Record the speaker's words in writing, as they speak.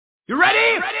You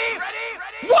ready?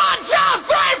 Ready? 1, 2,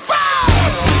 3, 4!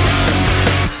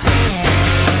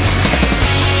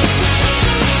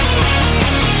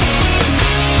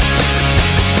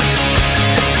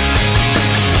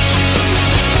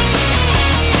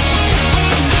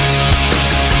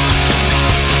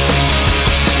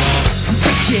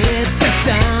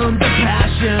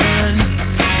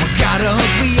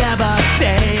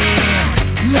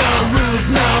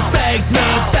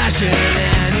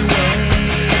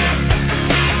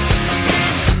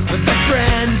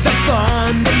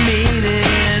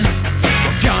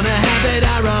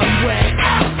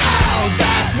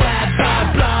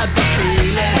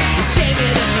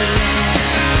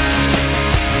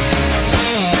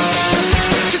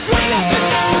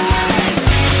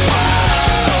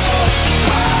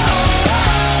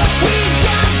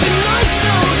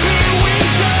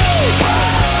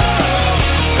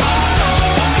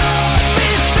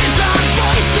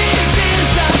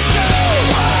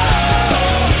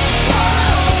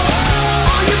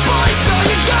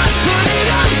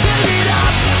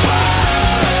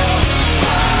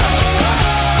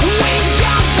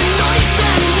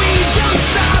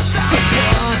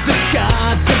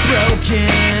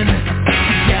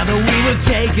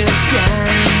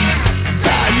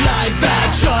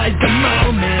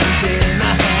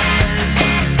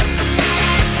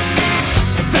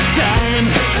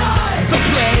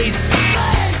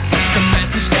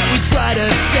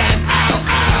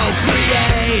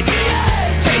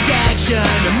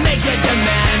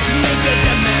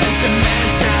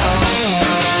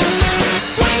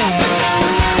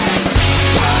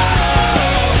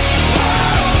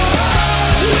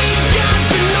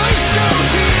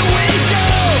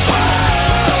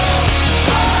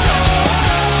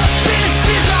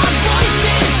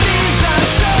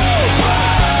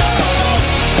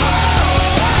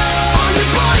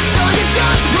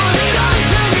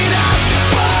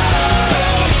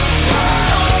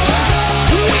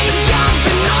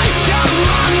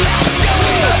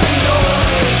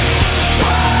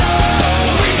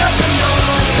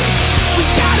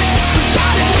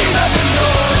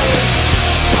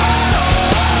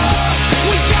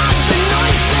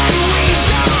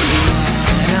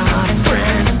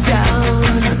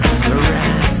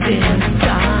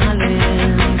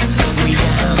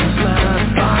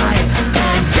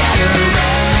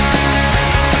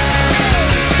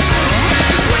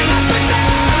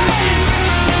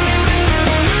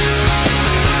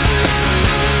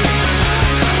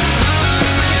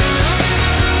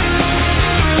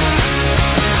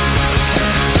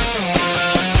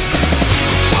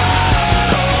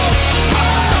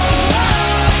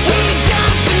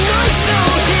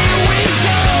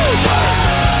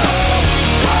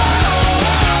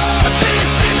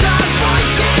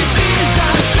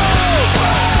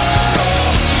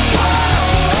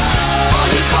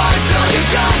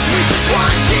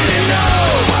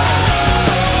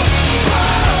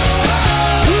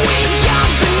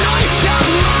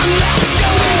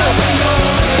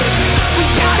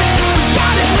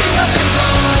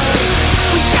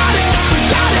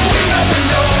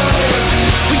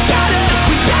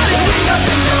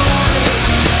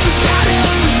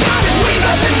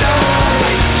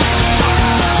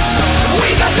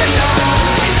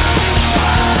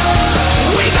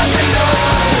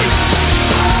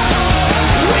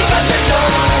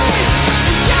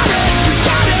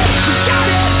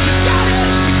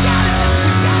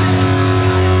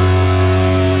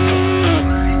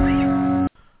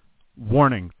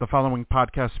 Warning, the following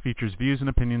podcast features views and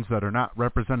opinions that are not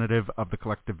representative of the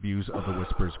collective views of the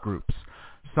Whispers groups.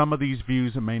 Some of these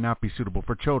views may not be suitable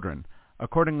for children.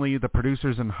 Accordingly, the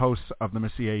producers and hosts of the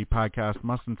Missy AE podcast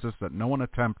must insist that no one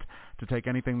attempt to take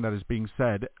anything that is being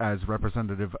said as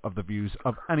representative of the views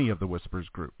of any of the Whispers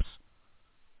groups.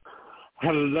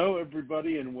 Hello,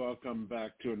 everybody, and welcome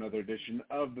back to another edition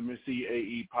of the Missy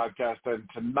AE podcast. And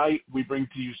tonight we bring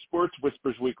to you Sports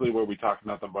Whispers Weekly, where we talk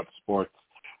nothing but sports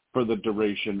for the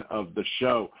duration of the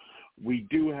show. We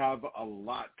do have a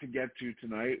lot to get to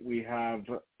tonight. We have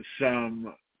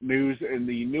some news in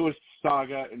the newest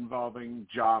saga involving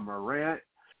Ja Morant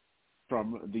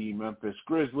from the Memphis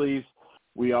Grizzlies.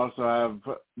 We also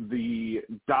have the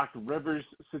Doc Rivers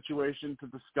situation to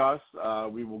discuss.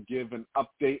 We will give an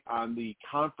update on the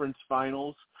conference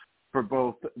finals for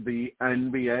both the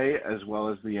NBA as well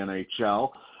as the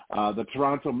NHL. The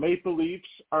Toronto Maple Leafs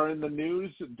are in the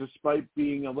news despite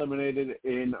being eliminated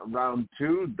in round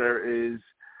 2. There is,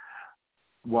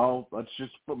 well, let's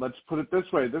put it this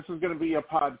way. This is going to be a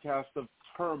podcast of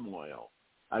turmoil,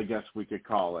 I guess we could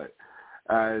call it,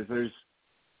 as there's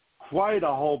quite a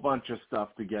whole bunch of stuff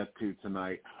to get to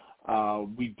tonight.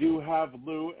 We do have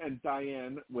Lou and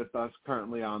Diane with us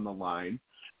currently on the line.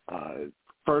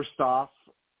 First off,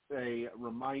 a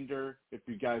reminder, if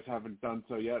you guys haven't done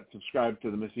so yet, subscribe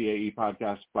to the Missy AE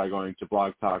podcast by going to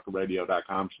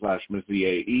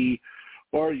blogtalkradio.com/MissyAE,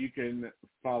 or you can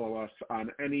follow us on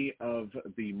any of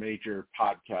the major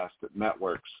podcast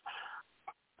networks.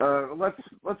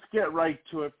 Let's get right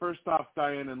to it. First off,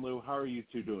 Diane and Lou, how are you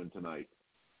two doing tonight?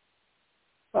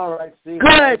 All right, Steve.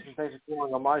 Good. Thanks for being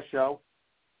on my show.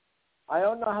 I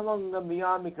don't know how long I'm going to be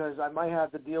on because I might have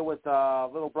to deal with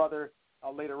little brother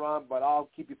later on, but I'll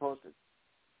keep you posted.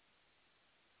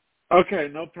 Okay,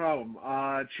 no problem.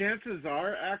 Chances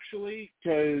are, actually,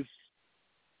 because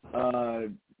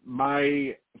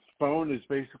my phone is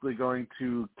basically going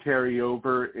to carry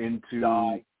over into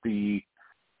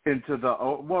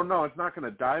well, no, it's not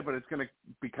going to die, but it's going to,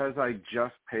 because I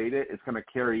just paid it, it's going to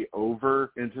carry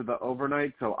over into the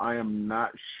overnight. So I am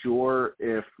not sure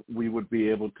if we would be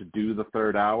able to do the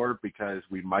third hour because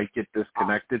we might get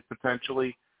disconnected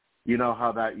potentially. You know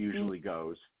how that usually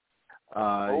goes.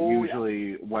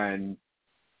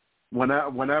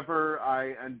 Whenever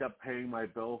I end up paying my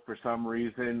bill for some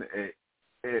reason,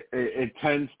 it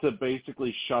tends to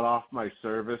basically shut off my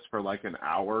service for like an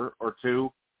hour or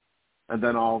two. And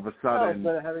then all of a sudden,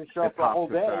 it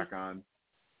pops it back on.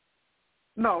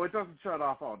 No, it doesn't shut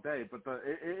off all day, but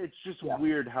it's just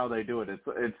weird how they do it.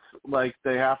 It's like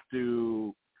they have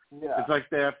to. Yeah. It's like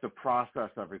they have to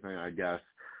process everything, I guess.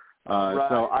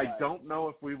 I don't know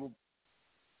if we will.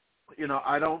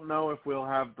 I don't know if we'll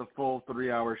have the full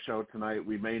 3-hour show tonight.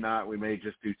 We may not. We may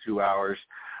just do 2 hours,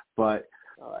 but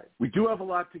we do have a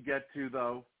lot to get to,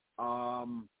 though.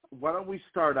 Why don't we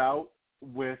start out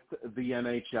with the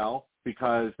NHL,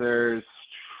 because there's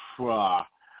a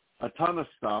ton of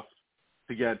stuff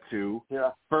to get to.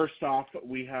 Yeah. First off,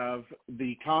 we have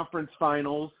the conference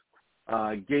finals,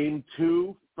 Game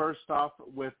 2, first off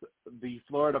with the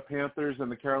Florida Panthers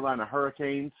and the Carolina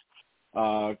Hurricanes.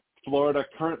 Florida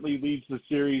currently leads the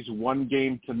series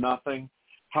 1-0.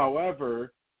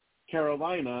 However,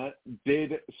 Carolina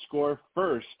did score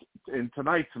first in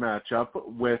tonight's matchup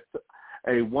with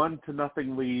a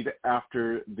 1-0 lead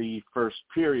after the first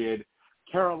period.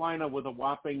 Carolina with a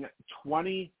whopping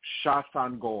 20 shots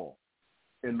on goal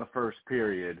in the first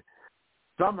period.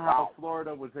 Somehow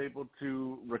Florida was able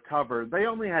to recover. They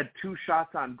only had 2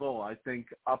 shots on goal, I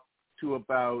think, up to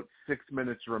about 6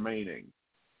 minutes remaining.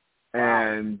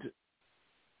 And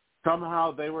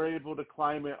somehow they were able to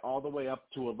climb it all the way up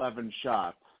to 11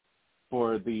 shots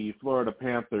for the Florida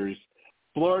Panthers.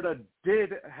 Florida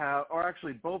did have, or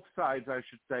actually both sides, I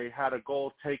should say, had a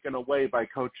goal taken away by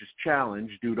coach's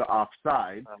challenge due to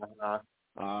offside.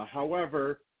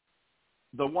 However,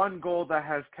 the one goal that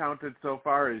has counted so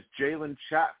far is Jalen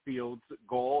Chatfield's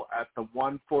goal at the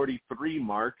 1:43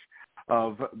 mark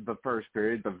of the first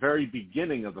period, the very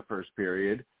beginning of the first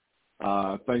period,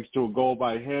 thanks to a goal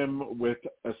by him with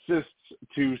assists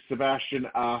to Sebastian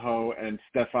Aho and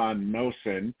Stefan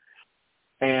Noesen.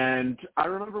 And I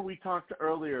remember we talked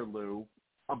earlier, Lou,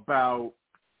 about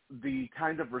the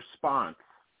kind of response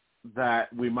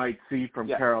that we might see from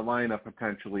Carolina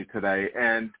potentially today.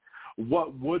 And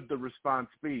what would the response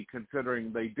be,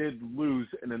 considering they did lose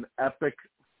in an epic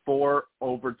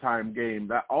 4-overtime game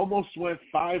that almost went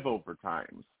 5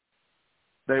 overtimes?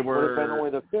 They were, been only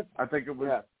the fifth. I think it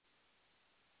was,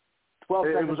 12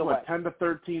 it seconds was away. what, 10 to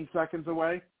 13 seconds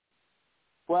away?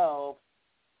 12.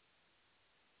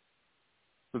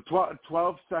 So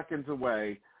 12 seconds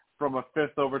away from a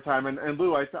 5th overtime. And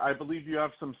Lou, I believe you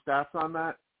have some stats on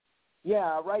that?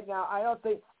 Yeah, right now I don't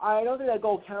think that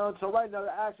goal counts. So right now they're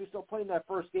actually still playing that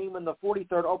first game in the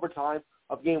 43rd overtime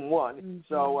of Game 1. Mm-hmm.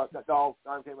 So that's all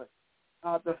I'm saying.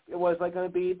 It was like going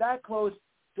to be that close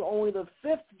to only the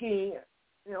 5th game,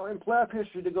 in playoff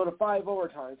history to go to 5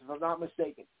 overtimes, if I'm not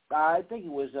mistaken. I think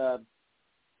it was.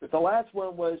 But the last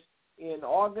one was in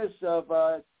August of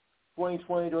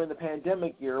 2020 during the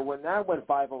pandemic year when that went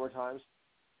 5 overtimes,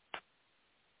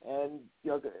 and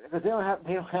because they don't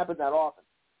happen that often.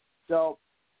 So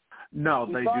no,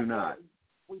 they do not.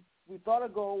 We thought a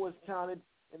goal was counted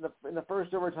in the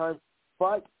first overtime,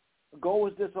 but a goal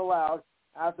was disallowed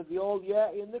after the old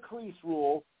in the crease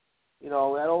rule.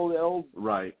 That old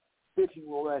right pitching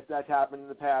rule that's happened in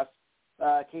the past.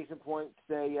 Case in point,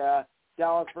 say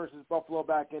Dallas versus Buffalo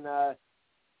back in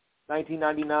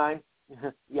 1999.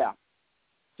 Yeah.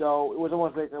 So it was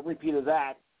almost like a repeat of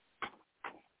that.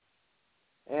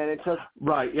 And it took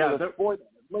there was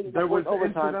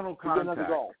incidental contact.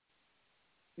 Goal.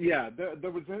 Yeah,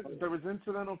 there was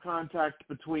incidental contact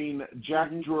between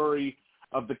Jack Drury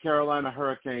of the Carolina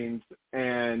Hurricanes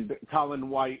and Colin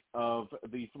White of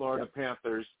the Florida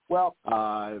Panthers. Well,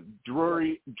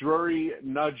 Drury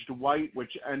nudged White,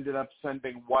 which ended up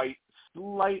sending White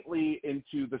slightly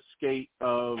into the skate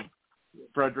of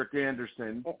Frederik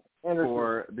Andersen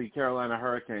for the Carolina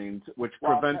Hurricanes, which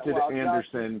prevented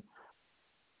Andersen.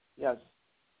 Yes.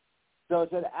 So it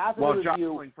said after the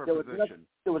review,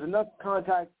 there was enough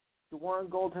contact to warrant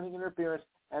goaltending interference,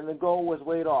 and the goal was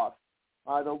laid off.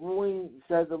 The ruling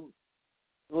said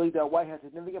that White had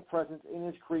significant presence in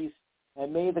his crease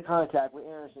and made the contact with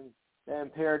Andersen that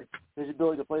impaired his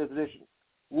ability to play the position.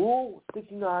 Rule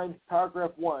 69,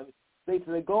 paragraph 1, states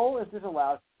that a goal is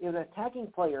disallowed if an attacking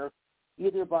player,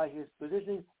 either by his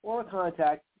positioning or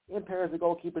contact, impairs the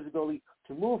goalkeeper's ability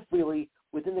to move freely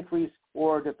within the crease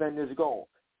or defend his goal.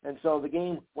 And so the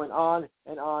game went on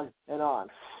and on and on.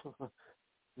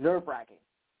 Nerve-wracking.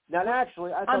 Now,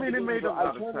 naturally, it made a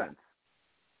lot of sense.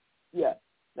 Yeah.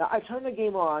 Now, I turned the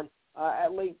game on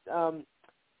at late, to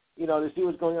see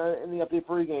what's going on in the update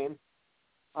pregame.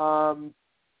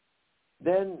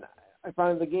 Then I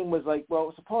found the game was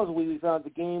supposedly we found the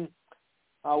game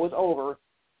was over.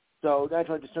 So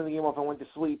naturally, I just turned the game off and went to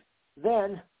sleep.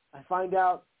 Then I find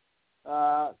out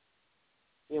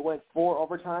it went 4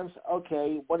 overtimes.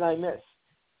 Okay, what did I miss?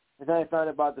 And then I found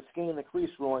out about the skin and the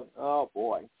crease ruling. Oh,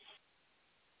 boy.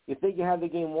 You think you had the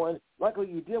game won. Luckily,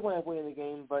 you did wind up winning the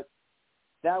game, but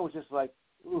that was just like,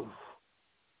 oof.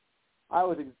 I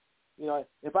was,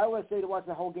 if I would say to watch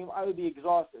the whole game, I would be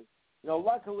exhausted.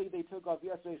 Luckily, they took off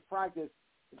yesterday's practice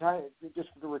just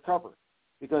to recover,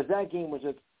 because that game was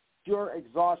just pure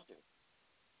exhaustion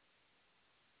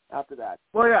after that.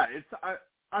 Well, yeah, it's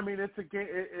a game.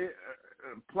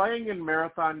 Playing in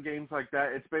marathon games like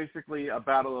that, it's basically a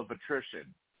battle of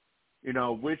attrition.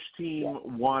 Which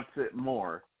team wants it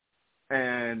more,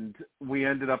 and we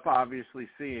ended up obviously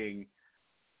seeing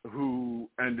who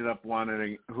ended up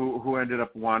wanting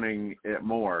it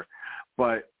more.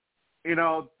 But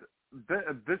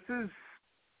this is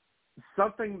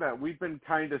something that we've been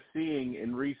kind of seeing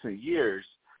in recent years.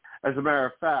 As a matter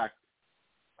of fact,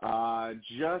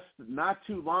 just not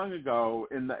too long ago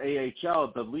in the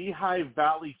AHL, the Lehigh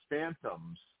Valley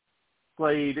Phantoms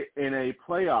played in a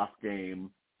playoff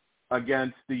game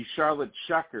against the Charlotte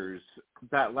Checkers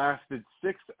that lasted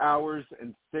 6 hours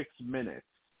and 6 minutes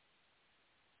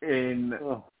in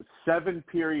 7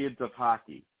 periods of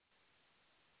hockey.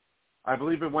 I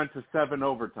believe it went to 7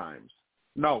 overtimes.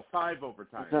 No, 5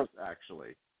 overtimes,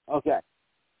 actually. Okay.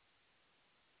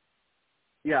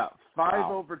 Yeah, 5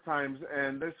 overtimes,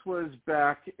 and this was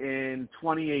back in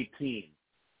 2018,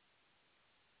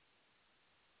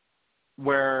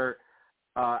 where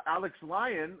Alex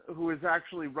Lyon, who is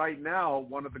actually right now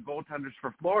one of the goaltenders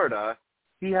for Florida,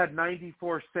 he had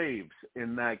 94 saves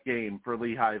in that game for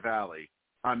Lehigh Valley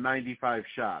on 95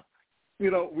 shots.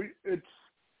 It's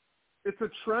a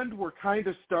trend we're kind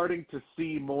of starting to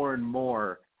see more and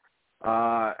more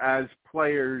as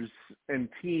players and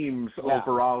teams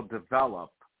overall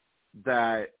develop,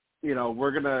 that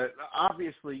we're gonna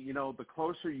obviously the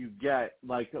closer you get,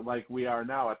 like we are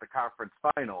now at the conference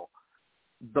final,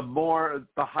 the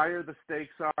higher the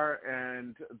stakes are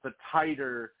and the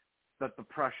tighter that the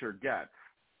pressure gets.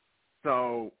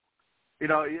 So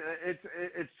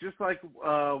it's just like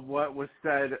what was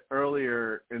said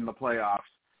earlier in the playoffs.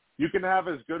 You can have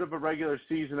as good of a regular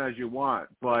season as you want,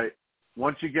 but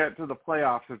once you get to the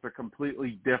playoffs, it's a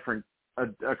completely different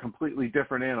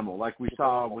animal, like we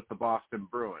saw with the Boston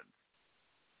Bruins,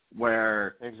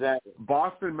 where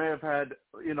Boston may have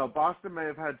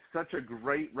had such a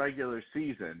great regular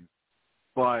season,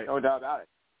 but no doubt about it,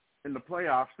 in the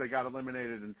playoffs they got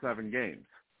eliminated in 7 games.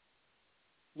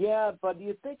 Yeah, but do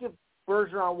you think if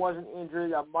Bergeron wasn't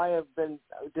injured, that might have been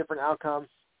a different outcome?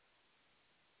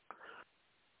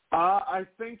 I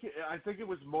think it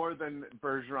was more than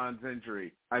Bergeron's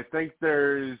injury. I think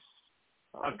there's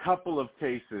a couple of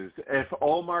cases. If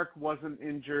Ullmark wasn't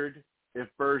injured, if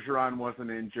Bergeron wasn't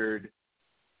injured,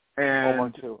 and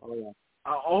Ullmark too.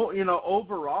 Oh yeah.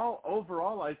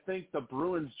 Overall, I think the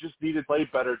Bruins just needed to play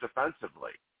better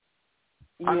defensively.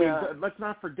 Yeah. I mean, let's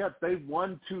not forget they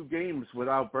won 2 games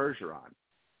without Bergeron.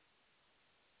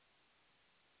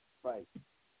 Right.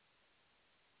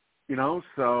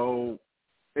 So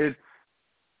it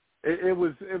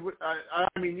was. I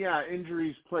mean, yeah,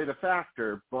 injuries played a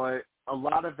factor, but a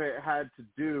lot of it had to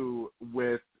do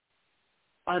with,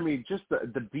 just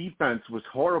the defense was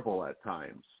horrible at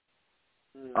times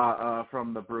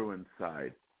from the Bruins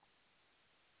side.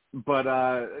 But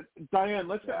Diane,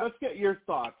 let's get your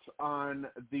thoughts on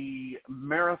the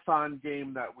marathon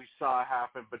game that we saw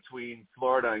happen between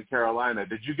Florida and Carolina.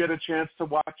 Did you get a chance to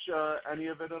watch any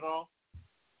of it at all?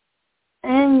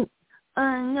 And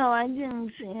no, I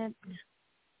didn't see it.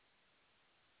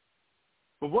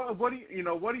 But what do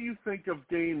you think of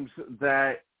games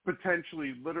that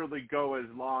potentially literally go as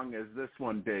long as this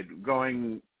one did,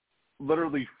 going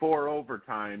literally 4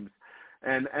 overtimes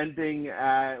and ending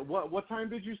at what time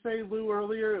did you say, Lou,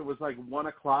 earlier? It was like 1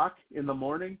 o'clock in the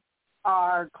morning.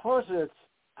 Closer to,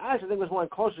 I actually think it was more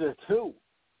closer to 2.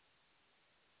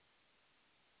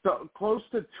 So close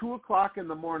to 2 o'clock in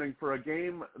the morning for a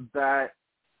game that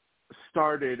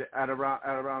started at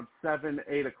around 7,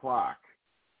 8 o'clock.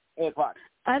 8 o'clock.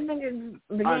 I think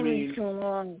the game is too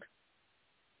long.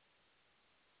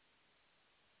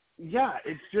 Yeah,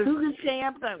 it's just who can stay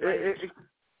up that late?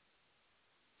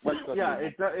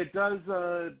 It does.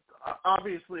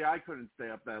 Obviously, I couldn't stay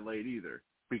up that late either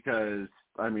because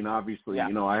obviously,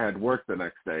 I had work the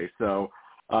next day. So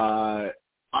I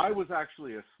was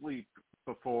actually asleep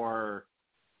before.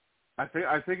 I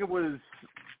think it was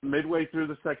midway through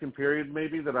the second period,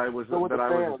 maybe that I was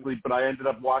asleep, but I ended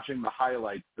up watching the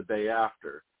highlights the day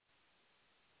after,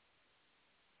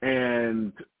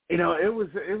 and it was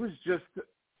just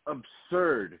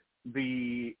absurd.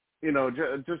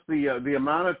 Just the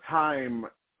amount of time,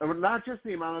 not just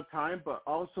the amount of time, but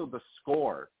also the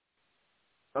score,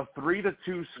 a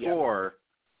 3-2 score.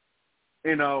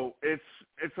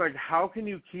 It's like, how can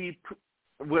you keep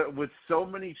with so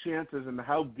many chances and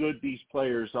how good these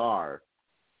players are?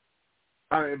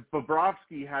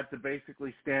 Bobrovsky had to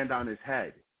basically stand on his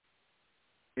head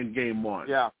in game 1.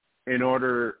 Yeah. In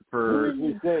order for Who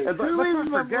is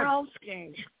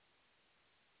Bobrovsky?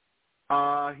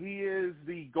 He is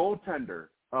the goaltender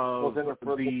of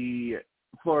the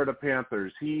Florida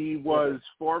Panthers. He was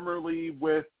formerly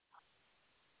with,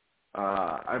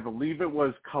 I believe it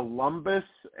was Columbus,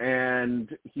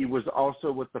 and he was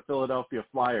also with the Philadelphia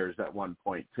Flyers at one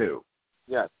point too.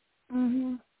 Yes.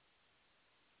 Mhm.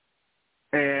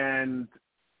 And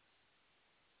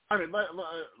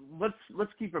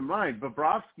let's keep in mind,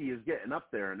 Bobrovsky is getting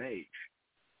up there in age.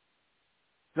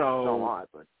 So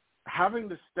having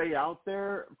to stay out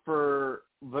there for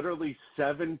literally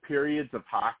 7 periods of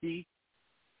hockey,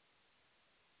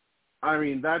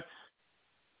 that's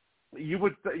you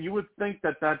would think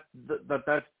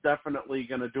that's definitely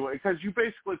going to do it, because you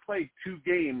basically played 2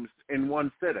 games in one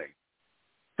sitting.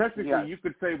 Technically, you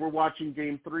could say we're watching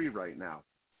Game 3 right now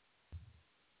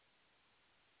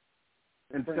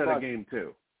instead of Game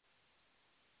 2.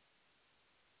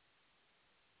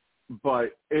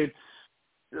 But it's,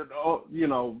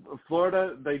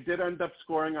 Florida, they did end up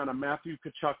scoring on a Matthew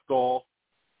Tkachuk goal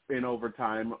in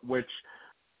overtime, which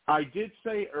I did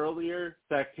say earlier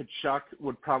that Tkachuk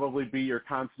would probably be your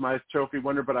Conn Smythe Trophy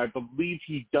winner, but I believe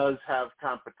he does have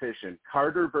competition.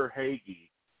 Carter Verhaeghe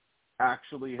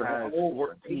actually has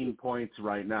 14 points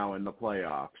right now in the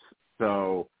playoffs.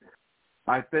 So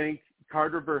I think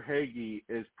Carter Verhaeghe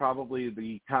is probably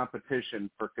the competition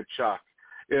for Tkachuk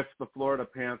if the Florida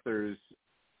Panthers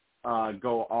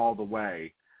go all the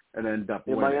way and end up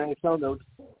winning.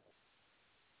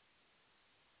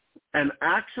 And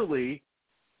actually,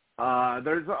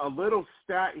 there's a little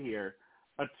stat here.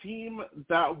 A team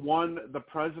that won the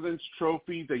President's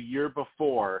Trophy the year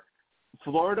before,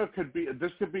 Florida could be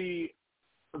the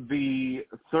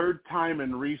 3rd time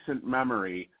in recent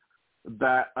memory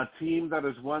that a team that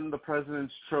has won the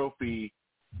President's Trophy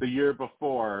the year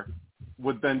before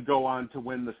would then go on to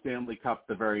win the Stanley Cup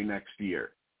the very next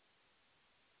year.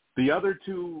 The other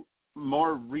 2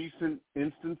 more recent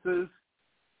instances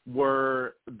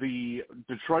were the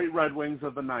Detroit Red Wings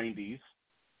of the 90s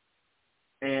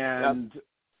and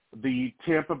the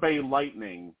Tampa Bay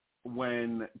Lightning,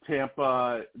 when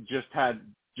Tampa just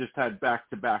had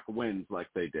back-to-back wins like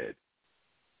they did.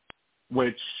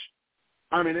 Which,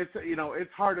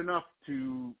 it's hard enough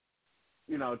to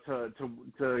win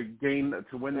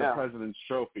the President's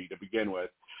Trophy to begin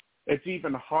with. It's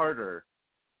even harder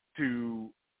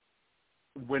to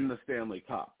win the Stanley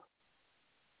Cup.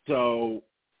 So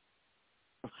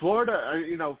Florida,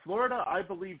 I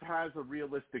believe has a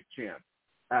realistic chance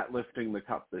at lifting the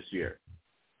cup this year.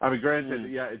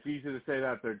 Granted, it's easy to say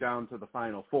that they're down to the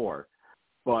Final Four,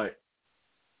 but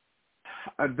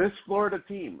this Florida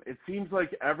team, it seems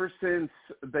like ever since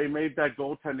they made that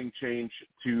goaltending change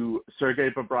to Sergei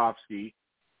Bobrovsky,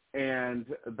 and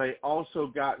they also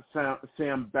got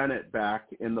Sam Bennett back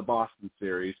in the Boston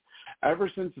series,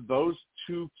 ever since those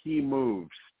 2 key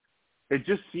moves, it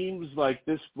just seems like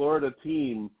this Florida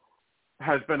team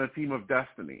has been a team of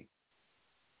destiny.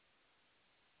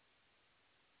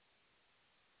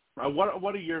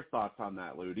 What are your thoughts on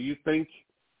that, Lou? Do you think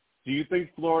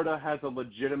Florida has a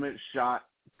legitimate shot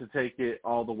to take it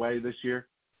all the way this year?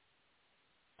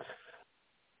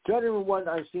 Judging from what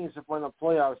I've seen so far in the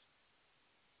playoffs,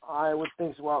 I would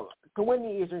think so. Well, to win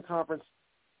the Eastern Conference,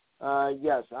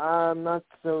 yes. I'm not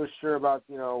so sure about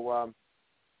winning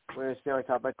the Stanley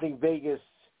Cup. I think Vegas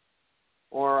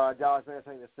or Dallas may have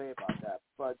something to say about that.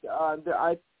 But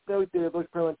I think they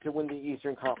look pretty to win the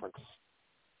Eastern Conference.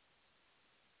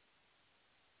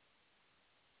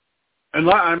 And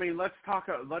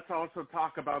let's also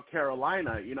talk about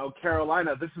Carolina.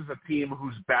 Carolina, this is a team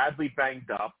who's badly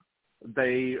banged up.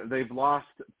 They've lost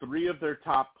 3 of their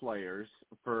top players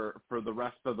for the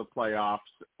rest of the playoffs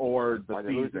or the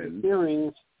season. The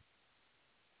series.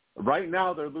 Right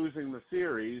now, they're losing the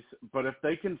series, but if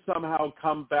they can somehow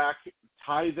come back,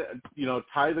 tie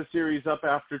the series up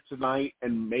after tonight,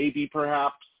 and maybe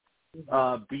perhaps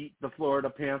beat the Florida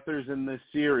Panthers in this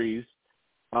series.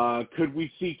 Could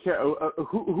we see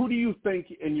who do you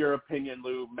think, in your opinion,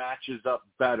 Lou, matches up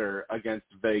better against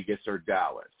Vegas or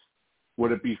Dallas?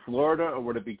 Would it be Florida or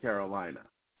would it be Carolina?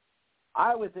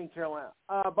 I would think Carolina.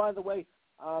 By the way,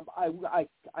 I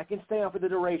can stay on for the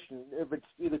duration if it's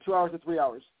either 2 hours or 3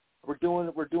 hours. We're doing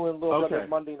a little bit of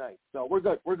Monday night, so we're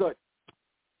good.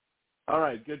 All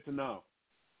right, good to know.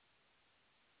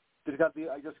 I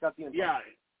just got the info.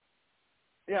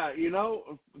 Yeah,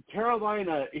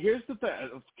 Carolina, here's the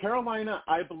thing. Carolina,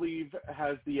 I believe,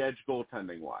 has the edge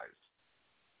goaltending-wise.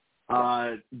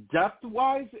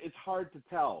 Depth-wise, it's hard to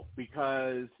tell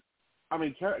because,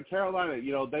 Carolina,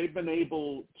 they've been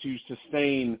able to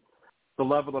sustain the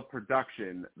level of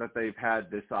production that they've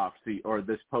had this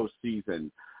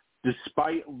postseason,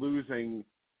 despite losing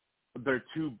their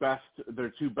two best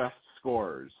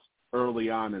scorers early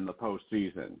on in the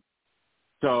postseason.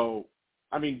 So,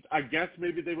 I guess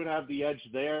maybe they would have the edge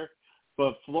there,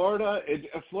 but Florida,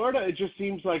 it just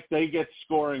seems like they get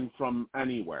scoring from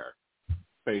anywhere,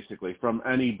 basically, from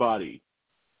anybody.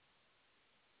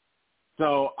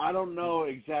 So I don't know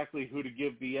exactly who to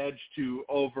give the edge to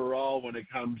overall when it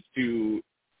comes to,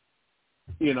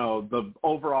 the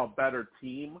overall better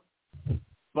team.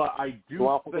 But I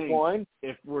do think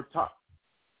if we're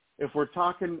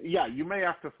talking, yeah, you may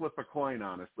have to flip a coin,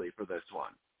 honestly, for this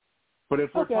one. But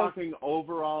if we're talking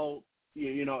overall,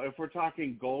 if we're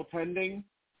talking goaltending,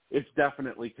 it's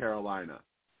definitely Carolina.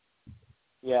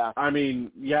 Yeah.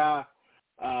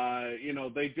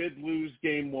 They did lose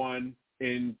game 1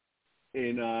 in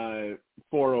 4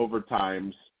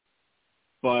 overtimes,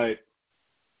 but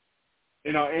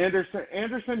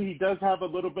Anderson, he does have a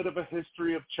little bit of a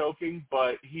history of choking,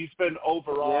 but he's been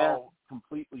overall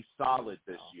completely solid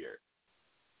this year.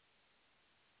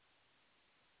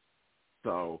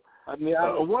 So,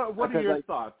 what are your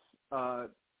thoughts? Oh,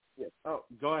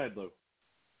 go ahead, Lou.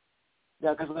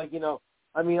 Yeah, because I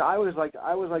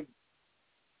was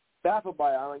baffled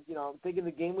by it. I'm thinking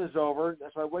the game was over.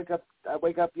 So I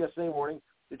wake up yesterday morning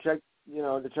to check,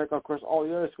 of course, all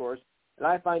the other scores, and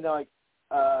I find out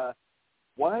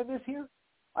what I miss here?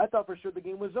 I thought for sure the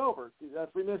game was over.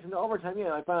 3 minutes into overtime, and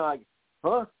I found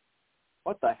out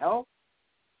what the hell?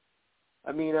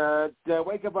 Did I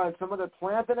wake up on some other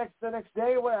planet the next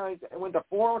day? I went to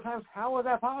 4 overtimes. How was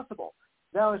that possible?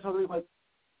 Now it's suddenly that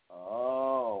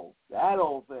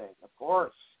old thing, of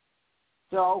course.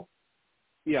 So,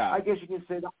 yeah, I guess you can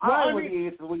say that I was the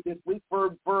ace of the week this week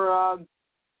for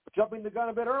jumping the gun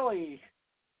a bit early.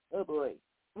 Oh boy.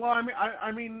 Well,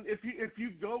 if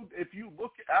you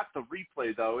look at the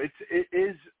replay though, it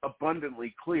is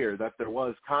abundantly clear that there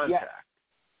was contact. Yes.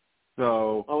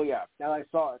 So. Oh yeah, now I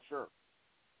saw it. Sure.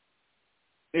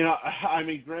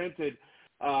 Granted,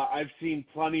 I've seen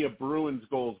plenty of Bruins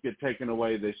goals get taken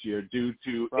away this year due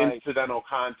to incidental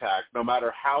contact, no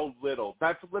matter how little.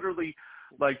 That's literally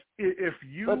like if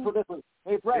you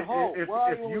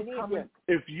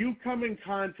come in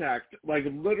contact, like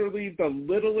literally the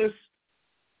littlest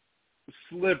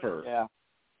sliver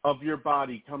of your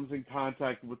body comes in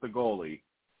contact with the goalie,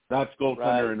 that's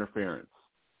goaltender interference.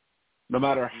 No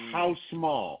matter how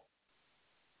small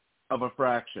of a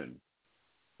fraction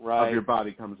of your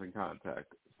body comes in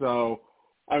contact. So,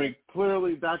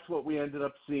 clearly that's what we ended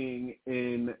up seeing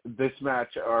in this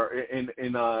match, or in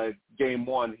game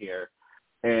 1 here.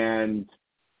 And,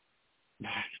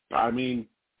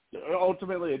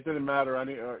 ultimately it didn't matter.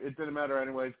 It didn't matter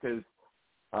anyways because,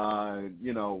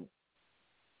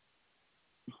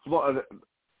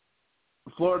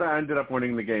 Florida ended up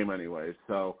winning the game anyways.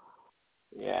 So,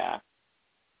 yeah.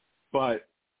 But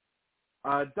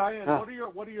Diane,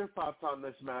 what are your thoughts on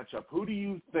this matchup? Who do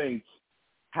you think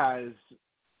has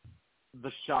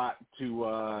the shot to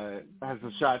has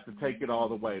a shot to take it all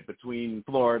the way between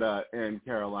Florida and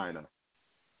Carolina?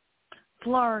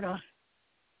 Florida.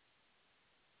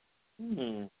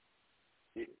 You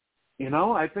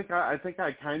know, I think I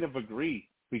kind of agree,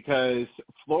 because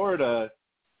Florida,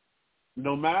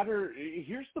 no matter,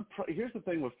 here's the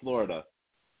thing with Florida.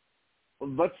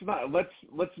 Let's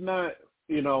not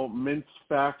mince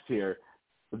facts here.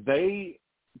 They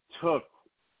took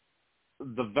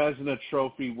the Vezina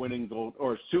Trophy winning goal,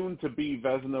 or soon to be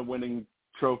Vezina winning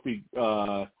trophy,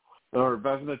 or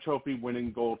Vezina Trophy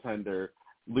winning goaltender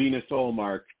Linus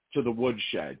Ullmark to the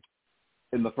woodshed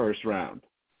in the first round.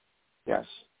 Yes.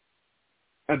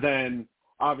 And then,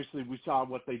 obviously, we saw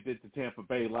what they did to Tampa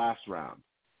Bay last round.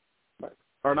 Right.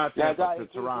 Or not Tampa, to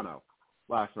Toronto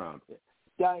last round.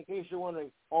 Yeah, in case you're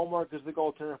wondering, Ullmark is the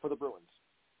goaltender for the Bruins.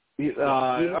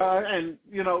 And,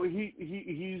 you know,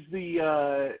 he's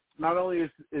the not only is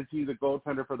he the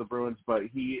goaltender for the Bruins, but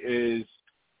he is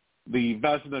the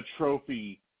Vezina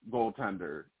Trophy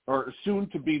goaltender, or soon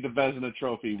to be the Vezina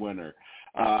Trophy winner.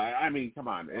 I mean, come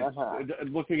on.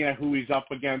 It's, looking at who he's up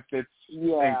against,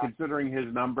 and considering his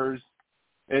numbers,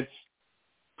 it's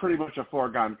pretty much a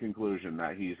foregone conclusion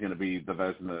that he's going to be the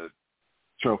Vezina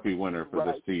Trophy winner for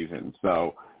this season.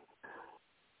 So,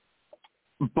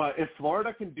 but if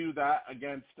Florida can do that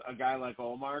against a guy like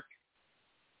Ullmark,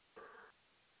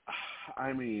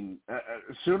 I mean,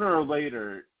 sooner or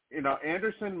later, you know,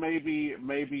 Anderson may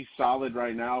be solid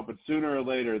right now, but sooner or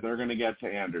later they're going to get to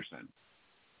Anderson.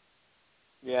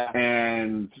 Yeah.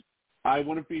 And I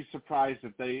wouldn't be surprised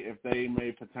if they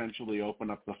may potentially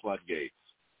open up the floodgates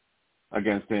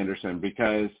against Anderson,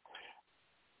 because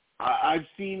I've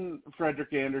seen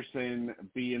Frederik Anderson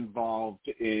be involved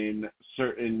in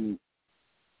certain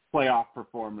playoff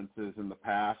performances in the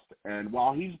past, and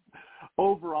while he's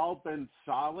overall been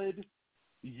solid,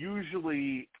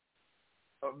 usually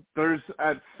there's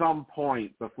at some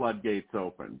point the floodgates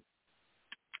open.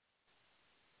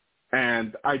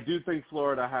 And I do think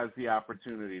Florida has the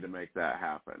opportunity to make that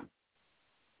happen.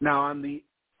 Now, on the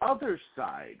other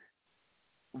side,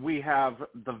 we have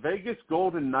the Vegas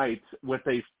Golden Knights with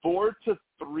a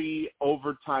 4-3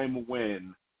 overtime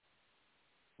win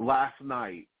last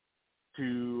night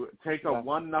to take a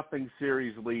 1-0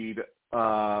 series lead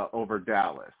over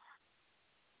Dallas.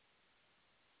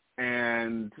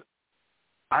 And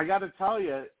I got to tell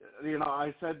you, you know,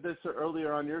 I said this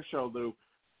earlier on your show, Lou,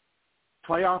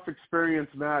 playoff experience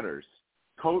matters.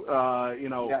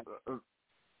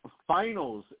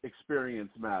 Finals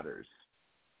experience matters.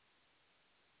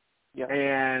 Yeah.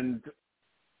 And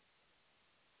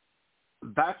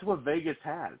that's what Vegas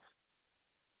has.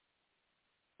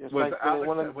 With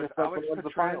Alex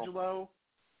Pietrangelo.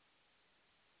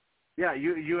 Yeah,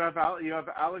 you have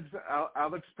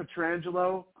Alex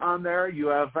Pietrangelo on there. You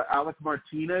have Alec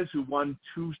Martinez, who won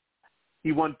two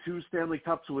Stanley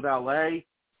Cups with LA.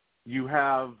 You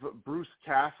have Bruce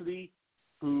Cassidy,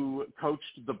 who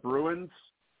coached the Bruins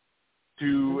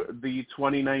to the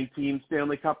 2019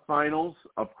 Stanley Cup Finals.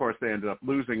 Of course, they ended up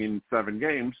losing in 7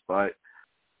 games, but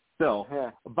still.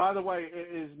 Yeah. By the way,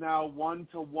 it is now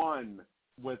 1-1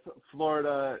 with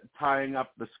Florida tying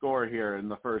up the score here in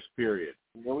the first period.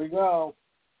 Here we go.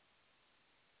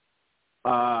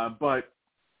 But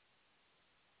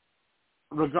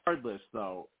regardless,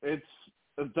 though,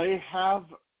 they have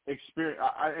experience.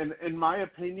 In my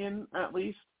opinion, at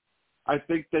least, I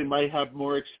think they might have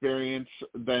more experience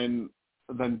than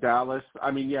Dallas. I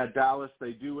mean, yeah, Dallas,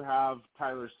 they do have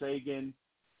Tyler Seguin,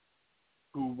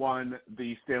 who won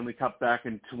the Stanley Cup back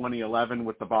in 2011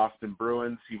 with the Boston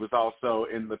Bruins. He was also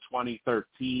in the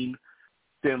 2013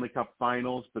 Stanley Cup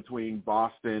Finals between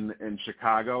Boston and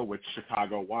Chicago, which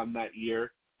Chicago won that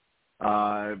year.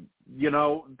 You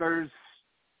know, there's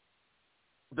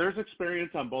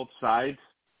experience on both sides,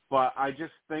 but I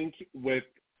just think with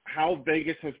how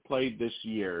Vegas has played this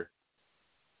year,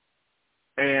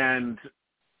 and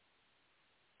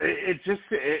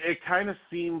it kind of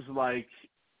seems like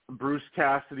Bruce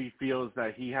Cassidy feels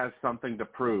that he has something to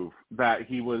prove, that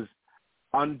he was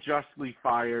unjustly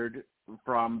fired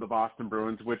from the Boston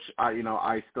Bruins, which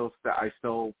I still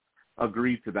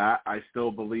agree to that. I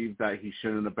still believe that he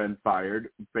shouldn't have been fired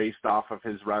based off of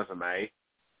his resume.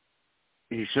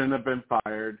 He shouldn't have been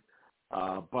fired.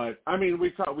 But I mean,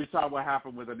 we saw what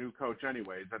happened with a new coach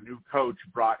anyway. The new coach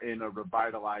brought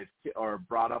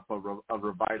up a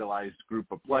revitalized group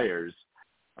of players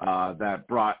that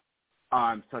brought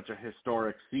on such a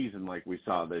historic season like we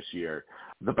saw this year,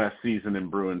 the best season in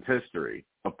Bruins history.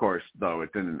 Of course, though,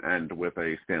 it didn't end with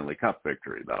a Stanley Cup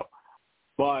victory, though.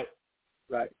 But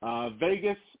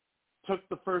Vegas, took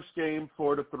the first game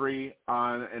 4-3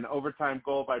 on an overtime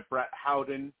goal by Brett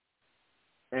Howden.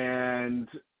 And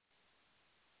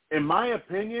in my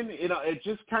opinion, it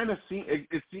just kind of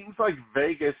it seems like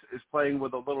Vegas is playing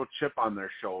with a little chip on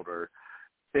their shoulder.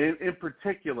 In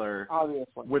particular, obviously,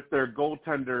 with their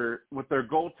goaltender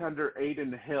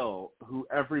Aiden Hill, who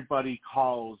everybody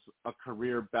calls a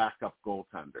career backup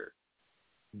goaltender.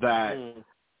 That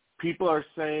people are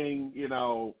saying,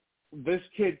 this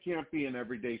kid can't be an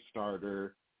everyday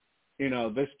starter.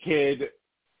 This kid.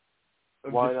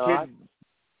 Why not?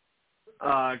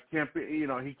 Can't be.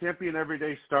 He can't be an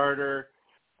everyday starter.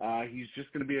 He's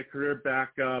just going to be a career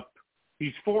backup.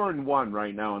 He's 4-1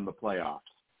 right now in the playoffs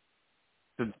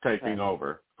since taking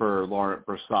over for Laurent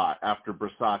Brossoit after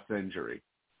Brossoit's injury.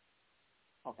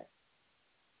 Okay.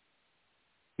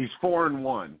 He's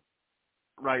 4-1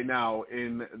 right now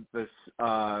in this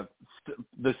the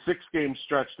 6-game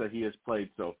stretch that he has played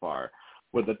so far,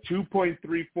 with a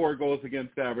 2.34 goals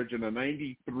against average and a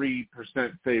 93%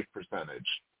 save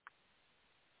percentage.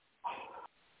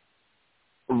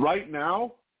 Right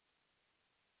now,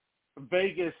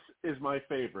 Vegas is my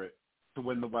favorite to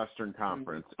win the Western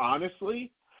Conference.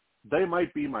 Honestly, they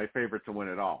might be my favorite to win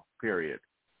it all, period.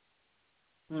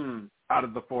 Out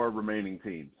of the 4 remaining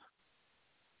teams.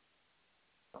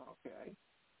 Okay.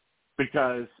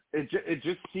 Because it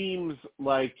just seems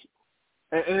like,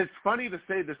 and it's funny to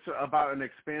say this about an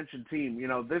expansion team,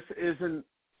 this isn't,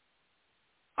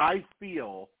 I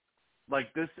feel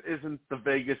like this isn't the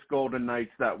Vegas Golden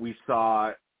Knights that we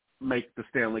saw make the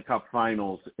Stanley Cup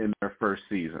Finals in their first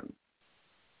season.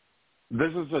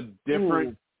 This is a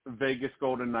different Vegas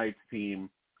Golden Knights team.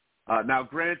 Now,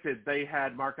 granted, they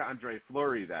had Marc-Andre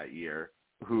Fleury that year,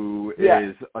 who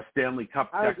is a Stanley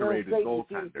Cup decorated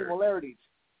goaltender. Similarities.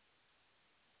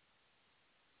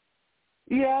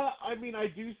 Yeah, I mean, I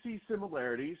do see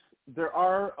similarities. There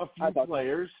are a few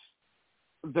players.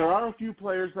 There are a few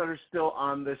players that are still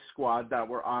on this squad that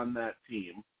were on that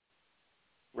team.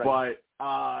 Right.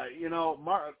 But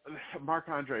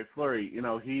Marc-Andre Fleury,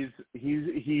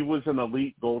 he was an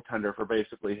elite goaltender for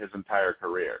basically his entire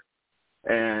career.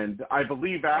 And I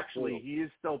believe actually he is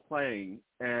still playing,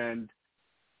 and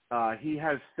he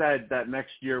has said that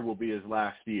next year will be his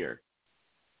last year.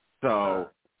 So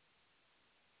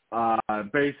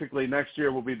basically next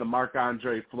year will be the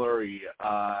Marc-Andre Fleury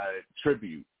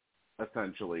tribute,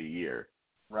 essentially, year.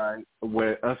 Right.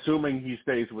 Assuming he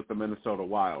stays with the Minnesota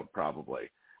Wild, probably.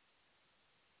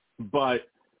 But,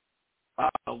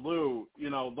 Lou,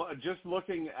 just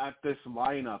looking at this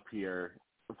lineup here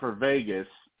for Vegas,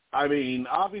 I mean,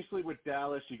 obviously with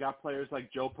Dallas, you got players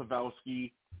like Joe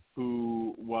Pavelski,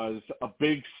 who was a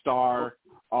big star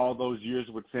all those years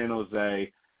with San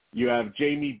Jose. You have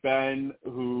Jamie Benn,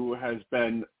 who has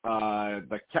been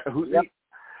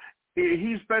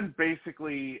he's been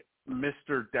basically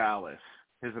Mr. Dallas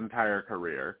his entire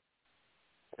career.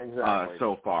 Exactly.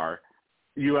 So far.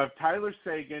 You have Tyler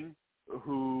Seguin,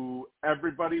 who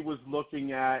everybody was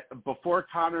looking at before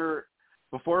Connor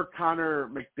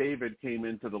McDavid came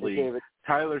into the league.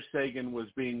 Tyler Seguin was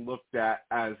being looked at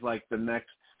as like the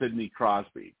next Sidney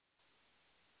Crosby.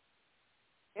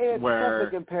 It's tough to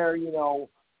compare,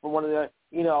 for one of the,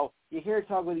 you hear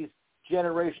talk about these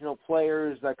generational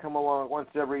players that come along once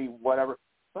every whatever.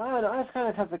 But I don't know, that's kind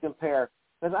of tough to compare.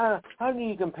 Because how do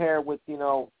you compare with,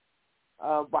 but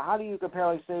how do you compare,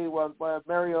 like, say,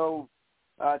 Mario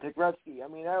Tagretzky? I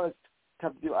mean, that was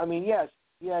tough to do. I mean, yes,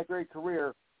 he had a great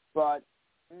career, but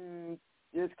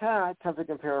it's kind of tough to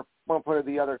compare one player to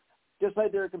the other. Just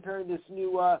like they're comparing this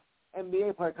new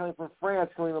NBA player coming from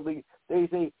France coming to the league. They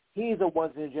say he's a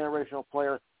once-in-a-generational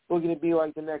player, looking to be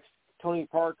like the next Tony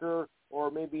Parker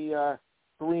or maybe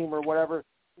Kareem or whatever.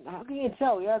 How can you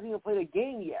tell? He hasn't even played a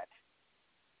game yet.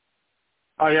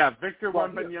 Oh, yeah, Victor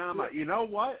Wembanyama. You know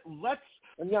what? Let's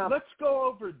go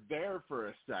over there for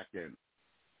a second.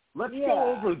 Let's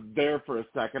go over there for a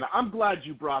second. I'm glad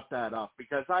you brought that up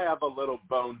because I have a little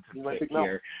bone to pick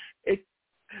here.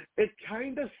 It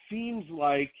kind of seems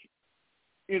like,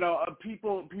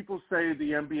 people say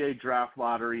the NBA draft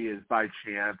lottery is by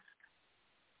chance.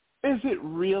 Is it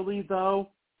really, though?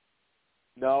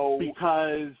 No.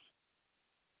 Because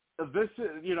this is,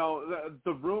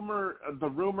 the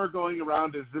rumor going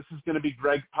around is this is going to be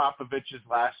Greg Popovich's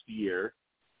last year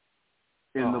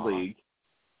in the league.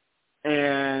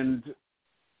 And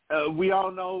we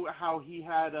all know how he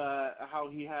had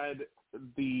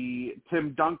the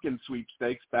Tim Duncan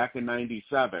sweepstakes back in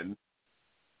 '97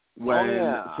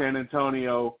 when San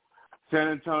Antonio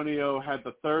had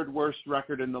the third worst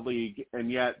record in the league,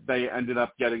 and yet they ended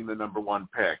up getting the number 1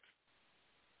 pick.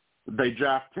 They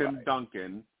draft Tim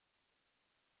Duncan,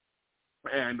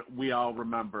 And we all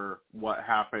remember what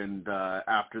happened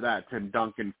after that. Tim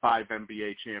Duncan, 5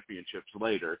 NBA championships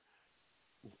later.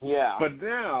 Yeah. But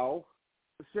now,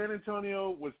 San Antonio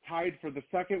was tied for the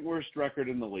second worst record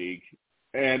in the league.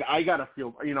 And I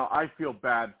I feel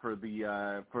bad for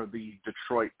the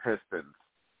Detroit Pistons.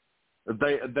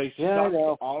 They sucked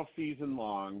all season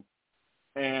long,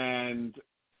 and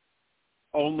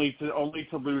only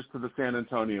to lose to the San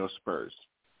Antonio Spurs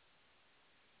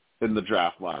in the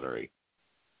draft lottery.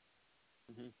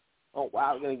 Mm-hmm. Oh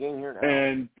wow, we're gonna get in here now.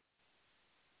 And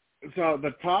so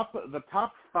the top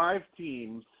 5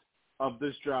 teams of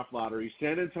this draft lottery,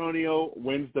 San Antonio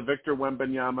wins the Victor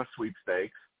Wembanyama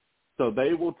sweepstakes. So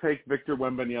they will take Victor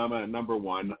Wembanyama at number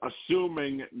 1,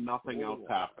 assuming nothing else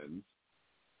happens.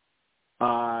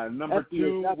 Number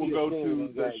 2 will go to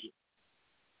the.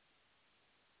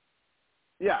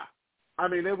 Yeah, I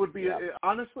mean it would be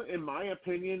honestly, in my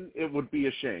opinion, it would be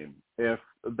a shame if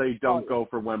they don't go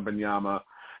for Wembanyama,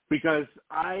 because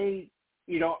I'm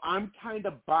kind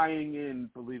of buying in,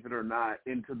 believe it or not,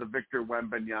 into the Victor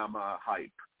Wembanyama hype.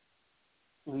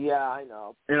 Yeah, I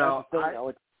know.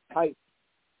 It's hype.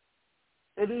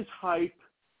 It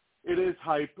is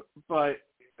hype, but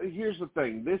here's the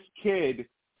thing. This kid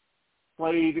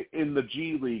played in the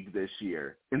G League this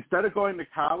year. Instead of going to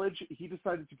college, he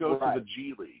decided to go to the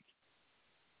G League.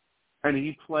 And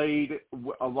he played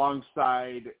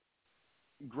alongside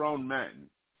grown men,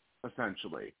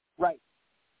 essentially. Right.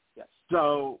 Yes.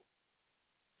 So,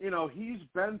 he's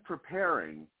been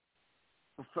preparing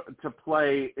to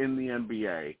play in the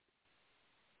NBA.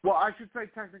 Well, I should say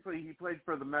technically he played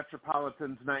for the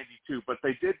Metropolitans '92, but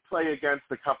they did play against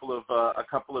a couple of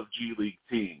G League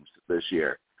teams this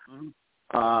year. Mm-hmm.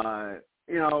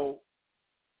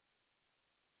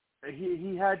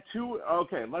 He had 2.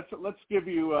 Okay, let's give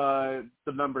you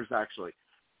the numbers. Actually,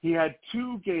 he had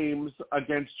 2 games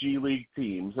against G League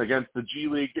teams, against the G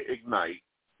League Ignite,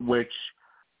 which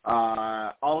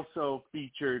also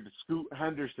featured Scoot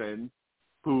Henderson,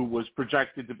 who was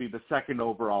projected to be the 2nd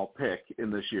overall pick in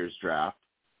this year's draft.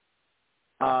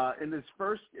 In the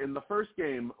first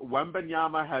game,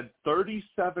 Wembanyama had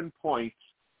 37 points,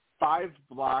 5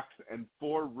 blocks, and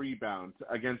 4 rebounds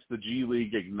against the G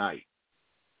League Ignite.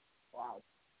 Wow.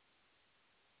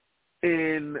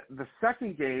 In the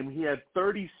second game, he had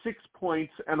 36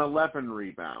 points and 11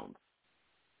 rebounds.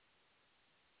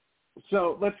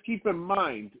 So let's keep in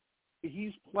mind,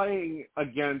 he's playing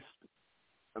against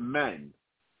men.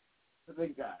 The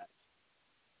big guys.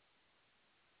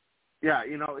 Yeah,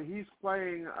 he's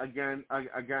playing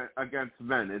against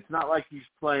men. It's not like he's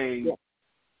playing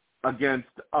against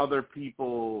other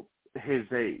people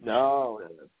his age. No.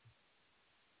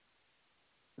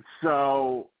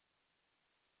 So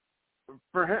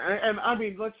for him, and I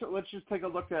mean, let's just take a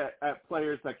look at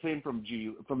players that came from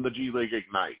the G League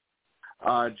Ignite.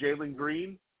 Jalen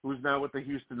Green, who's now with the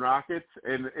Houston Rockets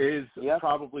and is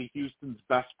probably Houston's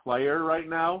best player right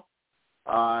now.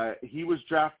 He was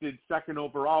drafted 2nd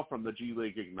overall from the G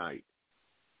League Ignite.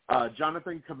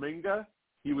 Jonathan Kuminga,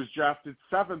 he was drafted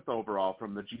 7th overall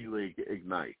from the G League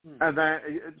Ignite. And then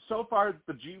so far,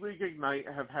 the G League Ignite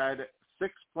have had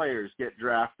 6 players get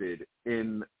drafted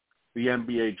in the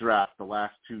NBA draft the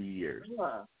last 2 years.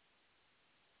 Yeah.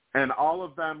 And all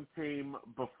of them came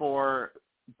before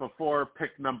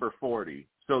pick number 40.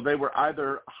 So they were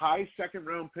either high 2nd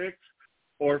round picks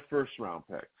or 1st round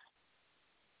picks.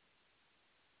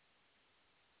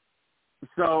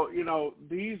 So,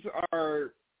 these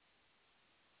are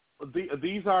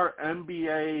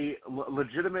NBA,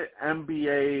 legitimate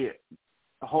NBA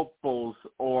hopefuls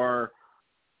or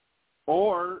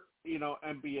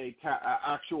NBA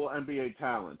actual NBA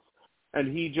talents,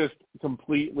 and he just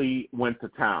completely went to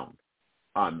town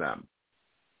on them.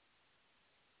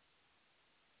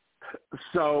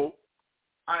 So,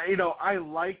 I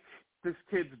like this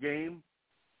kid's game.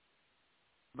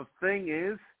 The thing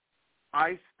is,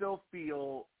 I still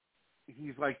feel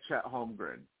he's like Chet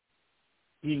Holmgren.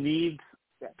 He needs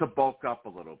to bulk up a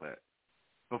little bit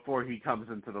before he comes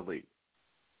into the league.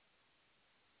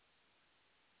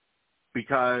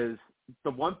 Because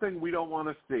the one thing we don't want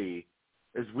to see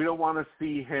is we don't want to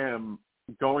see him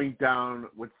going down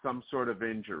with some sort of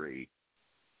injury.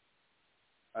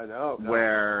 I know.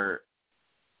 Where,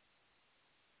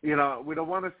 we don't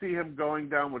want to see him going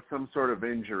down with some sort of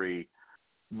injury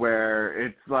where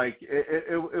it's like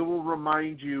it will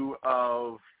remind you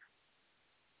of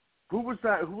who was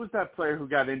that player who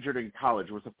got injured in college?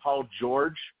 Was it Paul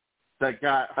George that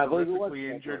got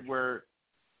horrifically injured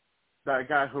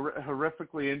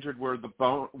where the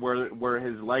bone where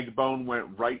his leg bone went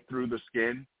right through the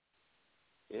skin?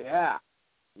 Yeah.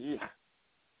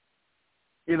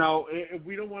 You know,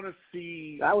 we don't want to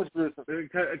see that was gruesome.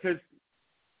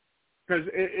 Because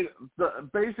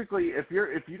basically, if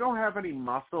you don't have any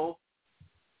muscle,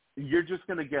 you're just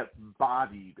going to get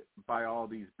bodied by all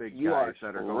these big guys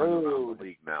that are going around the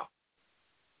league now.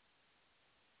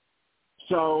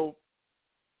 So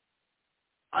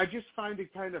I just find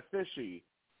it kind of fishy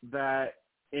that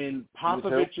in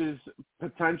Popovich's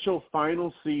potential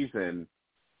final season,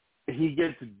 he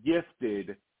gets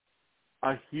gifted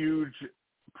a huge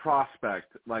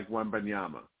prospect like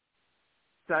Wembanyama,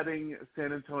 setting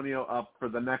San Antonio up for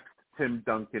the next Tim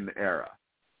Duncan era.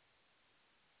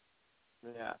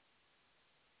 Yeah.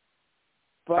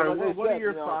 But what are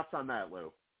your thoughts on that,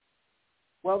 Lou?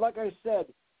 Well, like I said,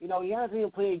 he hasn't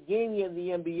even played a game yet in the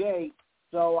NBA,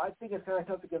 so I think it's kind of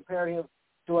tough to compare him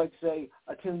to, like, say,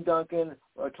 a Tim Duncan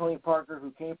or a Tony Parker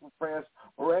who came from France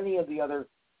or any of the other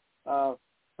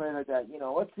players like that.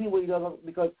 Let's see what he does,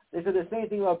 because they said the same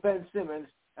thing about Ben Simmons,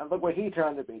 and look what he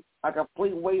turned to be, a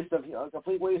complete waste of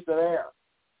air.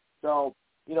 So,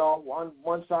 on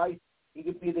one side, he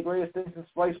could be the greatest thing since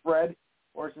sliced bread,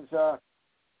 or since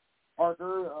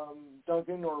Parker,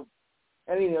 Duncan, or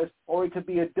any of this, or he could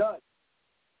be a dud.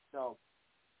 So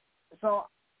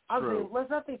I'm saying let's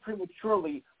not think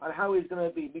prematurely on how he's going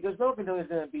to be, because no one can know he's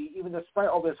going to be, even despite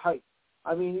all this hype.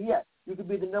 I mean, yeah, you could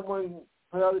be the number one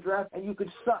player of the draft, and you could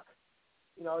suck.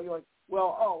 You're like,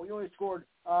 well, we only scored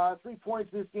 3 points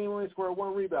this game, we only scored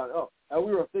 1 rebound. And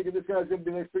we were thinking this guy's going to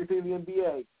be the next big thing in the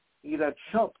NBA. He's a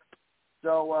chump.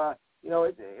 So, I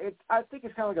think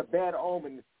it's kind of like a bad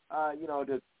omen,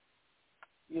 to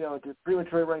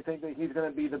prematurely think that he's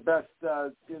going to be the best,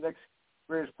 the next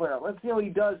greatest player. Let's see how he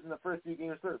does in the first few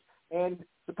games first. And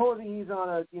supposing he's on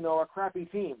a crappy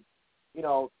team,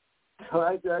 so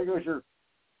there goes your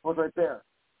post right there.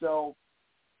 So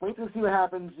wait to see what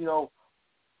happens,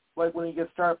 like when he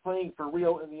gets started playing for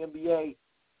real in the NBA,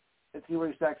 and see where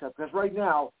he stacks up. Because right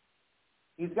now,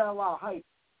 he's got a lot of hype,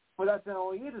 but that's not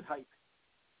all he is hype.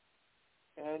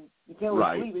 And you can't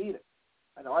really believe it either.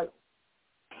 I know.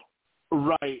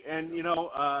 Right, and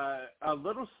a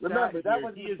little stat remember, that here,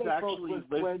 was he is actually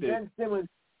listed. When Ben Simmons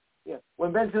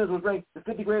was ranked the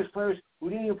 50 greatest players who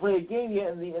didn't even play a game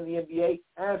yet in the NBA,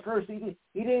 and at first he didn't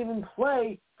even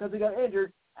play because he got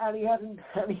injured, and he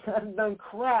hasn't done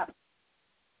crap.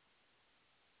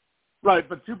 Right,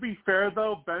 but to be fair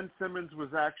though, Ben Simmons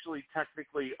was actually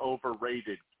technically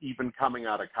overrated even coming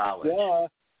out of college. Yeah.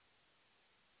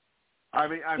 I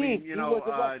mean, he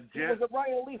was a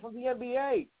Ryan Leaf of the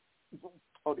NBA.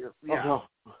 Oh dear. Yeah.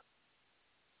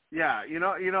 Yeah,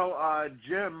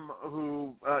 Jim,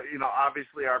 who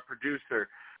obviously our producer.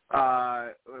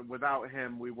 Without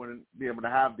him, we wouldn't be able to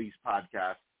have these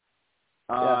podcasts.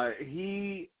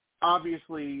 He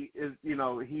obviously is,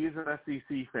 he is an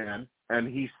SEC fan, and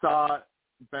he saw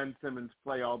Ben Simmons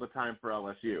play all the time for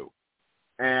LSU,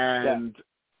 and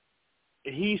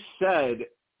he said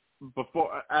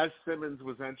before, as Simmons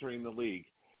was entering the league,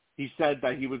 he said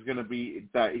that he was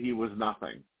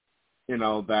nothing.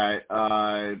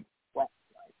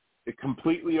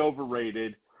 Completely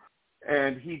overrated,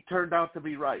 and he turned out to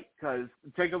be right, because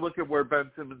take a look at where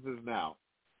Ben Simmons is now.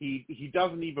 He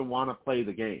doesn't even want to play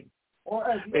the game. Or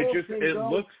as the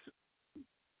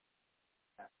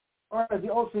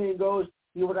old saying goes,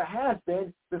 he would have has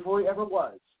been before he ever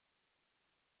was.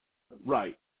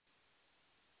 Right.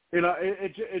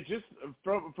 It just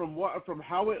from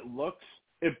how it looks,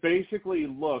 it basically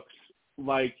looks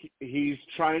like he's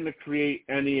trying to create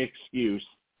any excuse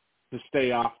to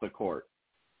stay off the court.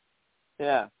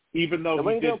 Yeah. Even though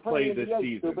he did play this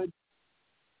season. Stupid.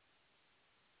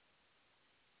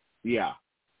 Yeah.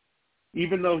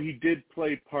 Even though he did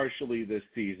play partially this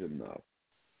season, though.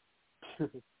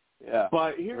 Yeah.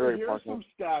 But here's some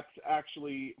stats,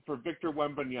 actually, for Victor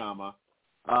Wembanyama.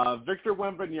 Victor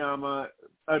Wembanyama,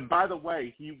 and by the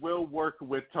way, he will work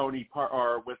with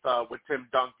with Tim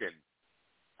Duncan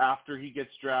after he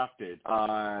gets drafted.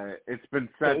 It's been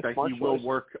said that he will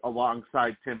work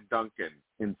alongside Tim Duncan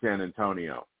in San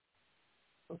Antonio.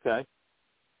 Okay.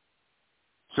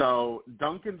 So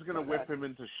Duncan's going to whip him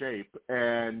into shape,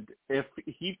 and if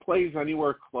he plays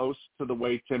anywhere close to the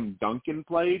way Tim Duncan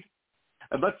played,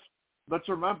 and let's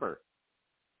remember,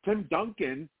 Tim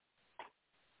Duncan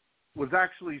was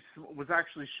actually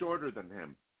shorter than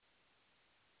him,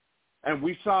 and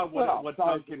we saw what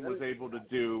Duncan was able to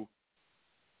do.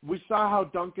 We saw how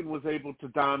Duncan was able to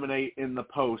dominate in the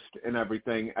post and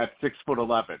everything at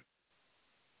 6'11".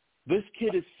 This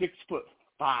kid is 6'5".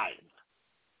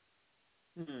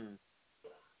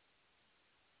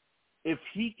 If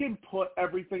he can put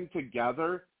everything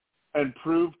together and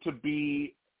prove to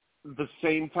be the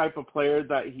same type of player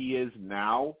that he is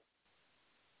now,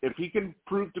 if he can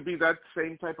prove to be that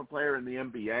same type of player in the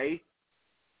NBA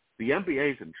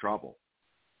is in trouble.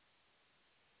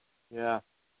 Yeah.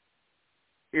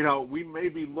 We may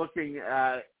be looking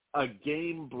at a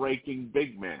game-breaking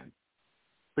big man.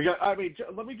 Because,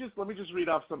 let me just read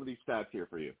off some of these stats here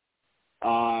for you.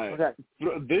 Okay.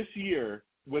 This year,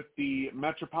 with the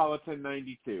Metropolitan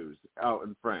 92s out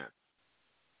in France,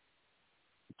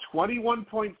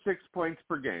 21.6 points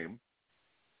per game,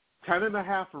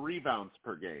 10.5 rebounds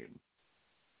per game,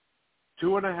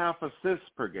 2.5 assists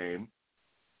per game,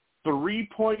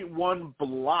 3.1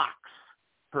 blocks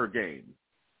per game.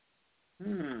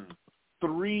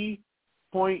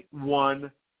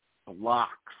 3.1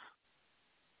 blocks.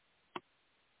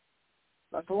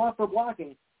 That's a lot for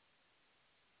blocking.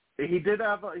 He did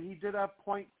have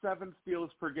 0.7 steals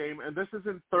per game, and this is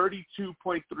in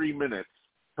 32.3 minutes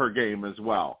per game as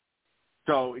well.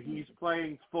 So he's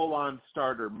playing full-on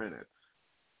starter minutes.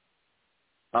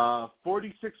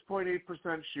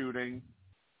 46.8% shooting.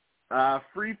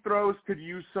 Free throws could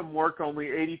use some work, only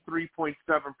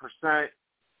 83.7%.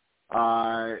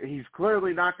 He's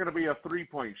clearly not going to be a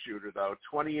three-point shooter, though,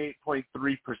 28.3%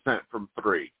 from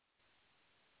three.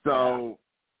 So,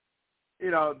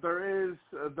 there is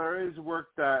work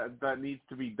that needs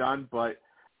to be done, but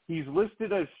he's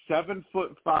listed as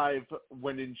 7'5"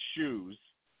 when in shoes,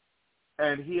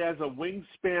 and he has a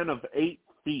wingspan of 8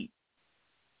 feet.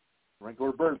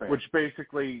 Regular Birdman. Which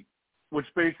basically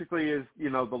is,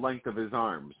 the length of his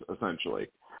arms, essentially,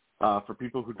 for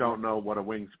people who don't know what a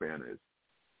wingspan is.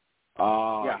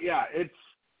 It's,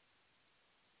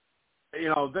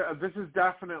 this is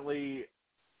definitely,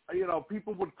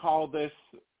 people would call this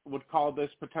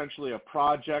potentially a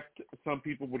project. Some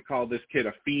people would call this kid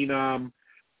a phenom.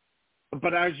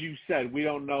 But as you said, we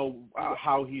don't know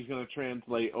how he's going to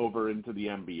translate over into the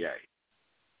NBA.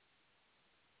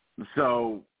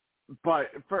 So,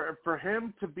 but for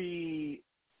him to be,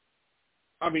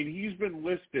 he's been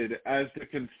listed as the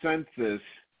consensus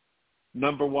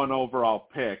number 1 overall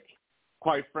pick,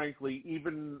 quite frankly,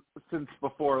 even since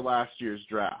before last year's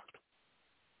draft.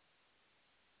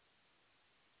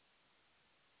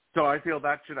 So I feel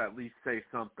that should at least say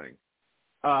something.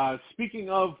 Speaking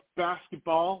of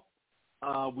basketball,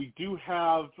 we do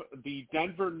have the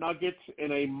Denver Nuggets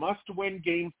in a must-win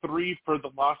Game 3 for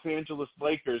the Los Angeles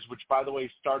Lakers, which, by the way,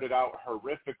 started out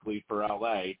horrifically for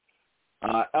L.A.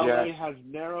 L.A. has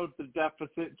narrowed the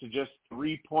deficit to just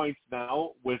 3 points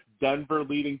now, with Denver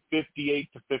leading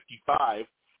 58-55.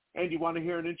 And you want to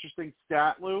hear an interesting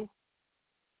stat, Lou?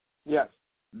 Yes.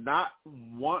 Not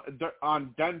one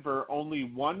on Denver. Only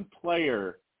one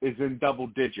player is in double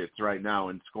digits right now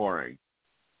in scoring.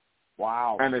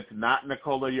 Wow. And it's not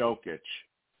Nikola Jokic.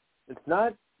 It's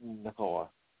not Nikola.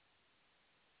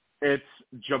 It's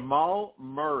Jamal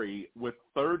Murray with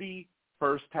 30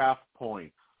 first-half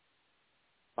points.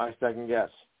 My second guess.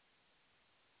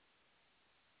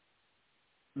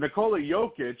 Nikola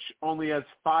Jokic only has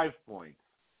 5 points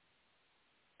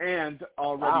and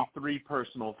already 3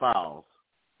 personal fouls.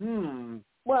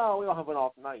 Well, we don't have an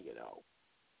off night,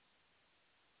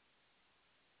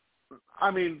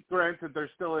 Granted, there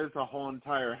still is a whole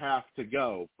entire half to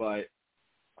go, but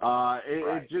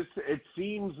it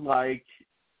seems like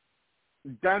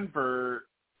Denver.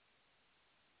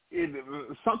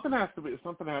 Something has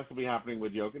to be happening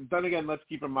with Jokic. Then again, let's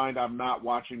keep in mind I'm not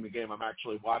watching the game. I'm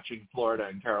actually watching Florida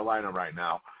and Carolina right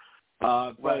now.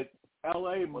 But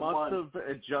LA must have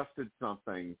adjusted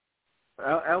something.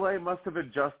 LA must have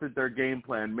adjusted their game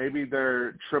plan. Maybe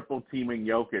they're triple teaming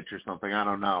Jokic or something. I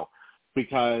don't know,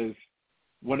 because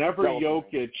whenever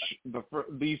Jokic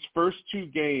these first 2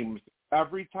 games,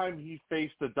 every time he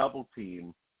faced a double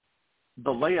team,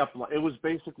 it was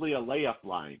basically a layup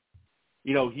line.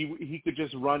 He could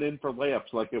just run in for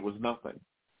layups like it was nothing.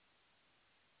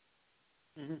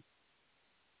 Mm-hmm.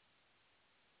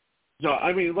 So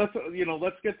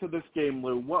let's get to this game,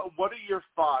 Lou. What are your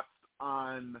thoughts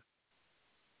on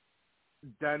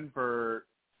Denver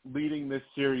leading this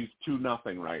series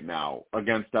 2-0 right now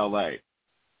against LA?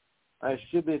 I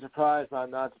should be surprised, but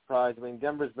I'm not surprised.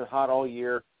 Denver's been hot all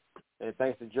year, and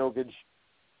thanks to Jokic.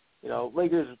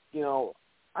 Lakers,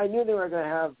 I knew they were going to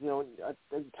have, a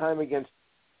time against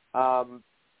the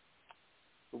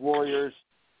Warriors,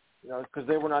 because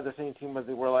they were not the same team as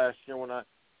they were last year.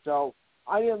 So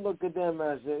I didn't look at them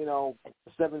as, a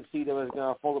 7th seed that was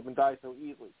going to fold up and die so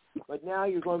easily. But now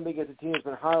you're going to be against a team that's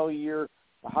been hot all year,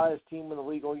 the hottest team in the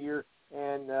league all year,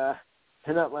 and they're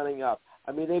not letting up.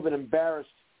 They've been embarrassed.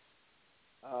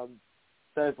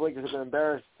 The Lakers have been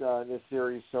embarrassed in this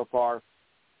series so far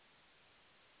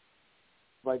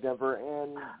by Denver,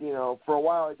 and for a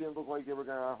while it didn't look like they were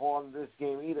going to hold on to this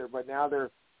game either. But now they're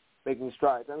making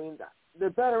strides. I mean, they're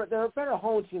a better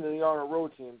home team than they are a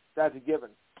road team. That's a given.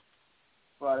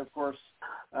 But of course,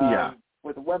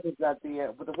 with the weapons that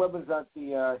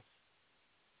the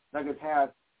Nuggets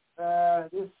have,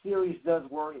 this series does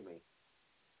worry me.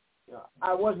 You know,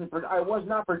 I was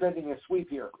not predicting a sweep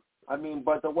here. I mean,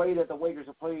 but the way that the Lakers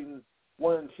are playing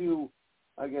 1 and 2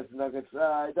 against the Nuggets,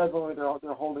 it doesn't look like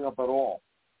they're holding up at all.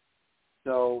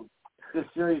 So this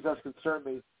series does concern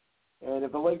me. And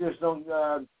if the Lakers don't,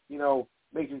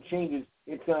 make some changes,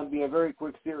 it's going to be a very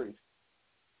quick series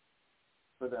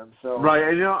for them. So right,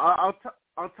 and I'll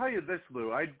tell you this,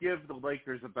 Lou. I'd give the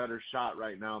Lakers a better shot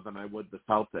right now than I would the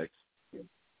Celtics.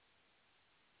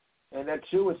 And at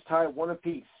 2, it's tied 1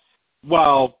 apiece.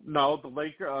 Well, no, the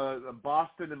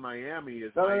Boston and Miami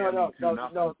is Miami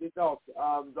 2-0.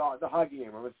 The hockey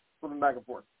game. I was flipping back and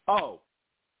forth. Oh,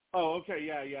 okay,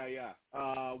 yeah.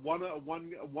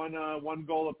 One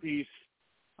goal apiece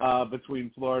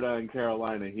between Florida and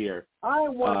Carolina here. I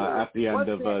wonder at the end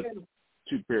of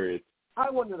 2 periods. I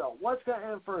wonder though, what's going to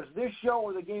end first, this show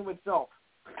or the game itself?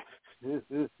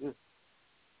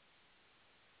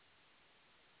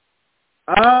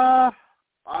 I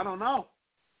don't know.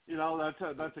 You know, that's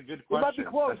a good question. It might be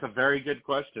close. That's a very good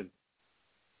question.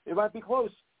 It might be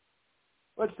close.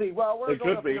 Let's see. Well, we're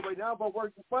going up here right now, but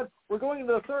we're going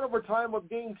into the third overtime of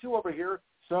Game 2 over here.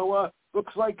 So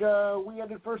looks like we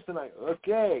ended first tonight.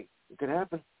 Okay, it could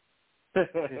happen.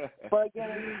 But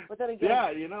then again,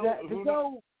 yeah,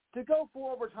 to go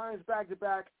 4 overtimes back to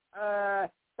back,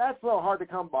 that's a little hard to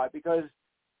come by because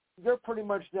you're pretty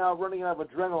much now running out of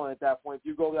adrenaline at that point if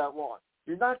you go that long.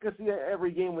 You're not going to see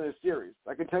every game in this series.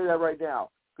 I can tell you that right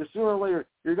now. Because sooner or later,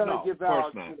 you're going to give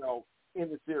out, in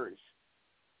the series.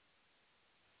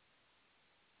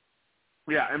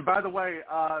 Yeah, and by the way,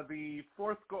 the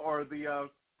fourth goal, or the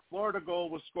Florida goal,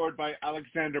 was scored by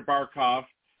Alexander Barkov.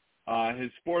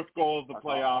 His 4th goal of the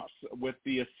playoffs, with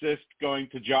the assist going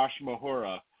to Josh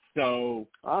Mahura. So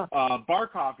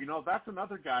Barkov, that's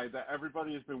another guy that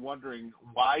everybody has been wondering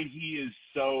why he's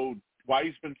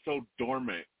been so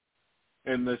dormant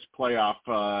in this playoff,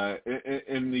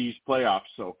 in these playoffs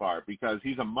so far, because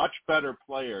he's a much better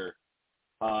player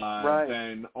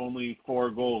than only 4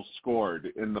 goals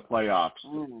scored in the playoffs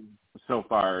so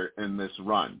far in this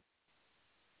run,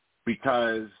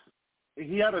 because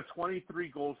he had a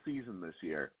 23-goal season this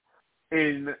year.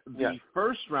 In the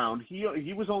first round, he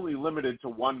was only limited to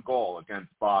 1 goal against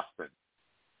Boston.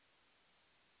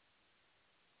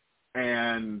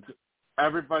 And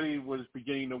everybody was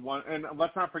beginning to want, and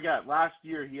let's not forget, last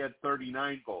year he had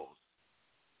 39 goals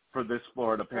for this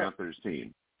Florida Panthers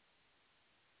team.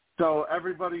 So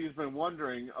everybody's been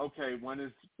wondering, okay, when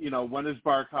is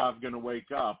Barkov going to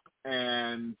wake up?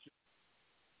 And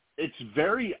it's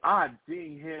very odd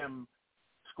seeing him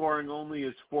scoring only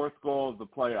his 4th goal of the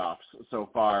playoffs so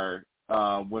far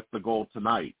with the goal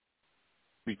tonight,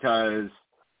 because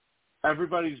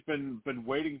everybody's been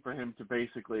waiting for him to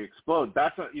basically explode.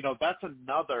 That's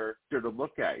another to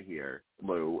look at here,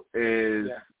 Lou, is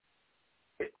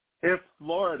if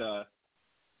Florida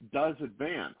does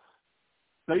advance,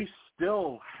 they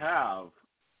still have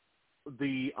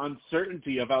the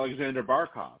uncertainty of Alexander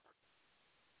Barkov.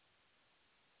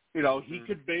 He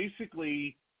could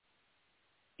basically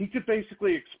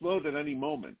explode at any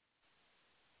moment.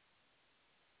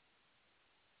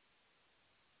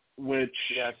 Which,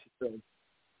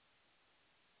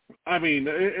 I mean,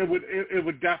 it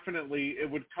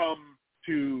would come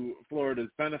to Florida's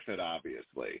benefit,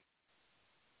 obviously.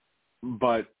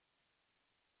 But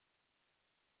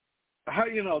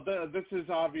this is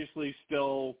obviously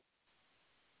still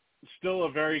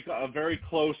a very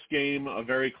close game, a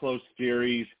very close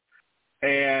series,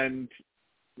 and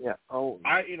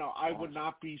I would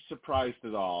not be surprised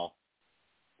at all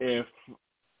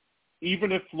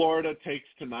even if Florida takes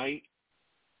tonight,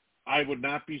 I would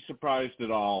not be surprised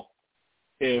at all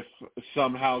if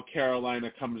somehow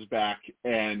Carolina comes back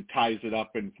and ties it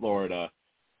up in Florida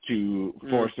to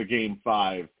force a Game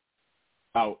 5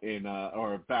 out in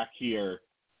or back here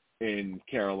in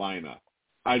Carolina.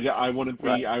 I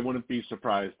wouldn't be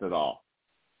surprised at all.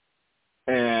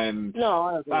 And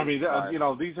I mean,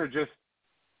 these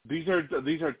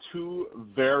are 2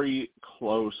 very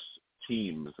close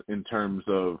teams in terms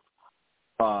of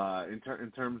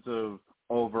in terms of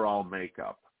overall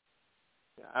makeup.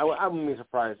 I wouldn't be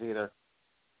surprised either.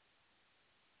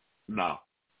 No,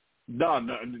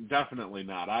 definitely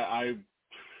not. I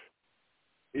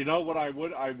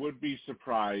would be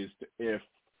surprised if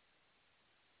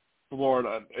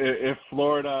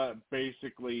Florida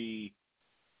basically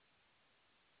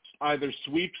either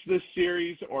sweeps this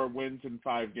series or wins in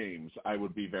 5 games, I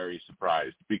would be very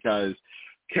surprised, because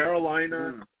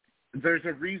Carolina, there's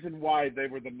a reason why they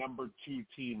were the number 2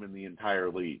 team in the entire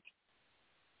league.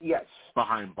 Yes.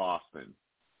 Behind Boston.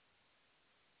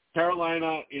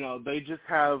 Carolina, they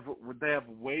have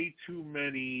way too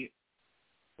many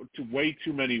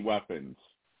weapons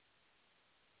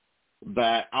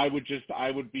that I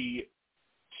would be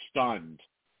stunned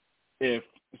if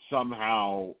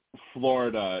somehow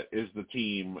Florida is the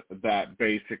team that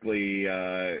basically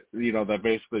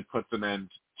puts an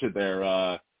end to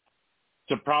their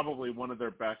to probably one of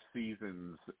their best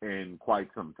seasons in quite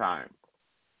some time.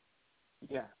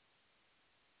 Yeah.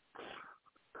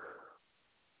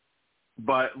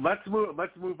 But let's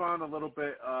move on a little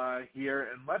bit here,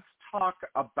 and let's talk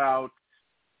about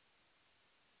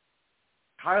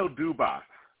Kyle Dubas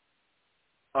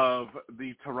of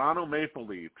the Toronto Maple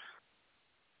Leafs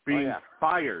being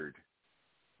fired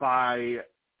by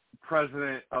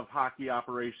President of Hockey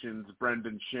Operations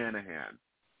Brendan Shanahan.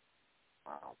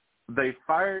 Wow. They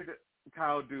fired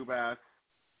Kyle Dubas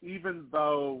even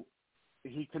though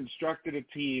he constructed a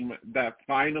team that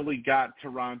finally got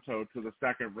Toronto to the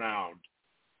second round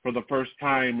for the first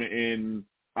time in,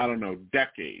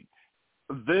 decades.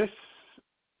 This,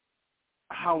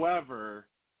 however,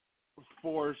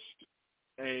 forced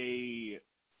a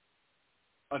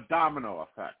domino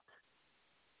effect,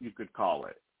 you could call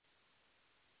it.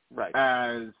 Right.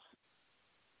 As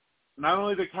not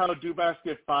only did Kyle Dubas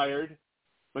get fired,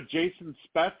 but Jason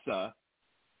Spezza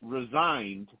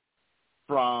resigned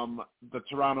from the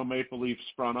Toronto Maple Leafs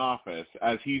front office,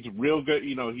 as he's real good.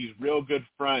 He's real good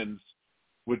friends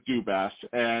with Dubas,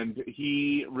 and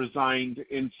he resigned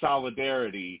in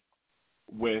solidarity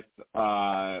with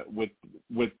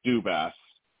Dubas.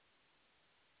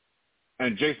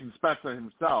 And Jason Spezza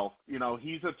himself,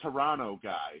 he's a Toronto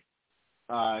guy.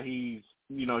 He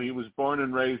was born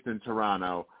and raised in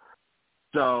Toronto,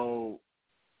 so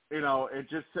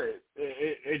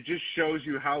it just shows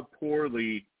you how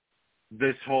poorly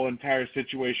this whole entire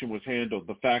situation was handled.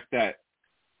 The fact that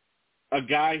a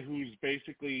guy who's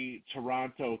basically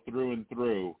Toronto through and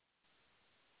through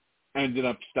ended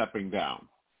up stepping down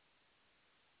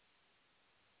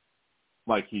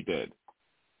like he did.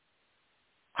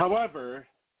 However,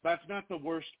 that's not the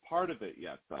worst part of it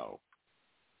yet, though,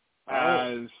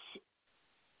 as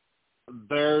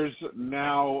there's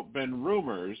now been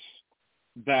rumors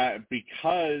that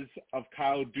because of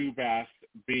Kyle Dubas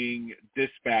being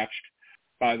dispatched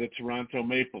by the Toronto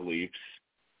Maple Leafs,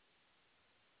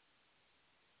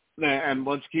 and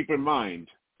let's keep in mind,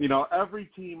 every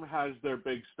team has their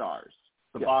big stars.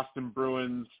 The Boston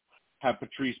Bruins have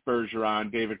Patrice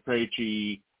Bergeron, David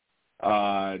Krejci,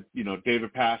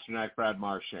 David Pastrnak, Brad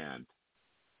Marchand.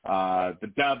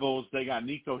 The Devils, they got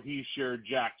Nico Hischier,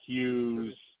 Jack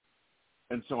Hughes,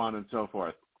 and so on and so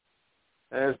forth.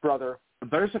 And his brother.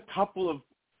 There's a couple of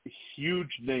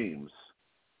huge names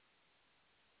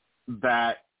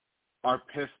that are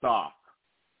pissed off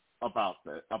about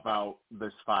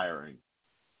this firing.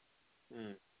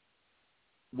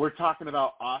 We're talking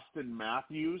about Austin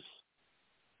Matthews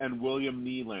and William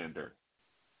Nylander.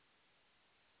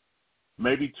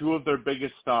 Maybe 2 of their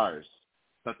biggest stars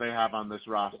that they have on this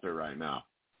roster right now,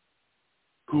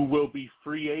 who will be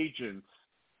free agents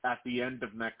at the end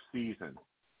of next season.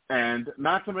 And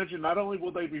not to mention, not only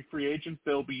will they be free agents,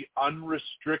 they'll be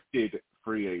unrestricted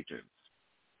free agents.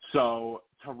 So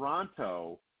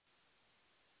Toronto,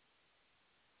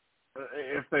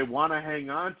 if they want to hang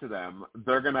on to them,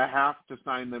 they're going to have to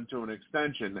sign them to an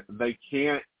extension. They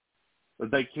can't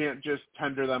just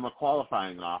tender them a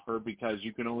qualifying offer, because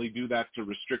you can only do that to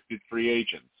restricted free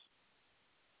agents.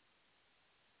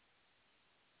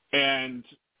 And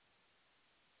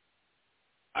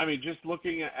just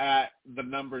looking at the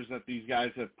numbers that these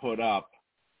guys have put up,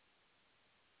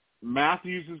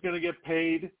 Matthews is going to get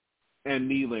paid and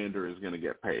Nylander is going to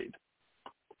get paid.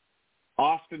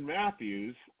 Austin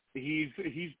Matthews, he's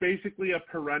basically a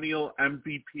perennial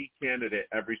MVP candidate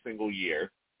every single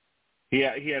year. He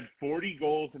had 40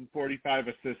 goals and 45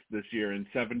 assists this year in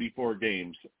 74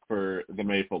 games for the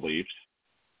Maple Leafs.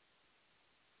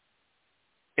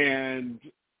 And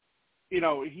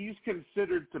he's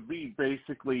considered to be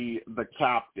basically the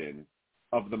captain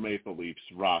of the Maple Leafs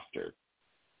roster.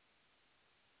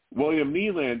 William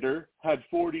Nylander had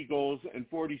 40 goals and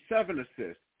 47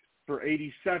 assists for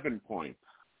 87 points.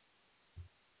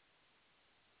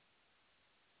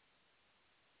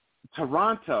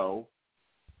 Toronto,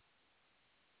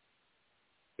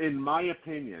 in my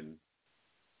opinion,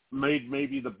 made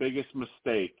maybe the biggest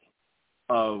mistake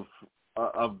of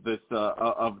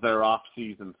their off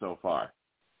season so far.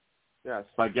 Yes.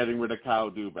 By getting rid of Kyle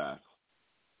Dubas.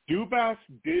 Dubas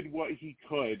did what he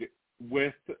could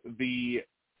with the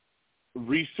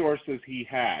resources he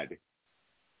had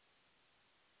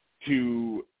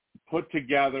to put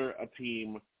together a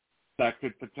team that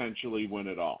could potentially win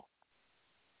it all.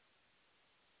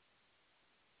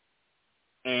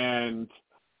 And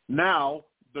now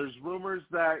there's rumors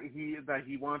that he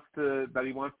wants to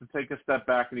take a step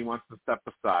back and he wants to step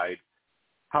aside.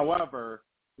 However,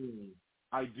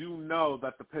 I do know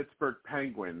that the Pittsburgh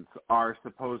Penguins are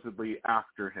supposedly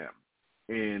after him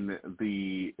in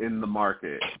the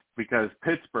market because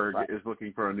Pittsburgh is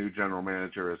looking for a new general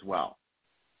manager as well.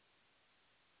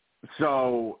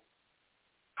 So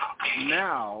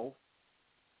now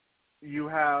you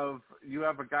have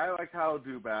a guy like Kyle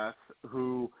Dubas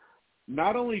who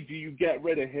not only do you get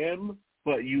rid of him,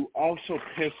 but you also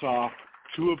piss off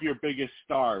two of your biggest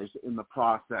stars in the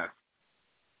process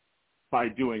by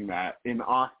doing that in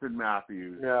Austin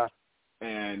Matthews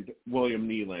and William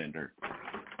Nylander.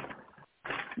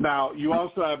 Now, you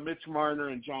also have Mitch Marner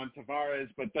and John Tavares,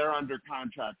 but they're under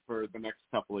contract for the next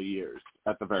couple of years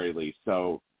at the very least.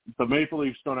 So the Maple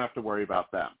Leafs don't have to worry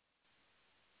about them.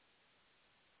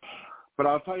 But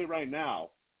I'll tell you right now,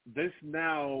 this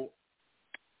now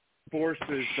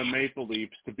forces the Maple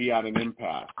Leafs to be at an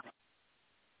impasse.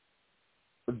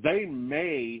 They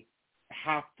may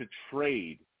have to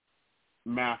trade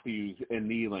Matthews and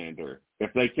Nylander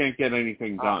if they can't get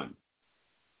anything done.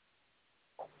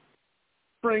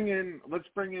 Let's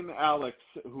bring in Alex,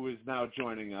 who is now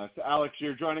joining us. Alex,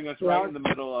 you're joining us right in the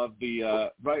middle of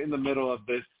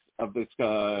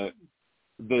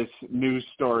this news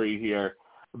story here.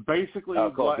 Basically,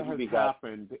 what has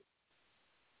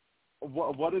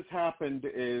happened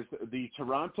is the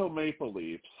Toronto Maple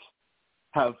Leafs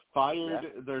have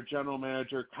fired their general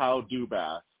manager Kyle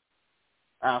Dubas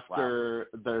after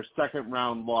their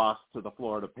second-round loss to the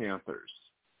Florida Panthers.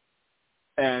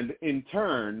 And in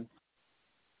turn,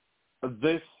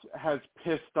 this has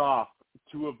pissed off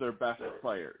two of their best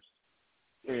players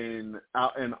in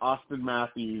Austin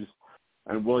Matthews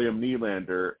and William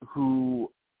Nylander, who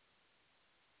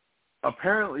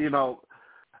apparently,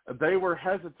 they were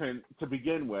hesitant to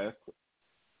begin with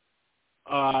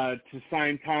to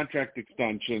sign contract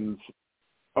extensions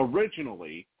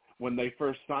originally when they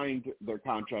first signed their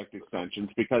contract extensions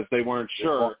because they weren't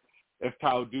sure if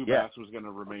Kyle Dubas was going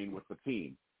to remain with the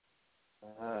team.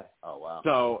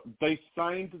 So they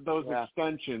signed those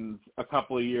extensions a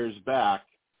couple of years back,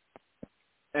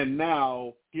 and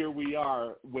now here we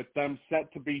are with them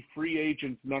set to be free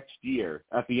agents next year,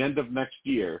 at the end of next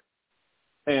year,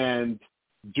 and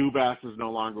Dubas is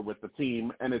no longer with the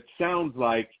team, and it sounds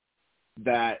like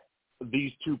that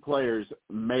these two players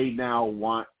may now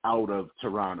want out of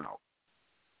Toronto.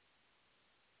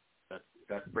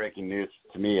 That's breaking news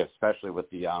to me, especially with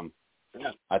the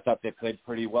I thought they played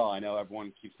pretty well. I know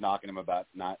everyone keeps knocking them about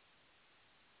not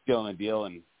skilling a deal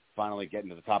and finally getting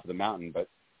to the top of the mountain, but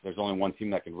there's only one team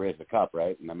that can raise the cup,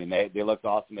 right? And I mean, they looked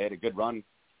awesome. They had a good run.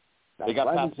 They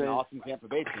got past an awesome Tampa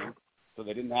Bay team, so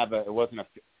they didn't have I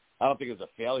don't think it was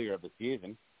a failure of the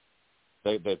season.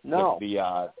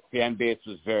 The fan base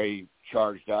was very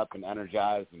charged up and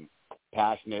energized and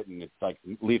passionate, and it's like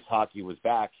Leafs hockey was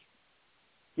back.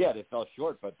 Yeah, they fell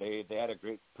short, but they had a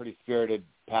great, pretty spirited,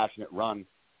 passionate run.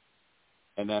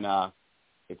 And then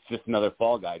it's just another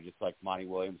fall guy, just like Monty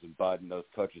Williams and Bud and those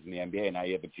coaches in the NBA. Now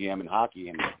you have a GM in hockey,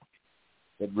 and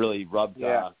it really rubbed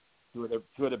two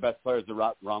of the best players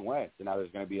the wrong way. So now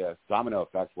there's going to be a domino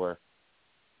effect where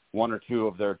one or two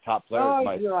of their top players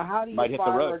might hit the road. How do you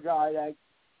fire a guy that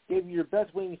gave you your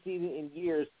best winning season in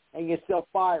years, and you still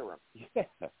fire him?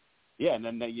 Yeah, and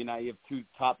then now you have two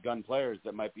top gun players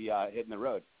that might be hitting the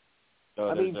road. So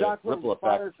I mean, Doc was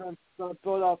fired from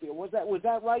Philadelphia. Was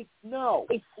that right? No.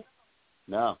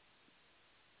 No.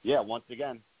 Yeah, once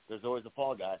again, there's always a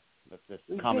fall guy. That's this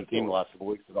common theme the last couple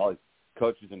of weeks with all these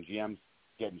coaches and GMs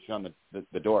getting shown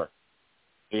the door.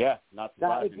 So, yeah, not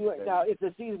surprising. If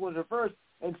the season was reversed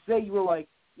and say you were like,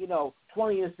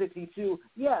 20-62, you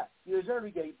deserve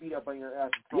to get beat up on your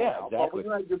ass. Yeah, exactly. But when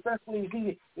you had your best winning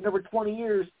season in over 20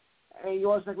 years and you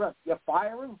always like, you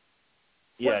fire him?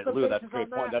 Yeah, Lou, that's a great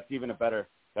point. That's even a better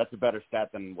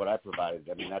stat than what I provided.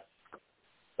 I mean,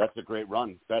 that's a great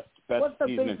run. Best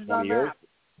season in 20 years.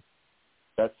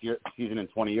 Best season in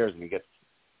 20 years, and he gets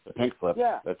the pink slip.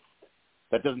 Yeah.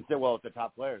 That doesn't sit well with the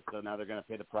top players. So now they're going to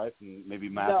pay the price, and maybe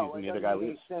Matthews and the other guy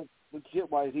leaves. No, it doesn't make sense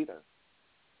legit-wise either.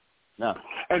 No.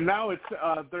 And now it's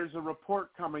there's a report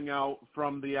coming out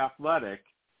from The Athletic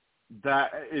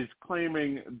that is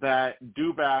claiming that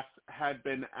Dubas had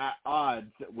been at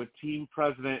odds with team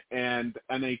president and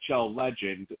NHL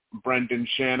legend Brendan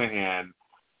Shanahan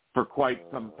for quite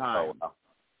some time.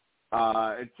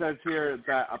 It says here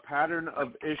that a pattern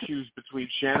of issues between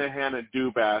Shanahan and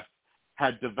Dubas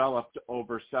had developed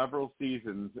over several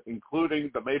seasons,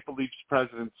 including the Maple Leafs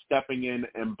president stepping in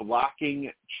and blocking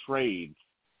trades,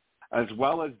 as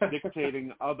well as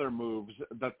dictating other moves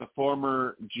that the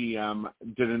former GM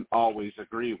didn't always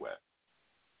agree with.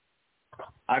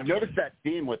 I've noticed that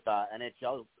theme with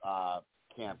NHL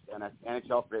camps and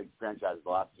NHL franchises the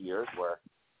last few years where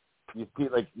you see,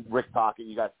 like Rick Tocchet,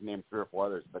 you guys can name 3 or 4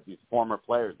 others, but these former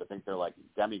players that think they're like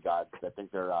demigods, that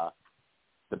think they're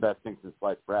the best thing since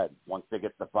sliced bread. Once they get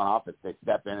to the front office, they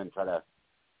step in and try to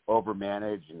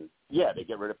overmanage, and they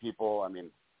get rid of people. I mean,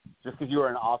 just because you are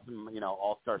an awesome,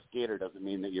 all-star skater doesn't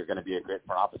mean that you're going to be a great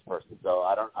front office person. So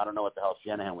I don't know what the hell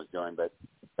Shanahan was doing, but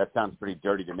that sounds pretty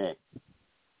dirty to me.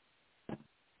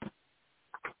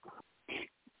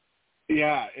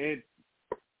 Yeah,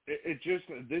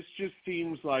 this just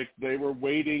seems like they were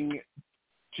waiting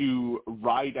to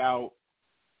ride out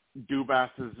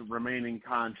Dubas's remaining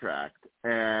contract,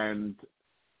 and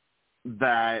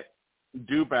that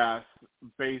Dubas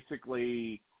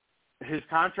basically, his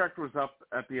contract was up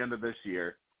at the end of this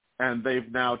year, and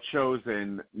they've now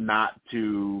chosen not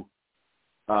to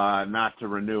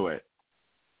renew it.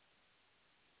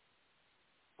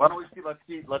 Why don't we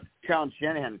let's challenge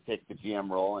Shanahan to take the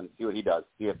GM role and see what he does.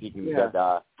 See if he can get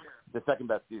the second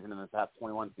best season in the past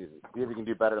 21 seasons. See if he can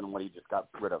do better than what he just got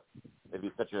rid of. If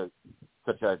he's such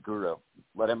a guru,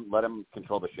 let him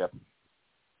control the ship.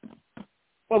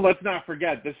 Well, let's not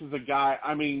forget, this is a guy.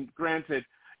 I mean, granted,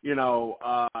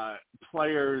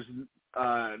 players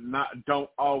don't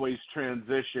always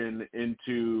transition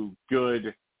into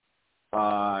good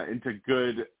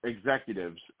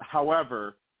executives.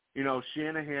 However,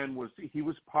 Shanahan was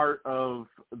part of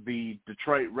the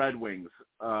Detroit Red Wings.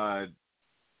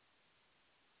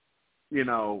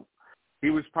 He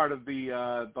was part of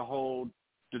the whole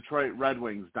Detroit Red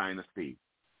Wings dynasty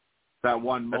that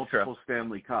won multiple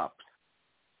Stanley Cups.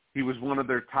 He was one of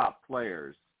their top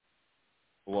players.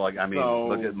 Well, I mean,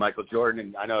 look at Michael Jordan.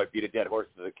 And I know I beat a dead horse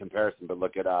as a comparison, but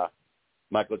look at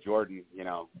Michael Jordan.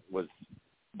 Was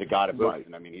the god of hoops,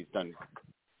 and I mean, he's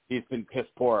been piss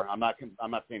poor. I'm not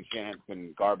saying Shanahan's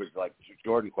been garbage like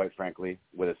Jordan, quite frankly,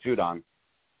 with a suit on.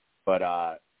 But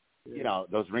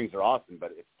those rings are awesome.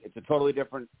 But it's a totally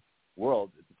different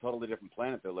world. It's a totally different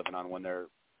planet they're living on when they're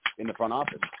in the front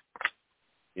office.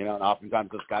 And oftentimes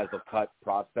those guys will cut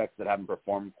prospects that haven't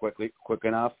performed quick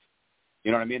enough.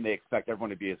 You know what I mean? They expect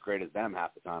everyone to be as great as them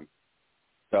half the time.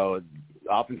 So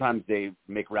oftentimes they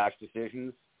make rash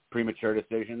decisions, premature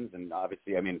decisions, and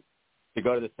obviously, I mean, to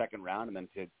go to the second round and then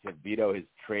to veto his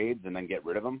trades and then get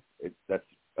rid of him, that's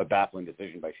a baffling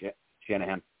decision by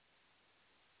Shanahan.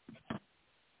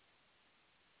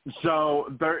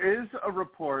 So there is a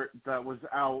report that was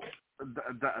out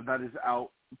that is out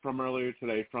from earlier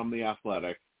today from The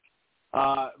Athletic.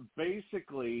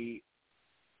 Basically,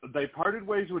 they parted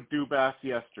ways with Dubas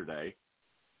yesterday,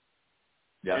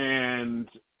 and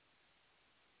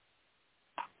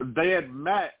they had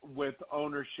met with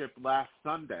ownership last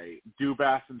Sunday,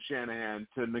 Dubas and Shanahan,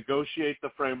 to negotiate the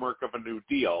framework of a new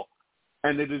deal.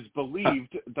 And it is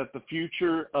believed that the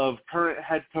future of current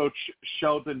head coach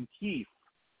Sheldon Keefe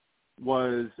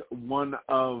was one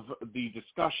of the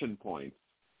discussion points.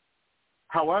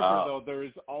 However, though, there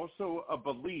is also a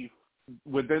belief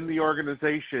within the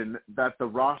organization that the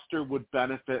roster would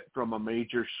benefit from a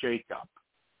major shakeup.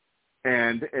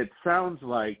 And it sounds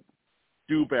like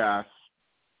Dubas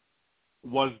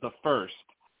was the first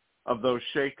of those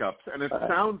shakeups. And it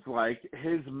sounds like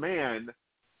his man,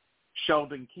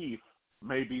 Sheldon Keefe,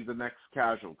 may be the next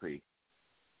casualty.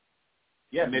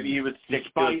 Yeah, maybe he was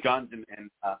sticking to his guns and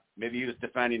maybe he was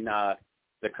defending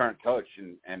the current coach,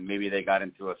 and maybe they got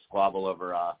into a squabble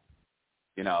over,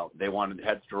 they wanted the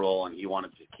heads to roll and he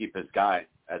wanted to keep his guy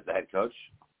as the head coach.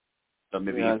 So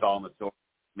maybe he fell on the sword.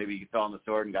 Maybe he fell on the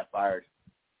sword and got fired.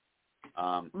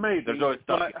 Maybe. There's always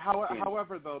stuff. But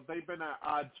however, though, they've been at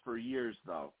odds for years,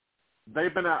 though.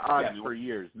 They've been at odds for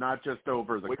years, not just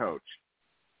over the coach.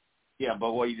 Yeah,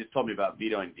 but what you just told me about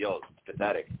vetoing deals is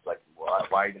pathetic. It's like,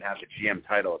 why even have the GM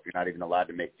title if you're not even allowed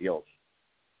to make deals?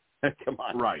 Come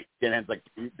on. Right. Shanahan's like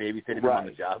babysitting him on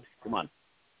the job. Come on.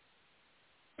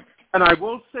 And I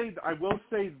will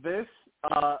say this,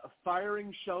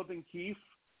 firing Sheldon Keefe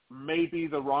may be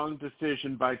the wrong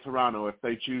decision by Toronto if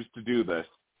they choose to do this,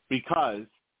 because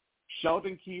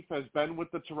Sheldon Keefe has been with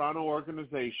the Toronto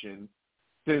organization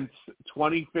since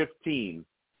 2015,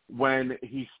 when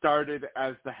he started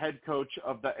as the head coach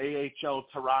of the AHL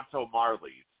Toronto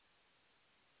Marlies,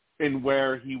 in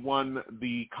where he won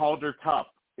the Calder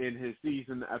Cup in his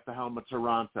season at the helm of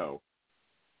Toronto.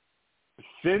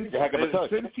 Since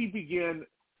he began,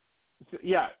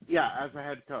 as a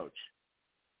head coach.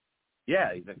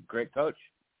 Yeah, he's a great coach.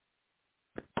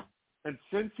 And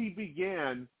since he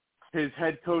began his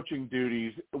head coaching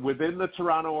duties within the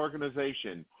Toronto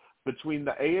organization, between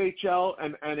the AHL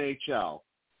and NHL,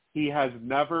 he has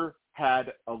never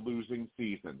had a losing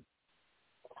season.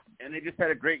 And they just had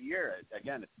a great year.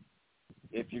 Again,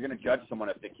 if you're going to judge someone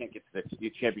if they can't get to the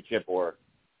championship or,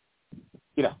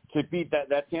 to beat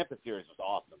that Tampa series was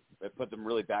awesome. It put them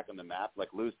really back on the map. Like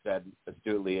Lou said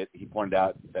astutely, he pointed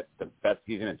out that the best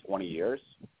season in 20 years.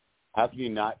 How can you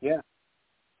not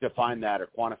define that or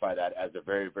quantify that as a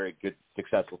very, very good,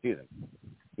 successful season?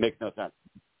 Makes no sense.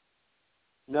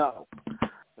 No.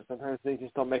 Sometimes things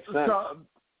just don't make sense. So,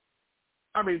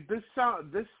 I mean, this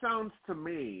sounds to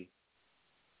me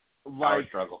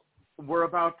like we're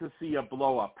about to see a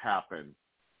blow-up happen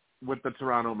with the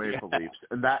Toronto Maple Leafs,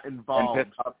 and that involves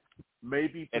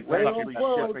maybe potentially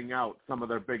shipping out some of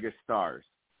their biggest stars.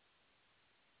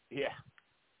 Yeah,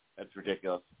 that's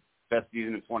ridiculous. Best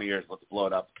season in 20 years, let's blow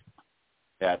it up.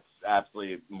 That's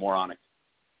absolutely moronic.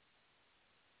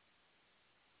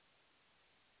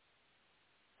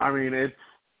 I mean, it's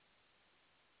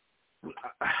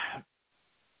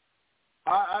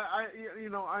I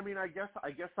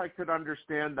guess I could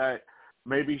understand that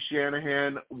maybe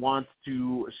Shanahan wants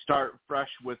to start fresh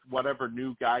with whatever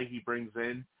new guy he brings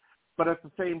in, but at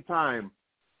the same time,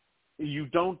 you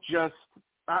don't just.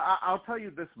 I'll tell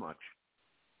you this much: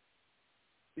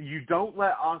 you don't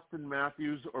let Austin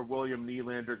Matthews or William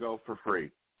Nylander go for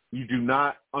free. You do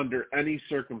not, under any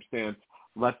circumstance,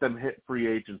 let them hit free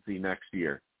agency next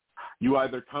year. You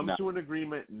either come to an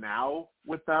agreement now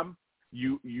with them,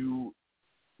 you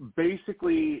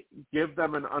basically give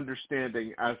them an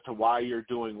understanding as to why you're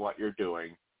doing what you're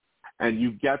doing, and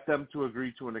you get them to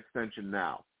agree to an extension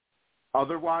now.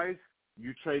 Otherwise,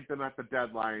 you trade them at the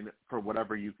deadline for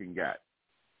whatever you can get.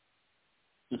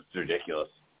 It's ridiculous.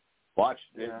 Watch.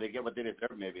 They get what they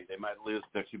deserve, maybe. They might lose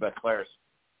their two best players.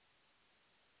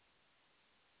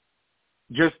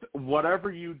 Just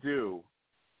whatever you do,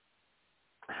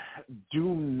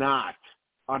 do not,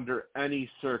 under any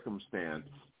circumstance,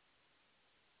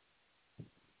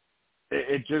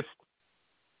 it's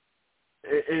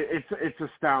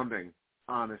astounding,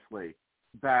 honestly,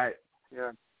 that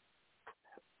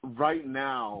right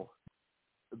now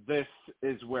this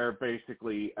is where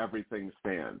basically everything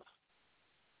stands.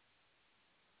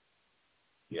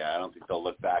 Yeah, I don't think they'll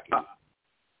look back and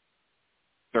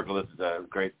circle this as a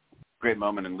great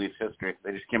moment in Leafs history.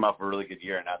 They just came off a really good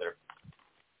year, and now they're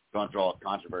going through all this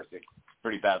controversy.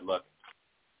 Pretty bad look.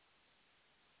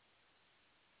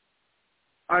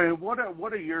 I mean, what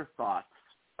are your thoughts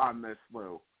on this,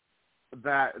 Lou?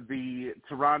 That the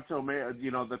Toronto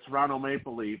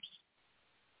Maple Leafs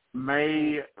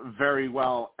may very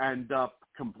well end up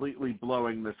completely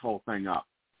blowing this whole thing up.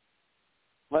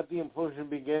 Let the implosion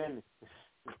begin.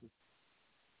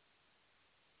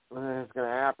 When it's going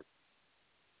to happen.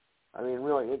 I mean,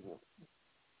 really,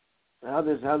 how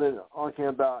this all came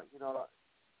about,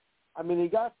 I mean, he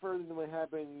got further than what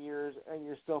happened in years, and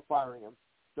you're still firing him.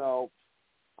 So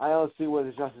I don't see what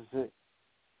the justice is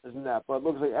in that. But it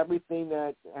looks like everything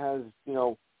that has,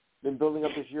 been building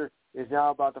up this year is now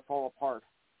about to fall apart.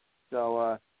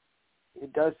 So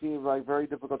it does seem like very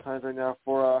difficult times right now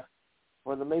for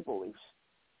the Maple Leafs.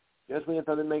 Just when you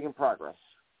thought they're making progress.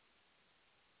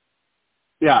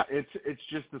 Yeah, it's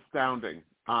just astounding,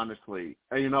 honestly.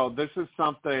 This is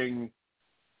something.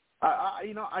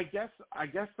 I guess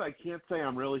I can't say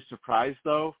I'm really surprised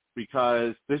though,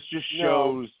 because this just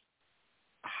shows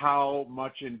how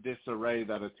much in disarray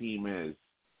that a team is,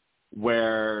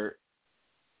 where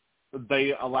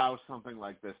they allow something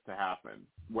like this to happen,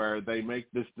 where they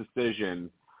make this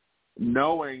decision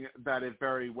knowing that it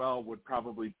very well would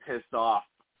probably piss off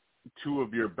two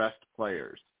of your best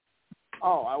players.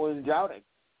 Oh, I wasn't doubting.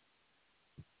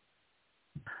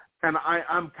 And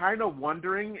I'm kind of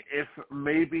wondering if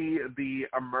maybe the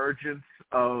emergence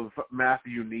of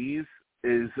Matthew Knies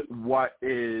is what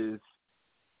is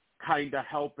kind of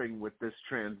helping with this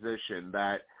transition.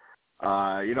 That,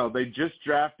 they just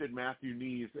drafted Matthew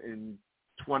Knies in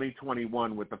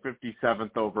 2021 with the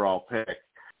 57th overall pick,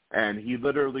 and he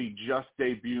literally just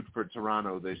debuted for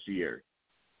Toronto this year.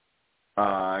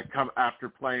 After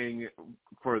playing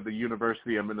for the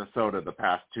University of Minnesota the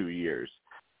past 2 years.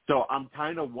 So I'm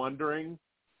kind of wondering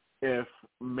if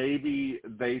maybe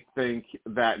they think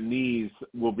that Knies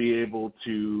will be able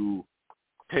to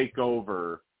take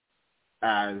over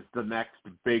as the next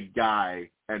big guy,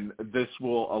 and this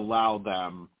will allow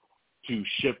them to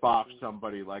ship off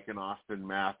somebody like an Austin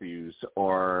Matthews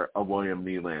or a William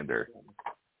Nylander.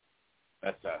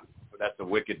 That's a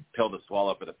wicked pill to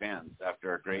swallow for the fans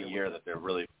after a great year that they're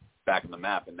really back on the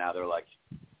map, and now they're like,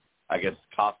 I guess,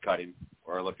 cost-cutting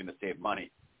or looking to save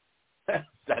money.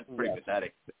 That's pretty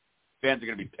pathetic. Fans are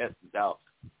going to be pissed themselves.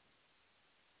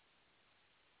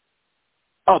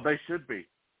 Oh, they should be.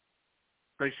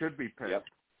 They should be pissed. Yep.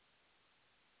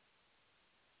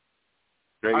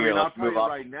 I'll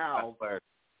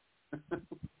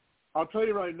tell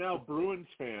you right now, Bruins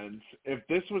fans, if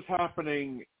this was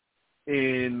happening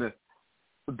in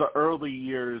the early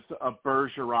years of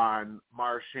Bergeron,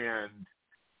 Marchand,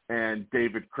 and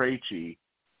David Krejci,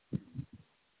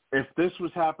 if this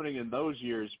was happening in those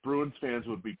years, Bruins fans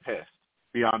would be pissed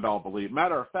beyond all belief.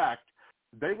 Matter of fact,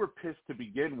 they were pissed to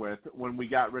begin with when we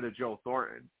got rid of Joe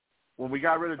Thornton. When we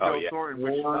got rid of Joe Thornton,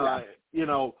 which,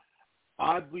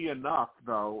 oddly enough,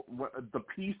 though, the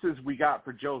pieces we got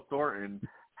for Joe Thornton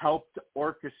helped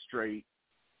orchestrate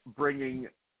bringing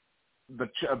the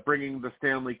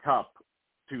Stanley Cup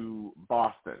to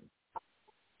Boston.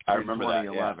 I remember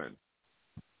 2011. That.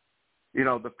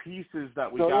 Yeah. The pieces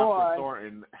that we got for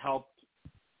Thornton helped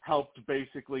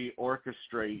basically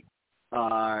orchestrate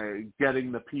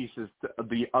getting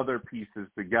the other pieces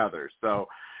together. So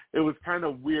it was kind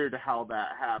of weird how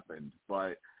that happened,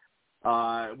 but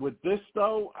with this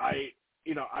though, I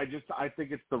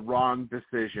think it's the wrong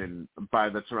decision by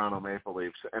the Toronto Maple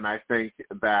Leafs, and I think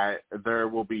that there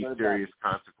will be serious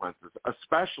consequences.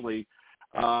 Especially,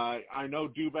 I know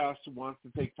Dubas wants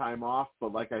to take time off,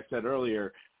 but like I said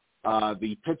earlier,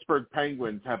 the Pittsburgh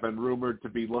Penguins have been rumored to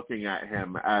be looking at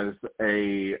him as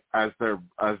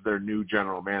their new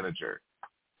general manager.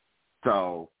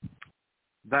 So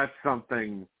that's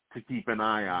something to keep an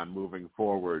eye on moving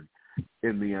forward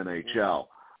in the NHL.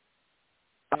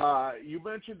 You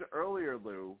mentioned earlier,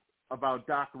 Lou, about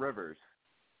Doc Rivers,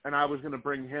 and I was going to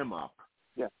bring him up.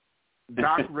 Yeah.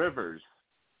 Doc Rivers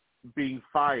being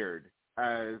fired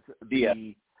as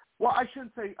well, I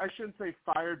shouldn't say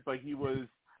fired, but he was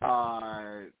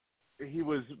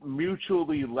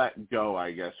mutually let go,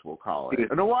 I guess we'll call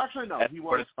it. No, actually, no, he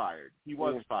was fired. He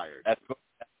was fired.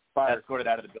 Escorted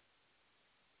out of the building.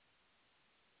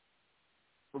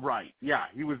 Right, yeah.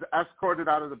 He was escorted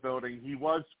out of the building. He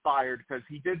was fired because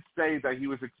he did say that he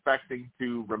was expecting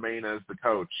to remain as the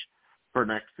coach for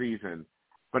next season.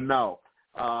 But no,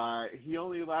 he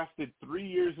only lasted 3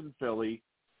 years in Philly,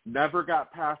 never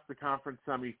got past the conference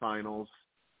semifinals.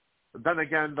 Then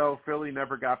again, though, Philly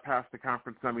never got past the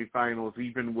conference semifinals,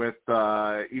 even with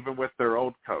their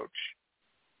old coach.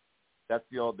 That's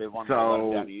the old. They wanted to let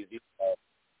it down easy.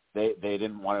 They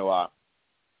didn't want to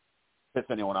piss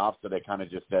anyone off, so they kind of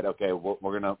just said, okay,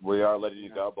 we are letting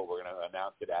you go, but we're gonna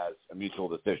announce it as a mutual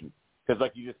decision. Because,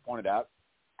 like you just pointed out,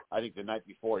 I think the night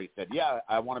before he said, yeah,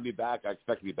 I want to be back. I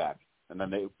expect to be back. And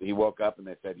then he woke up and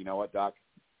they said, you know what, Doc,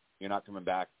 you're not coming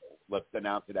back. Let's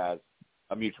announce it as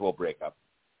a mutual breakup.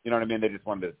 You know what I mean? They just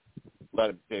wanted to let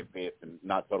him save face and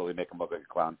not totally make him look like a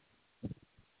clown.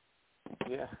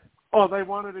 Yeah. Oh, they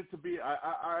wanted it to be.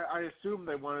 I assume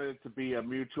they wanted it to be a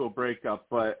mutual breakup,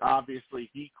 but obviously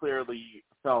he clearly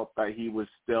felt that he was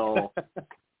still,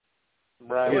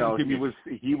 right.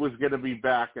 He was going to be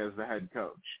back as the head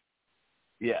coach.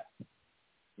 Yeah,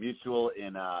 mutual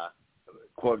in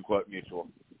quote unquote mutual,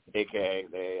 aka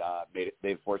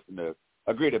they forced him to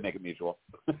agree to make it mutual.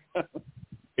 He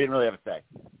didn't really have a say.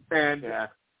 And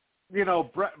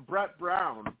Brett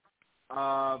Brown,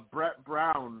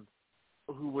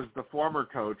 who was the former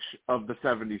coach of the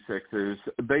 76ers,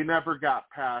 they never got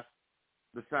past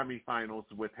the semifinals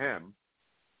with him.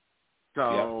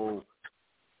 So,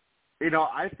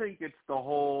 I think it's the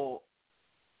whole,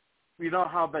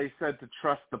 how they said to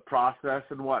trust the process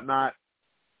and whatnot.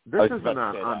 This isn't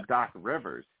on Doc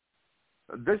Rivers.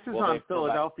 This is on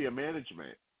Philadelphia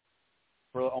management.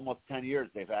 For almost 10 years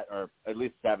they've had, or at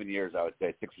least 7 years, I would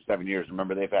say, 6 or 7 years.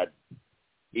 Remember, they've had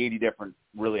 80 different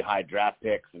really high draft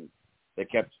picks, and they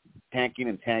kept tanking,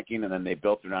 and then they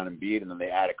built around Embiid, and then they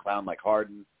add a clown like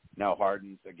Harden. Now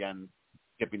Harden's, again,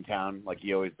 skipping town like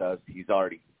he always does. He's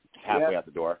already halfway out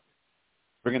the door.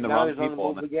 Bringing the wrong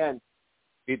people. Again.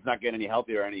 Embiid's not getting any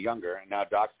healthier or any younger, and now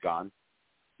Doc's gone.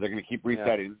 They're going to keep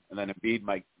resetting, and then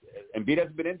Embiid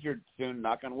hasn't been injured soon,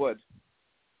 knock on wood.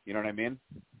 You know what I mean?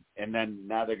 And then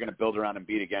now they're going to build around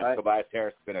Embiid again. Right. Tobias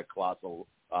Harris has been a colossal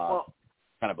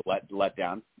kind of a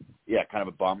letdown. Yeah, kind of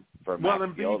a bum for a max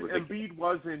deal. Embiid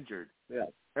was injured. Yeah.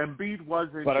 Embiid was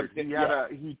injured.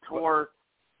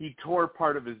 He tore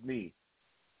part of his knee.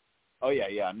 Oh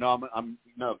yeah. No, I'm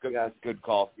no good. Yeah. Good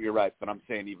call. You're right, but I'm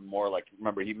saying even more. Like,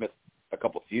 remember, he missed a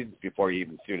couple seasons before he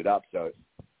even suited up. So it's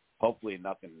hopefully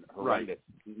nothing horrendous.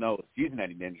 Right. No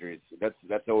season-ending injuries.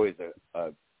 That's always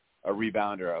a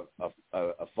rebound or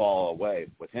a fall away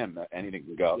with him. Anything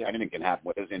can go. Yeah. Anything can happen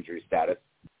with his injury status.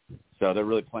 So they're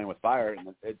really playing with fire.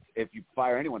 And if you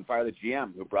fire anyone, fire the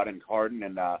GM who brought in Harden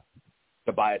and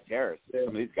Tobias Harris. Some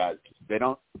of these guys, they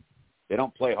don't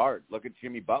play hard. Look at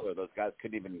Jimmy Butler. Those guys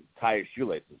couldn't even tie his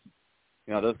shoelaces.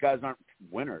 You know, those guys aren't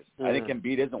winners. Mm-hmm. I think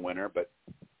Embiid is a winner, but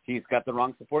he's got the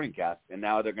wrong supporting cast, and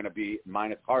now they're going to be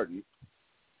minus Harden.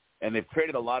 And they've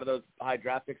traded a lot of those high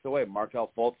draft picks away.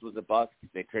 Markelle Fultz was a bust.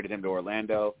 They traded him to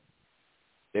Orlando.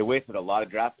 They wasted a lot of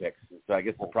draft picks. So I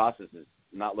guess the process is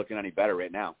not looking any better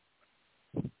right now.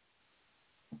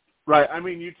 Right. I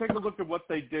mean, you take a look at what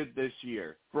they did this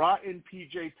year. Brought in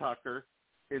P.J. Tucker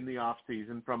in the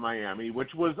offseason from Miami,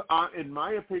 which was, in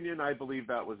my opinion, I believe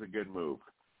that was a good move.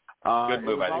 Good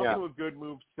move. It was also a good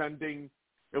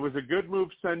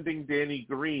move sending Danny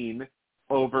Green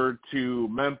over to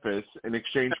Memphis in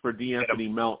exchange for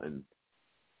DeAnthony Melton.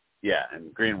 Yeah,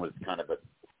 and Green was kind of a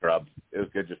scrub. It was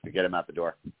good just to get him out the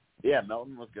door. Yeah,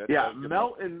 Melton was good. Yeah, was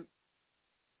good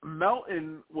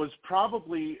Melton was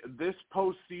probably this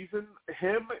postseason.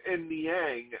 Him and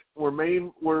Niang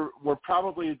were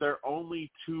probably their only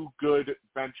two good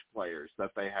bench players that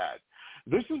they had.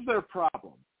 This is their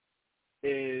problem.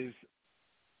 Is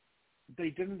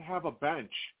they didn't have a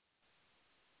bench.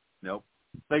 Nope.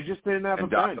 They just didn't have a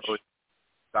bench.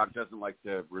 Doc doesn't like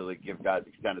to really give guys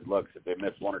extended looks. If they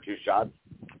miss one or two shots,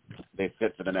 they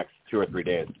sit for the next 2 or 3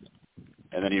 days.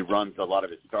 And then he runs a lot of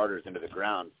his starters into the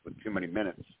ground with too many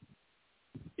minutes.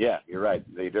 Yeah, you're right.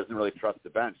 He doesn't really trust the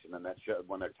bench. And then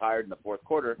when they're tired in the fourth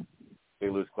quarter, they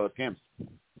lose close games.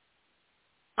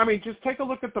 I mean, just take a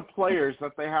look at the players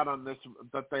that they had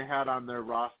on their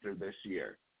roster this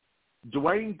year.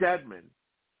 Dwayne Dedmon,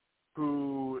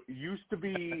 who used to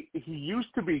be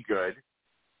good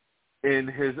in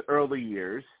his early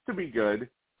years,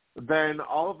 Then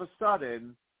all of a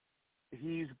sudden,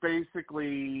 he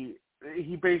basically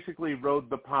rode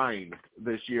the pine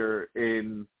this year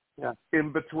in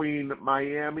between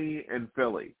Miami and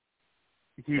Philly.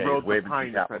 He rode the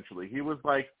pine essentially. He was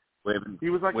like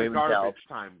a garbage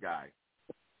time guy.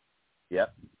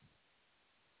 Yep.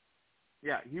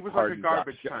 Yeah, he was Harden's like a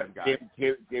garbage time guy.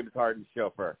 James Harden's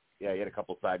chauffeur. Yeah, he had a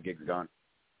couple side gigs going.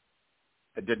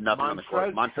 It did nothing on the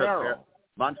court. Montrezl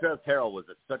Harrell was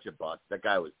such a bust. That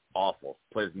guy was awful.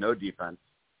 Plays no defense.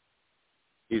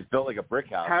 He's built like a brick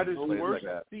house. Had his worst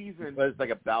season. Plays like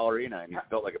a ballerina, and he's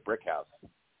built like a brick house.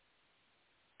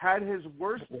 Had his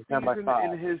worst season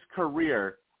in his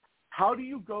career. How do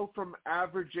you go from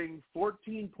averaging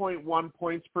 14.1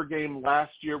 points per game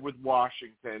last year with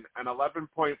Washington and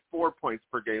 11.4 points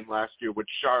per game last year with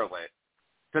Charlotte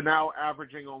to now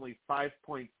averaging only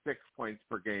 5.6 points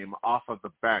per game off of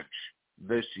the bench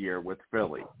this year with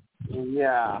Philly?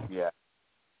 Yeah.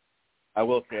 I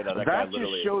will say, though, that guy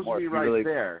literally just shows me right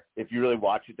there. If you really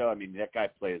watch it, though, I mean, that guy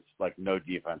plays like no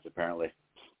defense, apparently.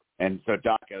 And so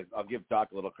I'll give Doc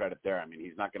a little credit there. I mean,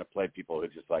 he's not going to play people who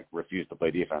just like refuse to play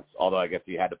defense. Although I guess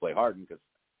he had to play Harden because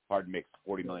Harden makes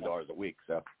 $40 million a week,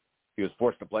 so he was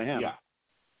forced to play him. Yeah.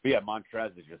 But yeah,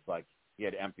 Montrez is just like he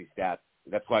had empty stats.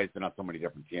 That's why he's been on so many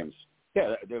different teams.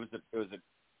 Yeah, there was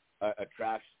a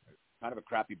trash, kind of a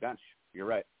crappy bench. You're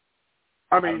right.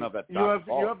 I mean, don't know if that's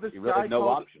you have this guy no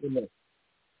called option.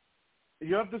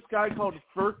 You have this guy called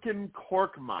Furkan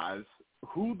Korkmaz.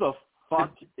 Who the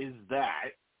fuck is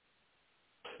that?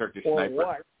 Turkish or sniper.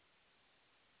 what?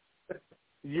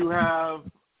 You have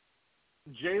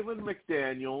Jalen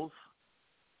McDaniels.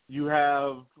 You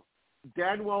have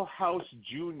Danwell House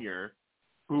Jr.,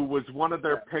 who was one of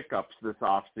their pickups this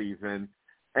offseason,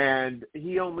 and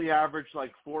he only averaged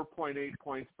like 4.8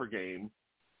 points per game.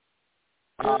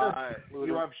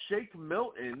 You have Shake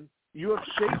Milton.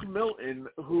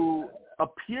 Who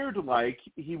appeared like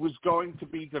he was going to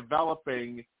be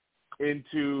developing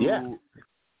into,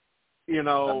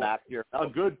 a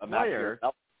good player.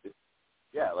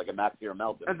 Yeah, like a Maxi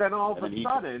Melton. And then all of a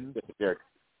sudden,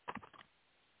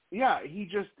 he had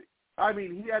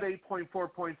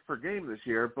 8.4 points per game this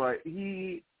year, but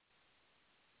it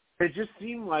just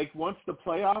seemed like once the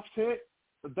playoffs hit,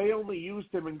 they only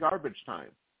used him in garbage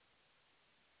time.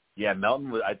 Yeah,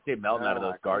 I'd say Melton out of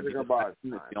those guards is the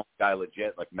only guy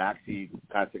legit. Like Maxi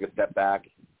kind of took a step back.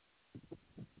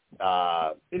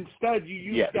 Instead, you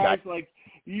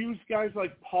use guys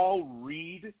like Paul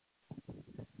Reed,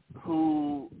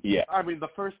 who the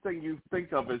first thing you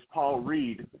think of is Paul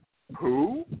Reed.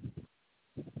 Who?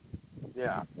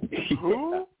 Yeah.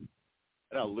 Who?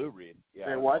 No, Lou Reed. Yeah.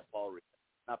 Hey, what? Paul Reed.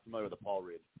 Not familiar with the Paul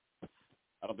Reed.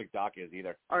 I don't think Doc is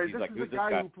either. All right, He's this like, is who's a this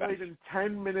guy guy who played in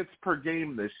 10 minutes per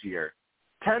game this year.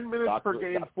 10 minutes Doc, per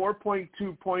game,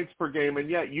 4.2 points per game, and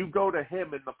yet you go to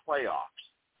him in the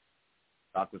playoffs.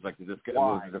 Doc was like, is this guy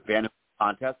Why? is a fan of the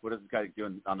contest? What is this guy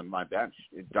doing on my bench?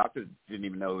 Doc didn't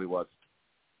even know who he was.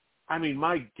 I mean,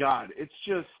 my God, it's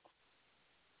just,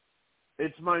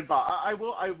 it's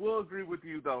mind-boggling. I will agree with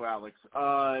you, though, Alex.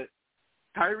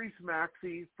 Tyrese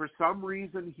Maxey, for some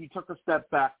reason, he took a step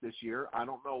back this year. I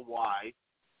don't know why.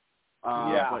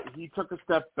 But he took a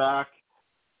step back.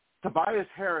 Tobias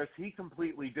Harris, he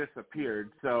completely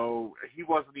disappeared, so he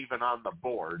wasn't even on the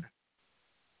board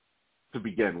to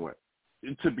begin with.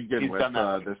 This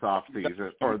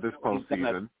offseason or this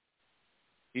postseason.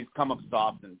 He's come up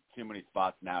soft in too many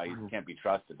spots now. He can't be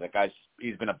trusted. That guy's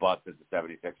he's been a bust as a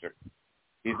 76er.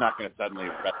 He's not going to suddenly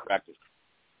resurrect it.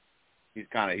 He's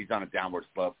on a downward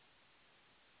slope.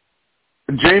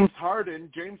 James Harden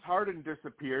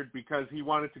disappeared because he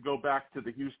wanted to go back to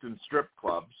the Houston strip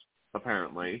clubs,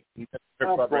 apparently. He's at a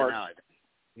strip club right now.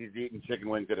 He's eating chicken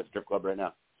wings at a strip club right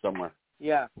now, somewhere.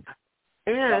 Yeah.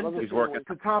 And he's working.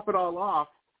 To top it all off,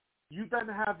 you then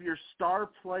have your star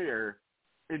player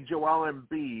in Joel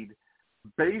Embiid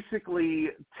basically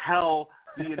tell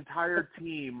the entire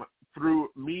team through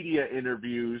media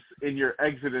interviews, in your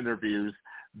exit interviews,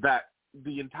 that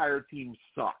the entire team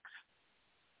sucks.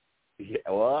 Yeah,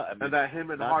 well, I mean, and that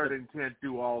him and Harden can't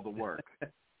do all the work.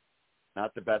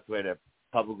 Not the best way to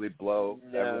publicly blow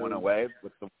everyone away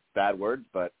with the bad words,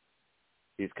 but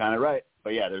he's kind of right.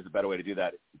 But, yeah, there's a better way to do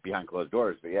that behind closed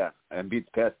doors. But, yeah, Embiid's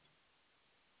pissed.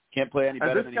 Can't play any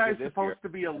better than he did this year. This guy's supposed to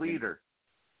be a leader.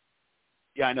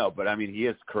 Yeah, I know, but, I mean, he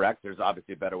is correct. There's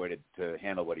obviously a better way to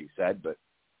handle what he said, but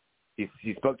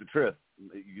he spoke the truth.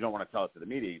 You don't want to tell it to the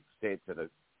media. You say it to the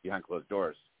behind closed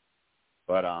doors.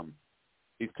 But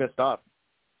he's pissed off.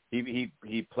 He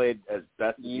played as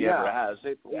best as he ever has,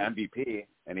 MVP,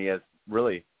 and he has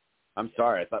really – I'm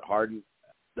sorry. I thought Harden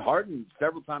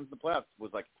several times in the playoffs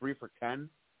was like 3 for 10.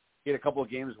 He had a couple of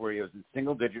games where he was in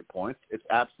single-digit points. It's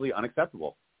absolutely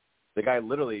unacceptable. The guy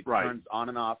literally turns on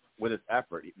and off with his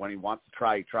effort. When he wants to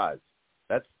try, he tries.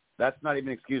 That's not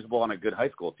even excusable on a good high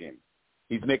school team.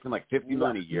 He's making like $50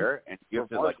 million a year, and you have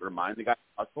to like remind the guy to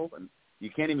hustle, and you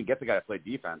can't even get the guy to play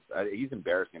defense. He's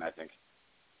embarrassing, I think.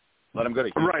 Let him go to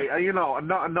Houston. Right.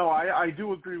 I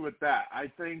do agree with that. I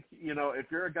think, if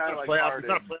you're a guy like Harden, it's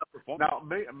not a playoff performance.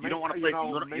 Now, you don't want to play.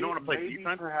 You don't want to play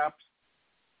defense. Perhaps.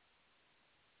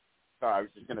 Sorry, I was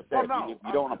just going to say,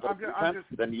 you don't want to play defense,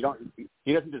 then you don't.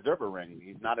 He doesn't deserve a ring.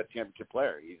 He's not a championship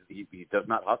player. He does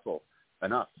not hustle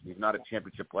enough. He's not a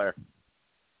championship player.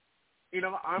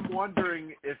 I'm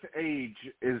wondering if age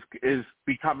is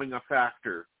becoming a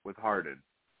factor with Harden.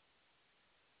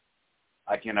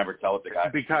 I can never tell with the guy.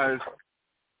 Because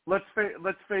let's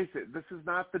face it, this is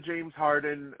not the James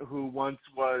Harden who once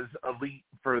was elite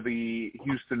for the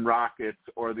Houston Rockets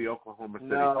or the Oklahoma City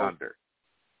Thunder.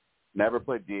 Never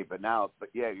played D, but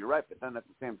yeah, you're right. But then at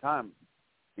the same time,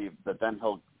 Steve, but then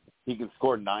he can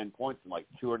score 9 points in like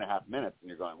 2.5 minutes, and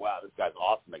you're going, wow, this guy's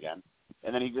awesome again.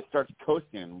 And then he just starts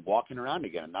coasting and walking around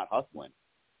again and not hustling.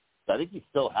 So I think he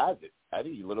still has it. I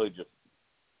think he literally just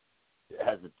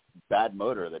has a bad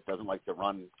motor that doesn't like to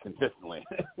run consistently.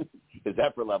 His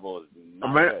effort level is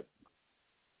not good.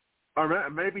 Or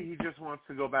maybe he just wants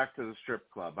to go back to the strip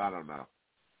club. I don't know.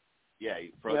 Yeah,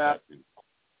 he's protesting.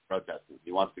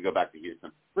 He wants to go back to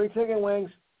Houston. Free chicken wings.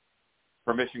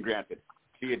 Permission granted.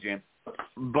 See you, James.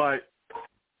 But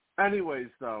anyways,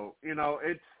 though,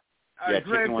 it's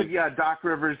granted, Doc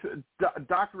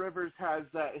Rivers has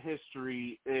that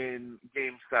history in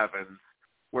Game 7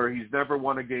 where he's never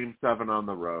won a Game 7 on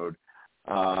the road.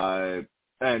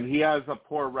 And he has a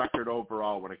poor record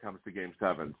overall when it comes to Game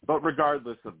 7s. But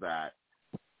regardless of that,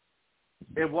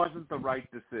 it wasn't the right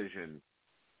decision,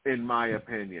 in my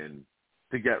opinion,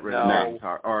 to get rid of James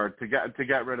or to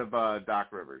get rid of Doc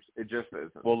Rivers. It just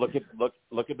isn't. Well, look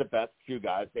at the best two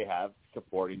guys they have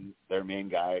supporting their main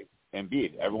guy,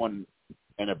 Embiid. Everyone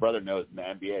and their brother knows in the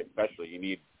NBA, especially, you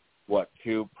need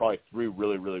two, probably three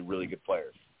really, really, really good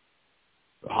players.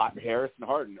 Harris and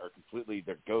Harden are completely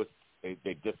their ghosts.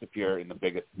 They disappear in the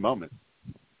biggest moments.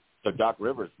 So Doc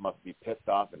Rivers must be pissed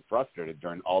off and frustrated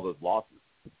during all those losses.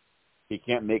 He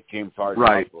can't make James Harden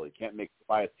hustle. He can't make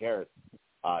Tobias Harris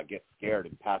get scared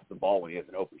and pass the ball when he has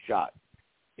an open shot.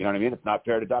 You know what I mean? It's not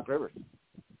fair to Doc Rivers.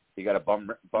 He got a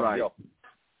bum deal.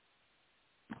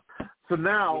 So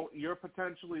now you're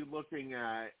potentially looking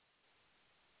at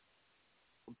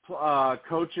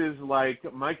coaches like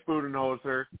Mike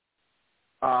Budenholzer,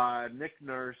 Nick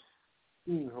Nurse,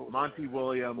 Monty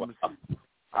Williams,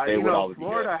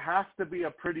 Florida has to be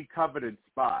a pretty coveted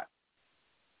spot,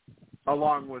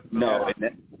 along with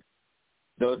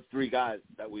those three guys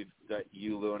that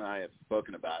you, Lou, and I have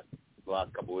spoken about the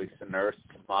last couple of weeks: Nurse,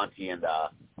 Monty, and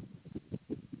Bud.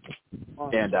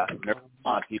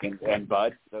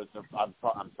 Those are,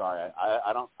 I'm sorry,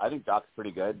 I think Doc's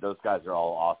pretty good. Those guys are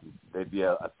all awesome. They'd be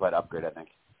a slight upgrade, I think,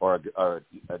 or a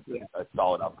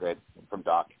solid upgrade from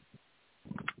Doc.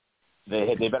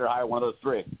 They better hire one of those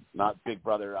three, not Big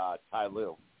Brother Ty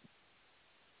Lue.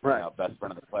 Right. Best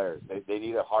friend of the players. They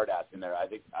need a hard ass in there. I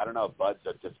don't know if Bud's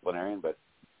a disciplinarian, but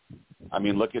I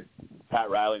mean, look at Pat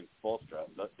Riley and Spoelstra.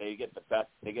 They get the best.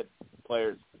 They get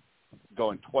players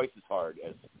going twice as hard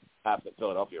as half the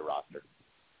Philadelphia roster.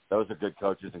 Those are good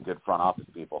coaches and good front office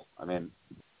people. I mean,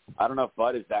 I don't know if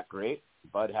Bud is that great.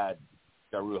 Bud had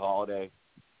Jrue Holiday,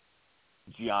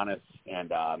 Giannis,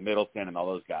 and Middleton and all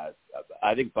those guys.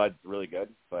 I think Bud's really good,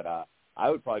 but I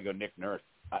would probably go Nick Nurse.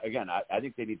 Again, I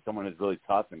think they need someone who's really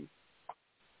tough and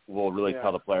will really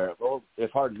tell the player. Well,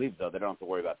 if Harden leaves, though, they don't have to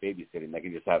worry about babysitting. They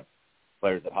can just have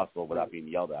players that hustle without being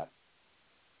yelled at.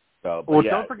 So,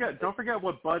 don't forget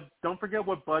what Bud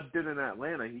did in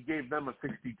Atlanta. He gave them a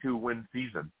 62-win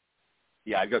season.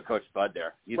 Yeah, I'd go coach Bud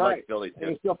there. He's right. like Philly too. And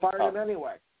he still fired him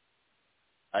anyway.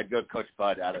 I'd go coach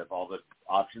Bud out of all the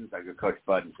options. I'd go coach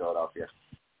Bud in Philadelphia.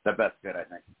 The best fit, I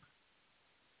think.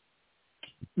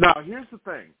 Now, here's the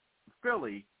thing.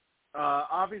 Philly,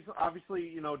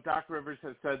 obviously, Doc Rivers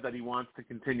has said that he wants to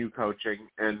continue coaching,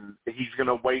 and he's going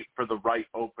to wait for the right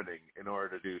opening in order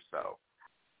to do so.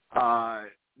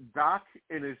 Doc,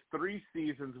 in his 3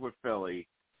 seasons with Philly,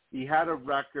 he had a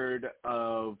record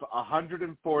of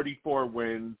 144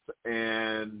 wins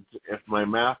and, if my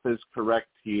math is correct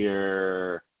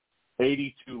here,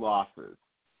 82 losses.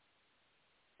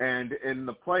 And in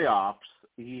the playoffs,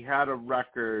 he had a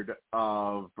record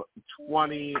of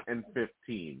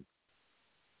 20-15.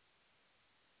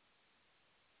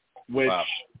 Which,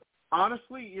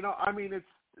 honestly, it's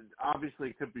obviously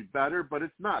it could be better, but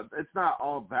it's not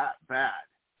all that bad.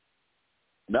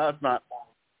 No, it's not.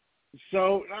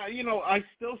 So, I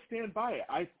still stand by it.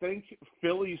 I think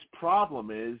Philly's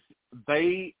problem is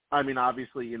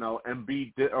obviously,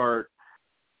 Embiid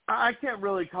I can't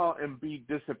really call Embiid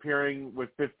disappearing with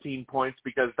 15 points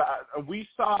because we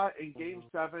saw in Game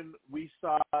 7, we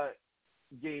saw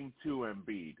Game 2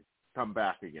 Embiid come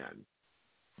back again,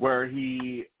 where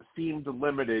he seemed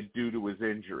limited due to his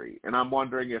injury. And I'm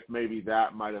wondering if maybe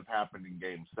that might have happened in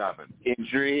Game 7.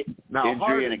 Injury,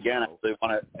 Harden, and again,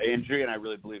 injury, and I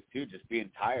really believe, too, just being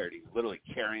tired. He's literally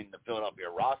carrying the Philadelphia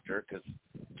roster because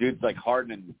dudes like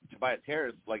Harden and Tobias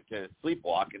Harris like to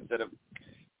sleepwalk instead of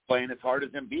playing as hard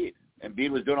as Embiid. Embiid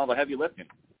was doing all the heavy lifting.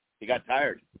 He got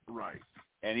tired. Right.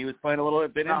 And he was playing a little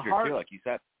bit injured, too, like you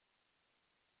said.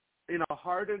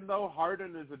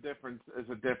 Harden is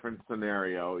a different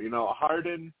scenario.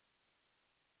 Harden,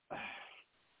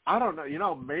 I don't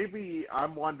know. Maybe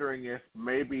I'm wondering if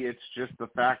maybe it's just the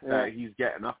fact that he's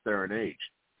getting up there in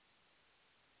age.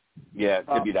 Yeah, it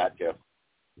could be that too.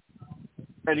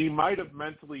 And he might have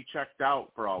mentally checked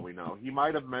out for all we know. He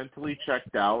might have mentally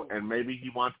checked out, and maybe he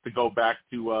wants to go back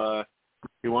to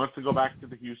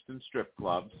the Houston strip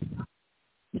clubs.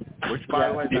 Which, by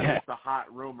the way, that's the hot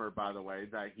rumor, by the way,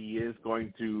 that he is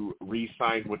going to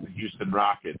re-sign with the Houston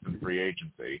Rockets in free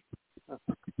agency.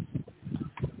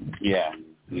 Yeah,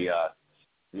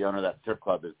 the owner of that strip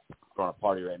club is throwing a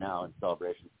party right now in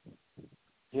celebration.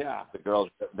 Yeah. The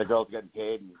girls getting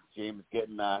paid, and James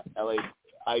getting LA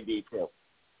ID too.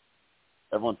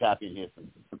 Everyone's happy in Houston.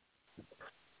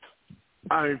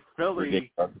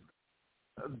 Philly,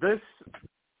 this,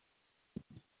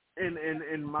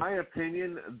 in my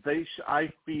opinion,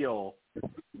 I feel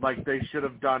like they should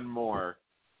have done more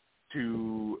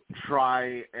to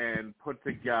try and put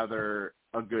together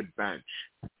a good bench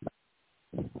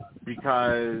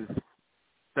because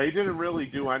they didn't really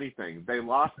do anything. They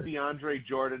lost DeAndre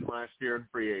Jordan last year in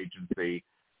free agency.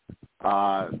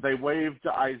 They waived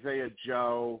Isaiah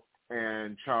Joe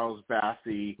and Charles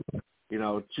Bassey,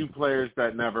 2 players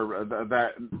that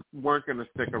weren't going to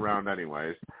stick around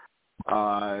anyways.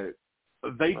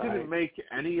 They didn't make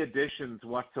any additions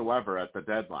whatsoever at the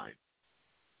deadline.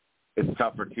 It's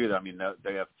tougher too, though. I mean,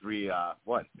 they have 3. I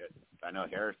know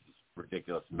Harris is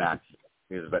ridiculous. Max,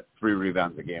 he has about 3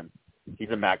 rebounds a game. He's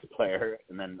a max player,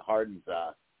 and then Harden's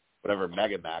whatever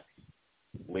mega max,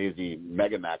 lazy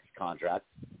mega max contract.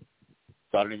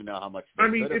 So I don't even know how much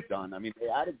they could have done. I mean,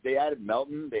 they added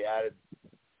Melton. They added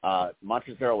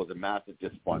Montrezl was a massive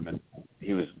disappointment.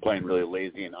 He was playing really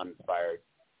lazy and uninspired.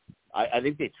 I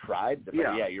think they tried.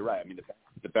 Yeah, you're right. I mean,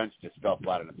 the bench just fell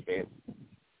flat on its face.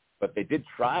 But they did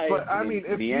try. But I mean,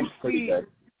 if you see,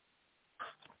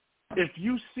 if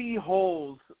you see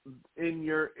holes in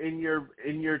your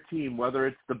team, whether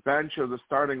it's the bench or the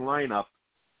starting lineup,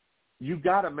 you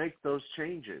got to make those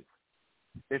changes.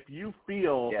 If you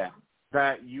feel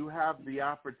that you have the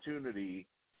opportunity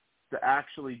to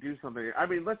actually do something, I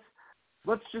mean, let's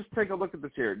just take a look at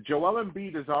this here. Joel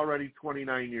Embiid is already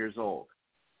 29 years old.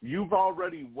 You've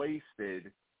already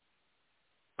wasted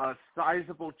a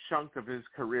sizable chunk of his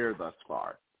career thus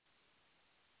far.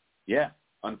 Yeah,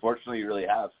 unfortunately, you really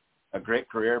have a great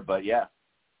career, but and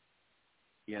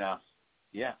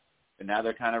now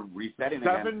they're kind of resetting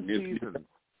 7 again. seasons.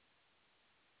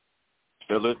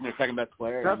 They're losing their second best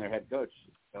player and their head coach,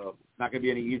 so it's not going to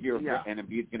be any easier. Yeah. And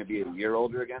Embiid's going to be a year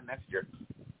older again next year.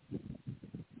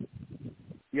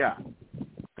 Yeah.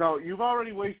 So you've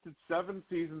already wasted 7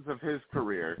 seasons of his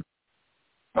career.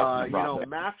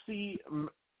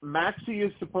 Maxey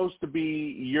is supposed to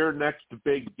be your next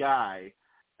big guy,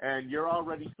 and you're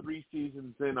already 3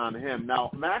 seasons in on him.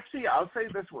 Now, Maxey, I'll say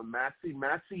this one.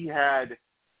 Maxey had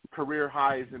career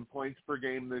highs in points per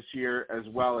game this year as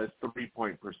well as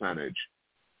 3-point percentage.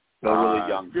 Still really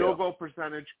young. Field goal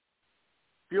percentage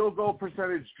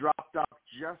dropped off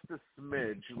just a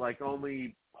smidge, like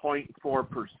only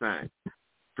 0.4%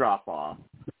 drop off.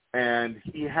 And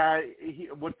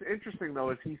what's interesting though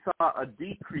is he saw a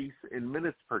decrease in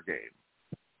minutes per game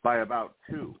by about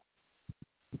 2,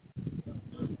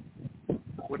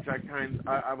 which I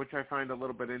find a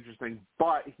little bit interesting.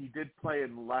 But he did play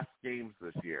in less games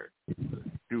this year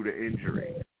due to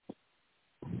injury.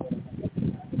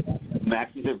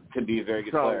 Maxey could be a very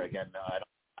good player again. No,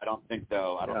 I don't think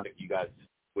though. I don't think you guys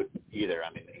would either. I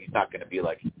mean, he's not going to be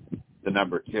like the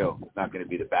number 2. He's not going to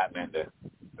be the Batman and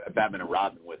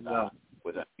Robin with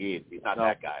Embiid. He's not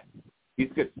that guy.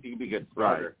 He's good. He can be a good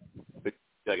starter, but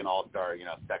he's like an all-star,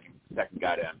 second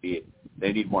guy to Embiid.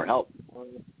 They need more help.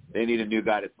 They need a new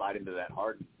guy to slide into that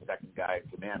Harden second guy in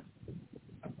command.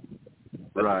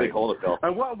 That's a big hole to fill.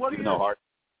 And what do you know, Harden?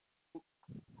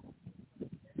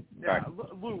 Yeah,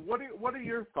 Lou, what are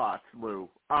your thoughts, Lou,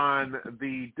 on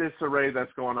the disarray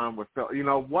that's going on with Phil?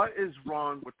 What is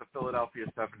wrong with the Philadelphia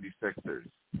 76ers?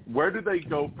 Where do they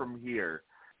go from here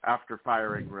after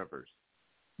firing Rivers?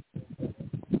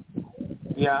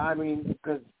 Yeah, I mean,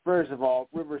 because first of all,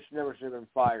 Rivers never should have been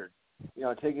fired.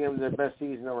 Taking them to their best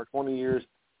season over 20 years,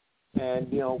 and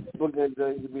looking at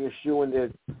to be a shoe in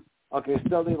the. Okay,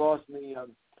 still they lost in the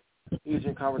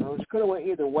Eastern Conference, which could have went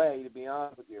either way, to be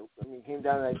honest with you. I mean, it came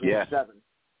down to that game 7,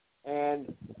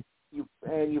 and you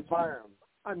fire him.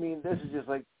 I mean, this is just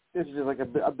like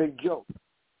a big joke.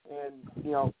 And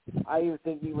I even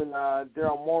think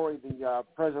Daryl Morey, the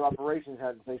president of operations,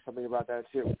 had to say something about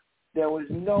that too. There was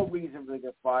no reason for them to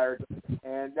get fired,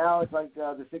 and now it's like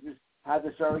the Sixers had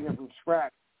to start again from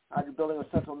scratch after building a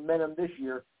sense of momentum this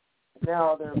year. And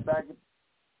now they're back.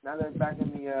 Now they're back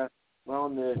in the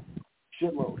in the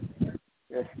shitload,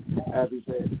 as we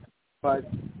say. But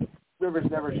Rivers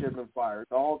never should have been fired.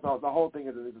 The whole thing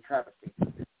is a travesty.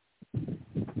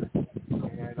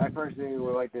 And I personally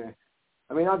would like to.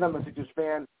 I mean, not that I'm a Sixers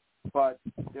fan, but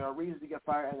there are reasons to get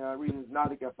fired and there are reasons not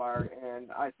to get fired.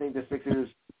 And I think the Sixers,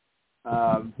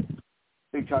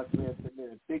 Big Chuck Smith, made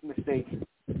a big mistake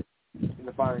in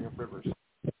the firing of Rivers.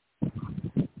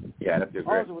 Yeah, that's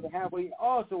great.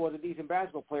 Also was a decent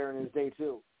basketball player in his day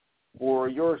too, or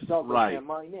your Celtics and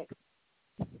my Knicks.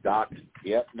 Doc,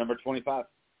 yep, number 25.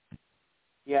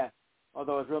 Yeah,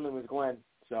 although his real name was Glenn.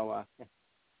 So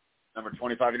number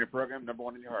 25 in your program, number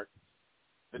 1 in your heart.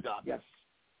 The Doc. Yes.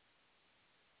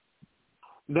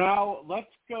 Now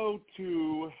let's go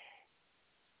to.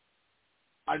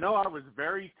 I know I was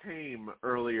very tame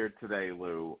earlier today,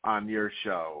 Lou, on your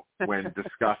show when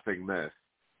discussing this,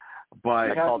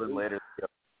 but I called in later.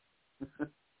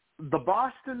 The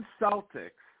Boston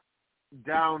Celtics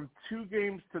down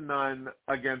 2-0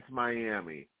 against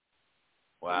Miami.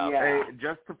 Wow. Yeah. Hey,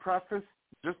 just to preface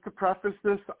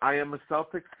this, I am a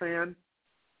Celtics fan.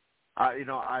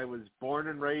 I was born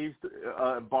and raised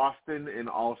Boston in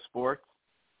all sports.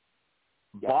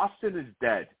 Yeah. Boston is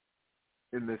dead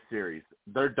in this series.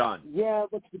 They're done. Yeah,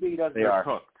 what's to be done? They're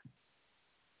cooked.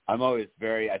 I'm always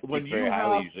very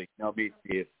highly usually. No,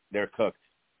 they're cooked.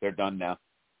 They're done now.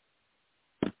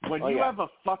 When you have a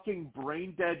fucking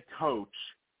brain-dead coach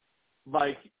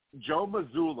like Joe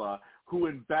Mazzulla, who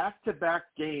in back-to-back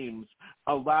games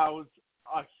allows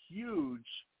a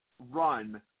huge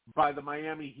run by the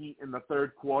Miami Heat in the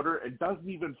third quarter and doesn't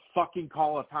even fucking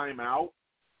call a timeout,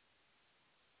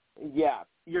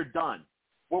 you're done.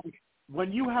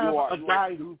 When you have a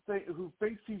guy who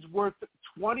thinks he's worth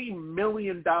 $20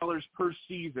 million per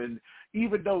season,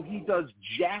 even though he does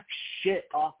jack shit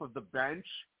off of the bench,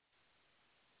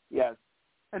 yes,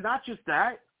 And not just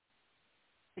that,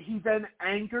 he then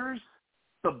angers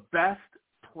the best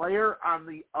player on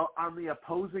the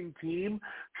opposing team,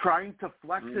 trying to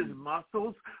flex his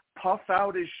muscles, puff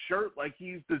out his shirt like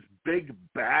he's this big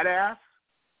badass.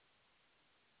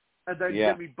 And then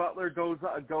Jimmy Butler goes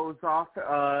off.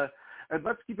 And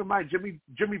let's keep in mind,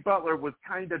 Jimmy Butler was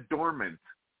kind of dormant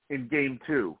in Game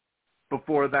 2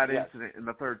 before that incident in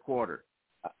the third quarter.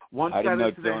 Once that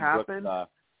incident happened, I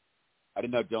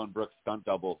didn't know Dylan Brooks' stunt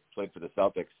double played for the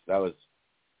Celtics. That was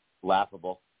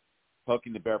laughable.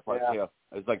 Poking the bear part too.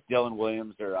 It was like Dylan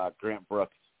Williams or Grant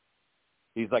Brooks.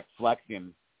 He's like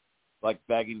flexing, like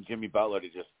begging Jimmy Butler to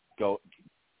just go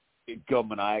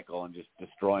maniacal and just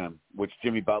destroy him, which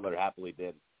Jimmy Butler happily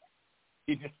did.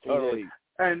 He just totally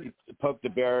he poked the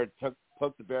bear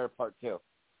apart too.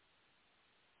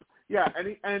 Yeah,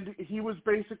 and he was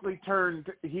basically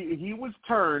turned. He was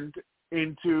turned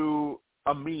into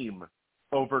a meme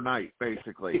overnight,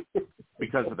 basically,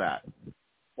 because of that.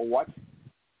 What?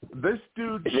 This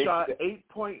dude shot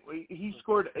he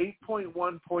scored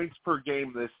 8.1 points per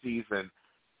game this season,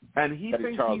 and he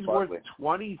thinks he's worth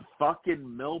 20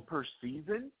 fucking mil per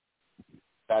season?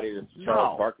 That is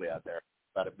Charles Barkley out there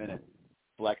about a minute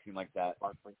flexing like that.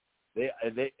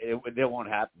 They won't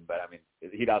happen, but I mean,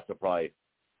 he'd also probably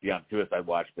be on suicide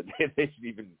watch, but they should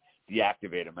even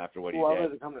deactivate him after what he did.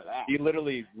 Does it come to that? He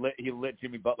literally lit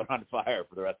Jimmy Butler on fire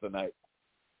for the rest of the night.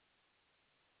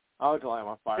 I'll tell him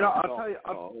on fire. You know,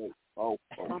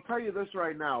 I'll tell you this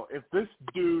right now. If this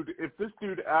dude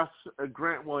asks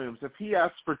Grant Williams, if he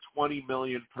asks for $20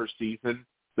 million per season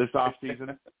this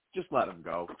offseason, just let him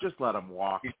go. Just let him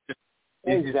walk.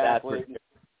 Exactly.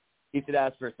 He should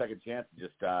ask for a second chance and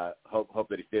just hope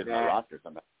that he stays on the roster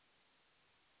somehow.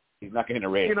 He's not getting a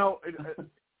raise. You know,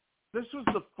 this was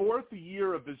the fourth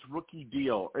year of his rookie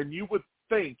deal, and you would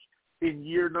think in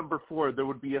year number 4 there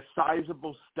would be a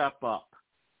sizable step up.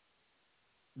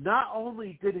 Not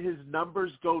only did his numbers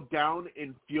go down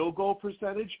in field goal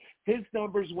percentage, his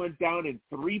numbers went down in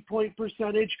three-point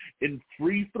percentage, in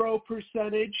free throw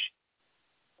percentage.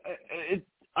 His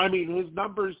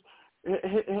numbers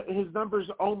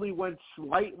only went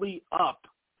slightly up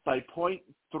by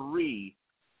 0.3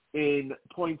 in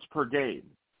points per game.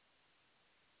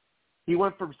 He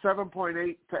went from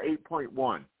 7.8 to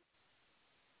 8.1.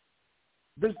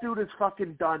 This dude has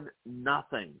fucking done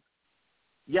nothing.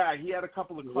 Yeah, he had a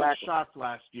couple of clutch shots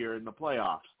last year in the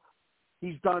playoffs.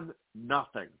 He's done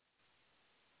nothing.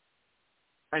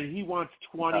 And he wants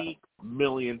 $20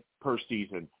 million per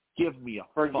season. Give me a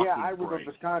fucking break. I would up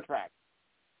his contract.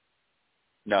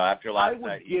 No, after last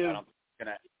night, he's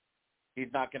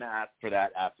not going to ask for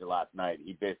that after last night.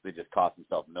 He basically just cost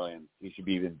himself millions. He should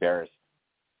be embarrassed.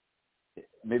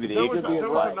 Maybe there was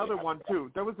another one,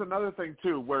 too. There was another thing,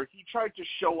 too, where he tried to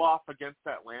show off against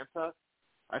Atlanta.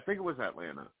 I think it was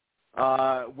Atlanta,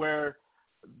 where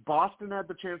Boston had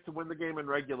the chance to win the game in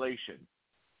regulation.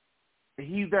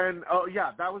 He then,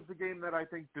 that was the game that I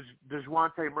think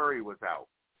DeJounte Murray was out.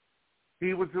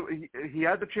 He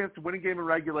had the chance to win a game in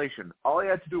regulation. All he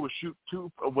had to do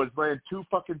was land 2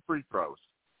 fucking free throws.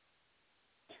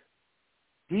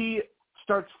 He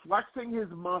starts flexing his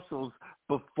muscles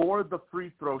before the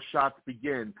free throw shots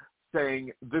begin,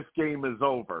 saying this game is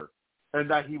over, and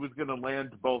that he was going to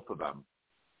land both of them.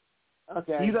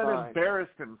 Okay, he then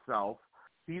embarrassed himself.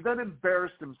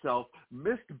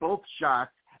 Missed both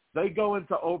shots. They go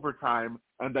into overtime,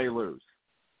 and they lose.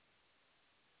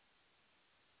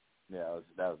 Yeah,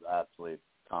 that was absolutely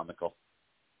comical.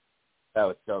 That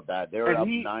was so bad. They were up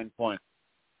 9 points,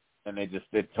 and they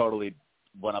totally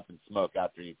went up in smoke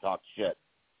after he talked shit,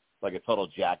 like a total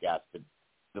jackass.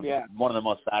 One of the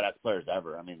most badass players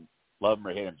ever. I mean, love him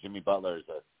or hate him, Jimmy Butler is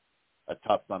a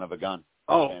tough son of a gun.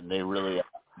 Oh, and they really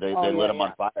they lit him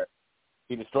on fire.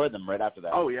 He destroyed them right after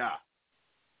that. Oh yeah,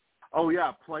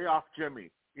 playoff Jimmy.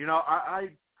 You know, I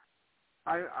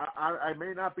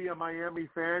may not be a Miami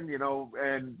fan,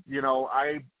 and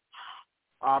I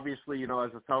obviously, as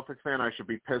a Celtics fan, I should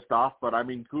be pissed off. But I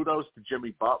mean, kudos to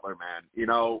Jimmy Butler, man.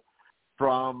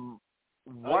 From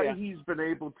what he's been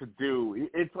able to do,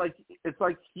 it's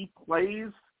like he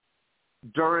plays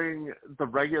during the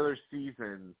regular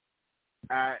season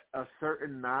at a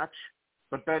certain notch,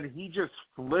 but then he just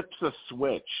flips a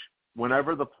switch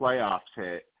whenever the playoffs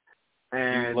hit,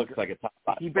 and he looks like a top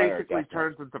 5 he player, basically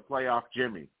turns into playoff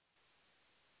Jimmy.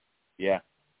 Yeah,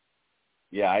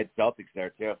 I had Celtics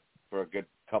there too for a good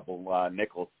couple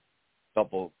nickels,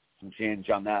 some change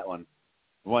on that one.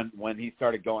 When he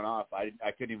started going off, I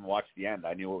couldn't even watch the end.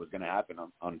 I knew what was going to happen.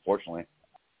 Unfortunately,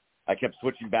 I kept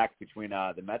switching back between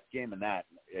the Mets game and that.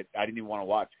 I didn't even want to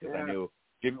watch because I knew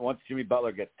once Jimmy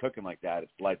Butler gets cooking like that,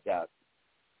 it's lights out.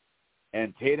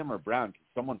 And Tatum or Brown, can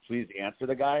someone please answer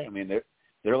the guy? I mean,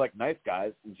 they're like nice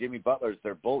guys, and Jimmy Butler's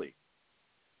their bully.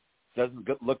 Doesn't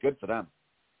look good for them.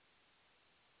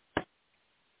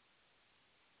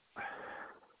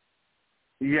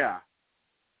 Yeah.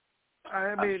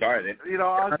 I mean, I'm sorry.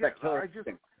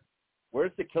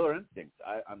 Where's the killer instinct?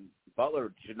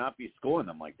 Butler should not be schooling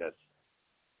them like this.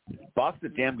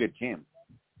 Boston's a damn good team.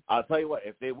 I'll tell you what,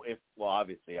 well,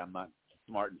 obviously I'm not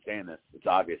smart in saying this. It's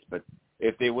obvious, but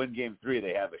if they win Game 3,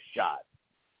 they have a shot.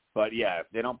 But yeah, if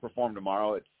they don't perform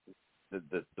tomorrow, it's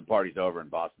the party's over in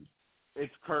Boston.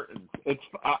 It's curtains. It's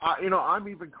I'm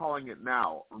even calling it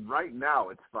now. Right now,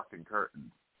 it's fucking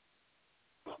curtains.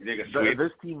 You think a sweep?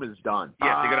 This team is done.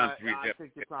 Yeah, they get on 3-0. I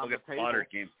think it's on They'll the get table. slaughtered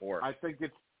Game 4. I think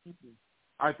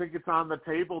it's on the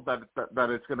table that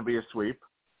it's going to be a sweep.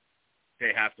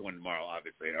 They have to win tomorrow,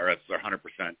 obviously, or else they're 100%.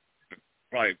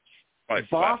 Probably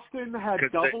Boston had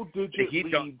double-digit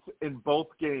leads in both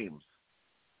games.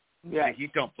 Yeah, the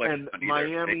Heat don't play and either.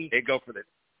 Miami. They go for the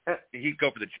Heat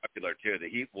go for the jugular too. The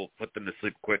Heat will put them to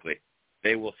sleep quickly.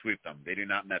 They will sweep them. They do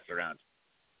not mess around.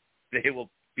 They will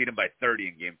beat them by 30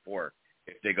 in Game 4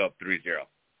 if they go up 3-0.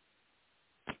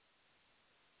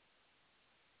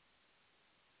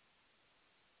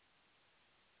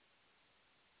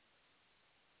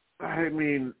 I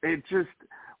mean, it just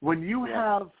when you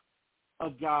have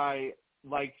a guy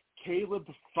like Caleb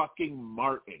fucking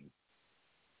Martin,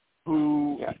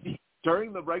 who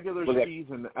during the regular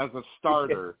season as a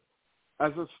starter,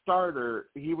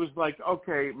 he was like,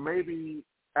 okay, maybe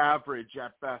average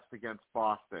at best against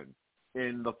Boston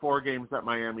in the 4 games that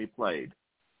Miami played.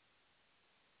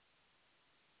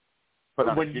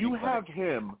 But when you have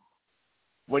him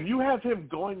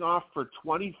going off for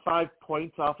 25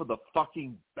 points off of the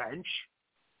fucking bench,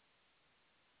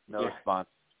 no response.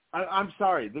 I'm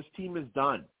sorry, this team is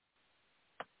done.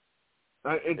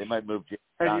 They might move.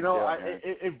 And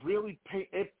it really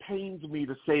pains me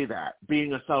to say that,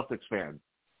 being a Celtics fan,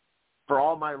 for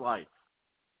all my life.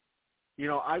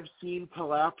 I've seen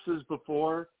collapses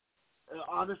before.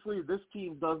 Honestly, this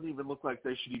team doesn't even look like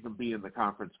they should even be in the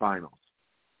conference finals.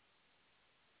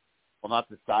 Well, not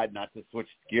to switch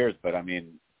gears, but I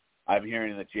mean, I'm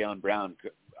hearing that Jaylen Brown.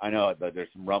 I know that there's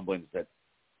some rumblings that,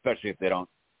 especially if they don't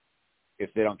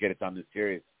get it done this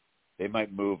series, they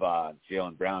might move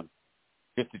Jaylen Brown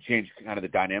just to change kind of the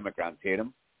dynamic around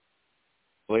Tatum.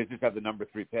 Blazers have the number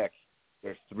 3 pick.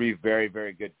 There's 3 very,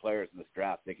 very good players in this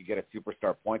draft. They could get a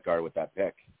superstar point guard with that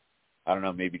pick. I don't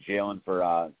know, maybe Jaylen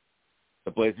for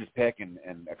the Blazers pick and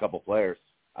a couple players.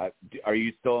 Are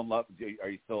you still in love? Are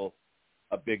you still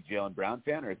a big Jaylen Brown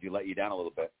fan, or has he let you down a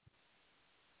little bit?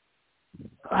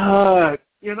 The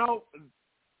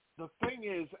thing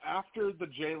is, after the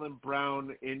Jaylen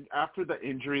Brown after the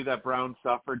injury that Brown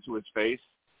suffered to his face,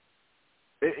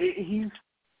 he's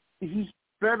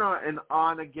been an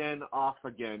on again, off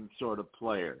again sort of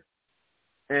player,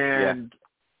 and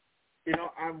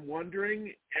I'm wondering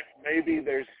if maybe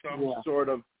there's some sort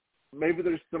of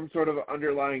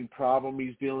underlying problem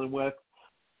he's dealing with.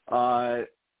 Let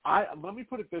me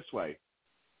put it this way: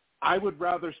 I would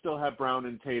rather still have Brown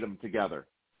and Tatum together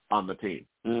on the team.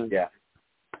 Yeah,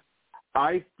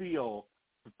 I feel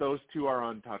that those 2 are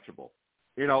untouchable.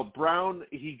 Brown,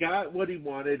 he got what he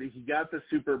wanted. He got the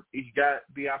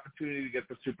opportunity to get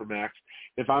the Supermax.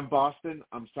 If I'm Boston,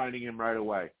 I'm signing him right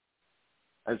away.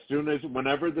 As soon as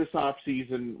whenever the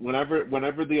offseason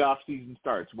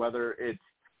starts, whether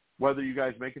you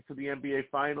guys make it to the NBA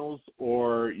Finals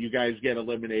or you guys get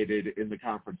eliminated in the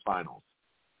conference finals.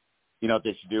 You know what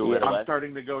they should do right away? I'm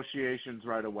starting negotiations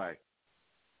right away.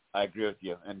 I agree with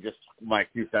you. And just my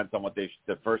 2 cents on what the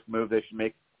first move they should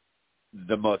make,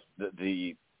 the most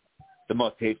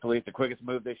hastily, the quickest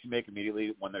move they should make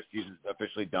immediately when their season's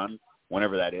officially done,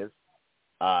 whenever that is,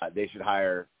 they should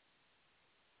hire,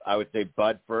 I would say,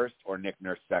 Bud first or Nick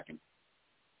Nurse second.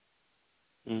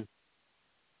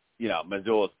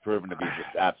 Mazzulla's proven to be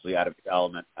just absolutely out of his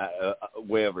element,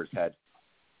 way over his head.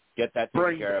 Get that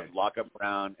taken care of, lock up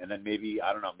Brown, and then maybe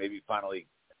finally,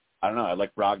 I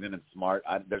like Brogdon and Smart.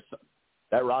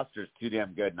 That roster is too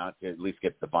damn good not to at least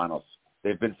get to the finals.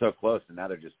 They've been so close, and now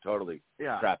they're just totally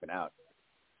crapping out.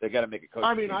 They got to make a coach.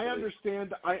 I mean, I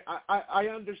understand. I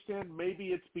understand. Maybe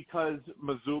it's because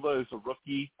Mazzulla is a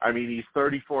rookie. I mean, he's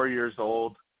 34 years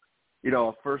old.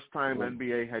 A first-time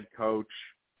NBA head coach.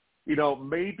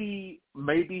 Maybe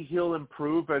he'll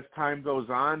improve as time goes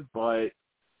on, but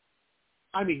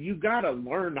I mean, you got to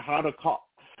learn how to call.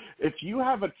 If you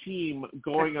have a team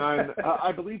going on,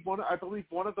 I believe one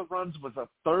of the runs was a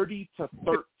 30-13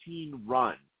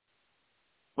 run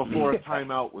before a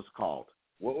timeout was called.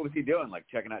 What was he doing? Like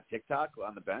checking out TikTok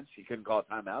on the bench? He couldn't call a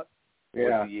timeout?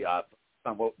 Yeah. Was he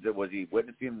on what was he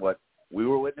witnessing? What we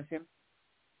were witnessing?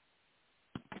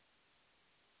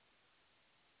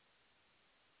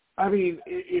 I mean,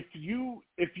 if you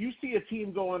see a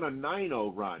team go on a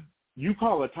 9-0 run, you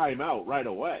call a timeout right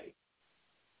away.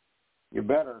 You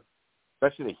better,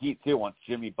 especially the Heat too. Once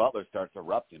Jimmy Butler starts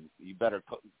erupting, you better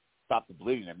stop the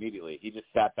bleeding immediately. He just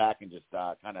sat back and just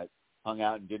kind of hung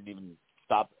out and didn't even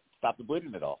stop the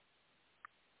bleeding at all.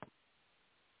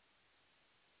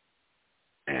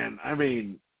 And I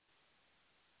mean,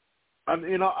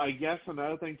 you know, I guess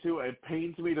another thing too, it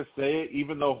pains me to say it,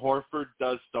 even though Horford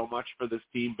does so much for this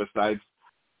team besides,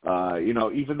 you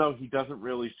know, even though he doesn't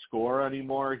really score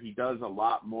anymore, he does a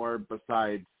lot more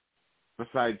besides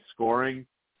scoring.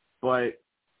 But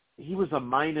he was a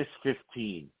minus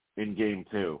 15 in game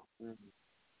 2.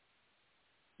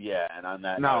 Yeah, and on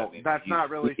that, no, I mean, that's not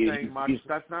really saying much.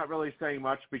 That's not really saying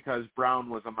much because Brown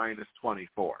was a minus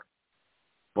 24.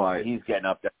 But he's getting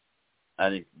up there. I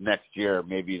think next year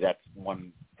maybe that's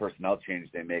one personnel change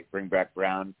they make. Bring back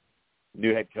Brown,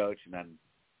 new head coach, and then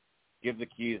give the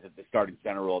keys at the starting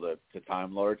center role to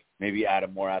Time Lord. Maybe add a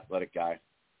more athletic guy.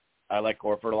 I like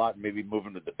Horford a lot. Maybe move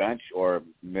him to the bench or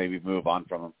maybe move on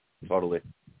from him totally.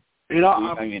 You know,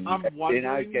 I'm wondering.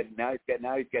 Now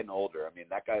he's getting older. I mean,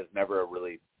 that guy is never a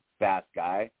really fast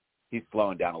guy. He's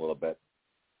slowing down a little bit.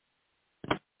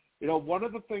 You know, one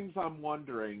of the things I'm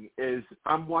wondering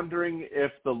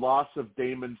if the loss of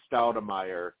Damon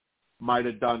Stoudemire might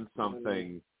have done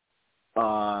something,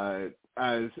 because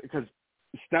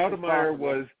Stoudemire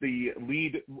was the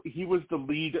lead. He was the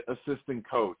lead assistant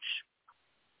coach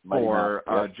for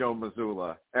Joe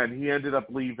Mazzulla, and he ended up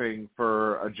leaving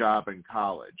for a job in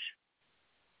college.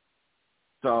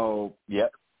 So,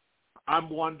 yep.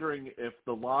 I'm wondering if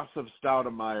the loss of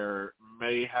Stoudemire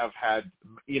may have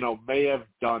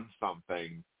done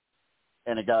something.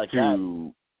 And a guy like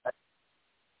that,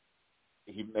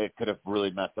 it could have really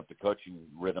messed up the coaching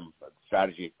rhythm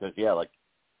strategy. Because, like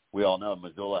we all know,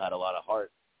 Mazzulla had a lot of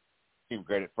heart. Seemed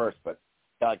great at first, but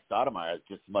a guy like Stoudemire has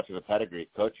just as much of a pedigree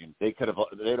at coaching. They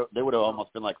would have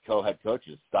almost been like co-head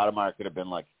coaches. Stoudemire could have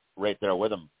been like right there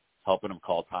with him, helping him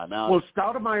call timeout. Well,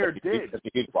 Stoudemire did.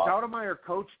 Stoudemire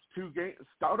coached 2 games.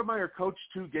 Stoudemire coached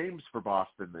 2 games for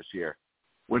Boston this year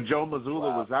when Joe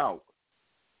Mazzulla was out.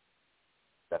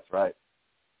 That's right.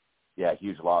 Yeah,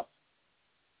 huge loss.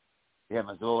 Yeah,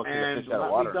 Mazzulla could have fished out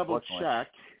of water.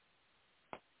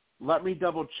 Let me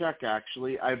double check.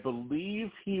 Actually, I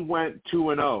believe he went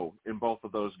 2-0 in both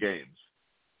of those games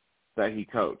that he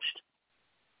coached.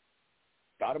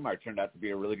 Stoudemire turned out to be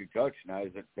a really good coach. Now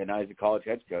he's a college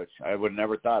head coach. I would have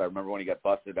never thought. I remember when he got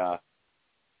busted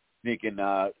sneaking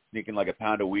like a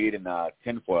pound of weed and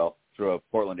tinfoil through a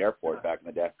Portland airport back in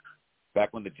the day,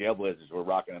 back when the Jailblazers were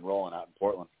rocking and rolling out in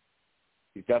Portland.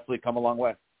 He's definitely come a long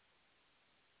way.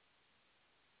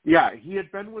 Yeah, he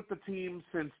had been with the team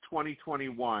since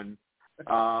 2021,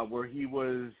 where he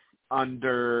was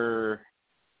under.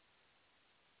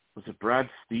 Was it Brad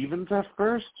Stevens at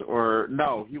first, or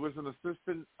no? He was an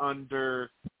assistant under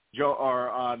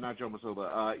not Joe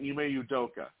Mazzulla, Ime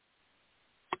Udoka.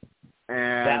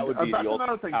 And that would be that's the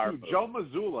another thing too. Move.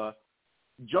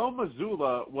 Joe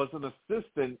Mazzulla was an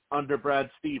assistant under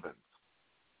Brad Stevens.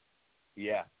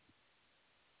 Yeah,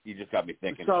 you just got me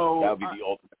thinking. So that would be the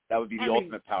ultimate. That would be the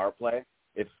ultimate power play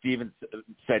if Stevens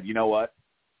said, "You know what?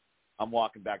 I'm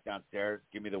walking back downstairs.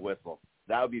 Give me the whistle."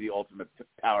 That would be the ultimate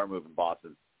power move in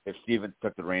Boston. If Stevens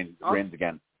took the reins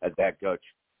again as head coach.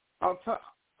 I'll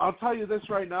tell you this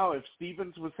right now: if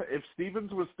Stevens was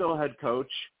still head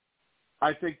coach,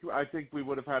 I think we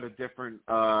would have had a different.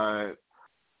 We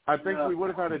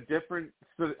would have had a different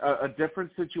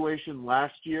situation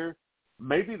last year.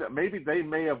 Maybe they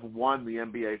may have won the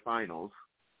NBA Finals,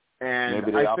 and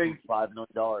maybe they offered think $5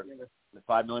 million. The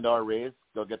 $5 million raise.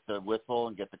 Go get the whistle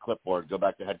and get the clipboard. Go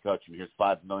back to head coach, and here's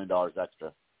 $5 million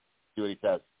extra. See what he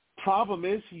says. Problem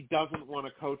is he doesn't want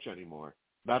to coach anymore.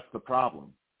 That's the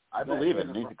problem. I believe it.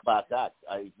 He's a class act.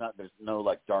 There's no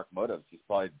like dark motives. He's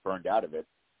probably burned out of it.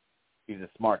 He's a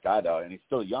smart guy though, and he's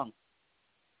still young.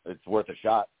 It's worth a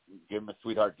shot. Give him a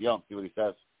sweetheart deal and see what he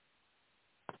says.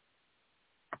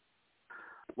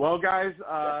 Well, guys,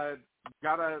 what's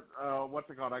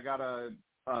it called? I gotta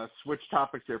switch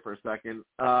topics here for a second.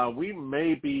 We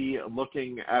may be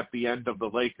looking at the end of the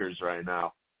Lakers right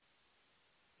now.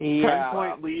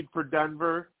 10-point lead for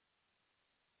Denver,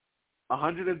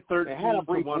 113 to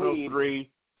 103. Lead.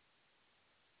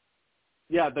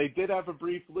 Yeah, they did have a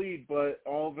brief lead, but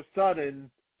all of a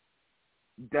sudden,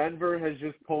 Denver has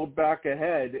just pulled back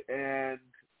ahead, and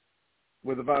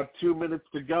with about 2 minutes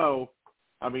to go,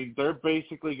 I mean, they're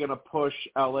basically going to push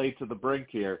LA to the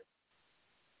brink here.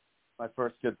 My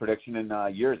first good prediction in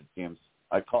years, it seems.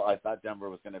 I thought Denver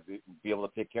was going to be able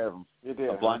to take care of them. You did.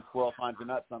 A blind squirrel finds a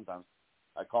nut sometimes.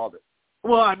 I called it.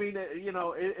 Well, I mean,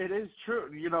 it is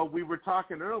true. We were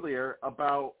talking earlier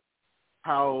about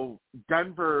how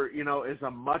Denver, is a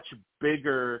much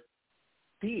bigger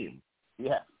team.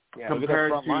 Yeah.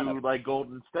 Compared to like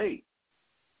Golden State.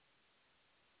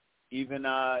 Even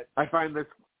I find this.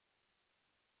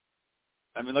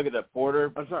 I mean, look at that.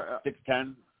 Porter, I'm sorry.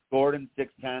 6'10", Gordon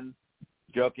 6'10",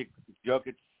 Jokic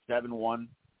 7'1".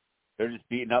 They're just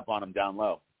beating up on him down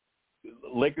low.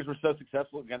 Lakers were so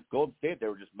successful against Golden State; they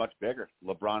were just much bigger.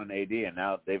 LeBron and AD, and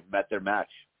now they've met their match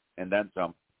and then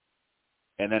some.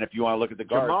 And then if you want to look at the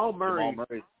guards, Jamal Murray's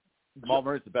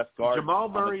the best guard. Jamal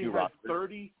Murray on the two had rosters.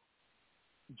 30.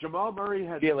 Jamal Murray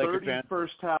had Yeah, 30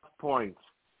 first half points.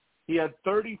 He had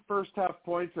 30 first half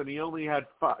points, and he only had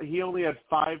 5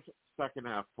 second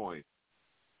half points.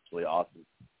 Really awesome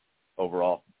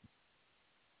overall.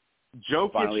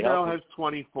 Jokic now has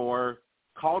 24.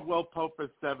 Caldwell Pope has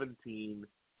 17.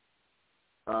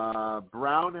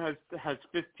 Brown has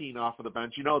 15 off of the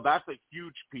bench. That's a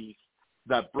huge piece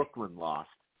that Brooklyn lost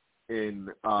in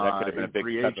that could have been a big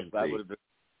free agency. That would have been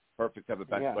perfect type of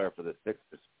bench player for the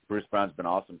Sixers. Bruce Brown's been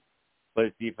awesome.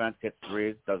 Plays defense, hits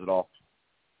threes, does it all.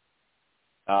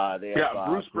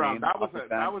 Bruce Brown. Green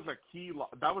That was a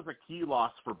key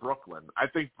loss for Brooklyn. I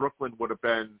think Brooklyn would have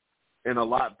been in a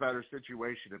lot better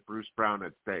situation if Bruce Brown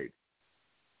had stayed.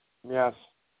 Yes.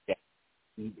 Yeah.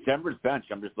 Denver's bench.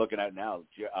 I'm just looking at it now.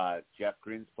 Jeff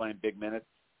Green's playing big minutes.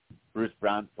 Bruce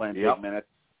Brown's playing big minutes.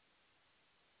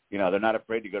 They're not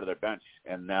afraid to go to their bench,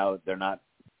 and now they're not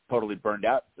totally burned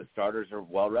out. The starters are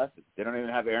well rested. They don't even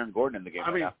have Aaron Gordon in the game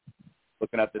right now.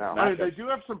 Looking at this matchup. They do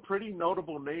have some pretty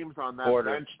notable names on that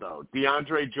bench, though.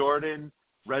 DeAndre Jordan,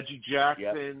 Reggie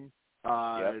Jackson,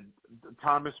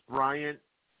 Thomas Bryant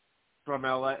from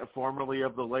LA, formerly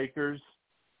of the Lakers.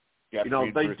 They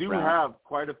Bruce Brown. Have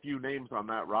quite a few names on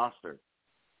that roster.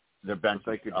 Their bench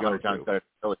they could go to.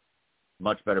 Philly.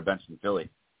 Much better bench than Philly.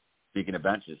 Speaking of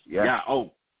benches,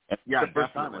 definitely.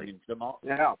 Jamal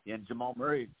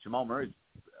Murray. Jamal Murray's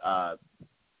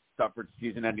suffered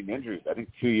season-ending injuries. I think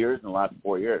 2 years in the last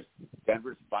 4 years.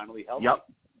 Denver's finally healthy. Yep.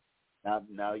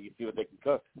 Now you see what they can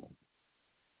cook.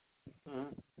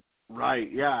 Mm-hmm.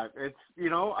 Right. Yeah. It's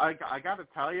I got to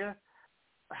tell you.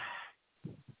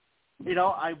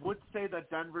 I would say that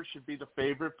Denver should be the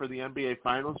favorite for the NBA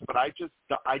Finals, but I just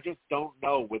don't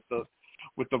know with the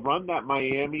run that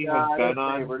Miami has been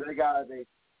on. They gotta be.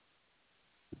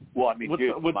 Well, I mean, with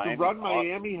the run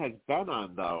Miami has been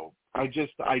on, though, I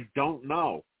don't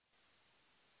know.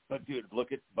 But dude,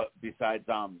 besides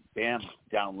Bam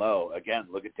down low again,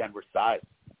 look at Denver's size.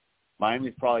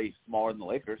 Miami's probably smaller than the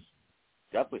Lakers.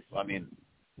 Definitely. I mean,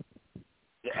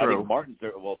 I think Martin's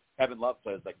there. Well, Kevin Love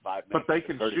plays like 5 minutes. But they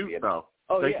can shoot, though.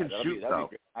 Oh, they can shoot, though.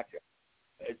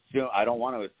 I don't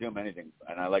want to assume anything,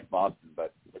 and I like Boston,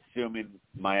 but assuming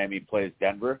Miami plays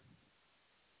Denver,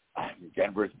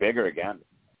 Denver's bigger again.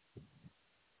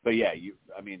 But yeah,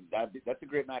 that's a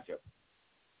great matchup.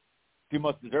 Two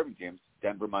most deserving teams,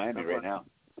 Denver, Miami, right now.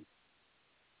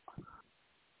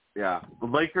 Yeah, the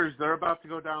Lakers, they're about to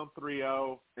go down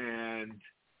 3-0, and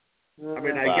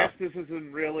I guess this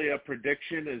isn't really a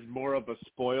prediction; it's more of a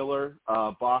spoiler.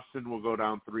 Boston will go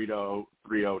down 3-0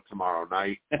 tomorrow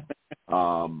night.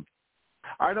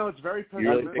 I know it's very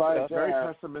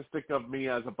pessimistic of me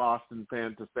as a Boston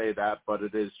fan to say that, but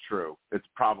it is true. It's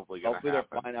probably going to happen. They're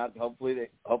flying out. Hopefully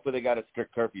they got a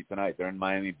strict curfew tonight. They're in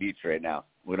Miami Beach right now.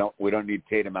 We don't need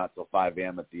Tatum out till 5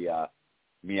 a.m. at the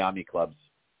Miami clubs.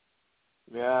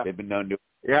 Yeah, they've been known to.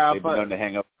 Yeah, they've been known to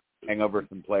hang over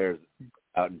some players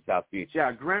out in South Beach.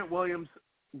 Yeah, Grant Williams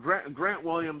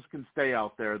can stay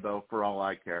out there though, for all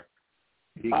I care.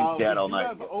 He can stay out all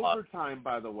night. We do have overtime,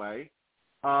 by the way.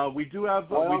 We're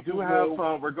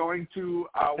going to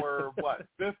our,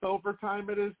 fifth overtime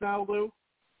it is now, Lou?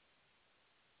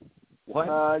 What?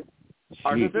 Our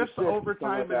fifth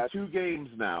overtime in 2 games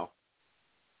now.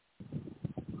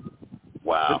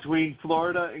 Wow. Between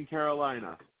Florida and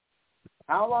Carolina.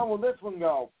 How long will this one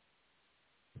go?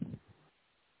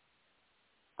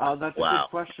 That's a good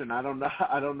question. I don't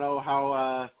know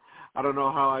how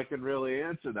I can really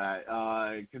answer that,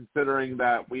 considering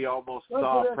that we almost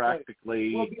saw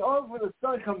practically. Well, it'll be over when the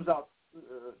sun comes up.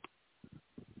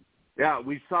 Yeah,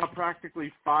 we saw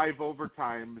practically 5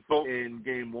 overtimes in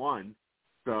Game 1.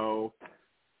 So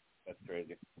that's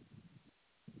crazy.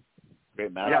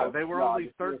 Great match. Yeah, they were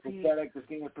only 13. This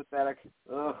game is pathetic.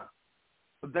 Ugh.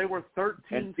 They were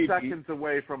 13 seconds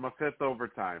away from a 5th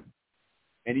overtime.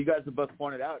 And you guys have both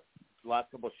pointed out the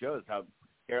last couple of shows how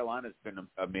Carolina's been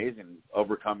amazing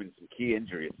overcoming some key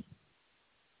injuries.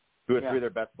 2 or 3 of their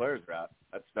best players are out.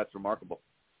 That's remarkable.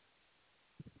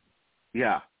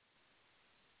 Yeah.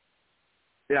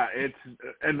 Yeah,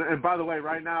 and by the way,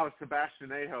 right now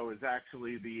Sebastian Aho is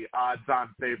actually the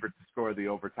odds-on favorite to score the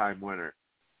overtime winner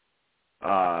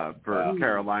for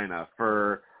Carolina.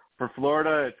 For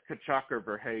Florida, it's Tkachuk or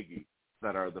Verhaeghe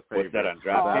that are the favorites. What's that on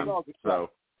DraftKings? So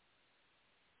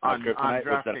on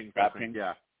DraftKings, I think,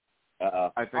 yeah.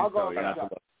 I think so. Yeah.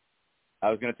 I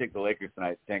was going to take the Lakers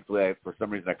tonight. Thankfully, for some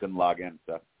reason, I couldn't log in,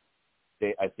 so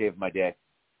I saved my day.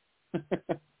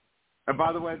 And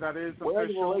by the way, that is official. Where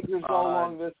do the Lakers go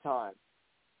along this time?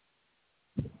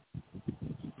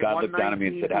 God looked down at me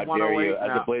and said, "How dare you?" As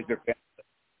now. a Blazer fan,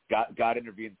 God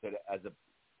intervened and said, "As a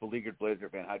beleaguered Blazer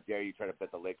fan, how dare you try to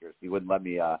bet the Lakers?" He wouldn't let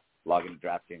me log into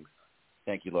DraftKings.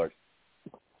 Thank you, Lord.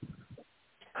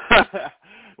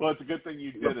 Well, it's a good thing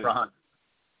you did it.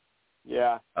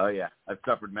 Yeah. Oh, yeah. I've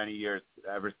suffered many years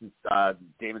ever since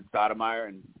Damon Stoudemire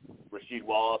and Rasheed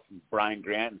Wallace and Brian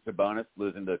Grant and Sabonis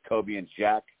losing to Kobe and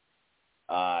Shaq,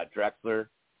 Drexler,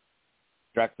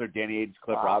 Danny Ainge,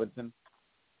 Cliff Robinson,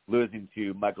 losing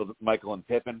to Michael and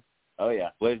Pippen. Oh,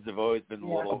 yeah. Blazers have always been a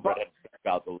little redhead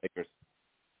about the Lakers.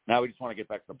 Now we just want to get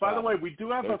back to the playoffs. By the way, we do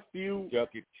have a few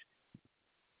Jokic.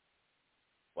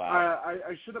 Wow.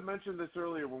 I should have mentioned this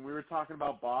earlier when we were talking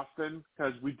about Boston,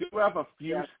 because we do have a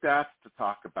few stats to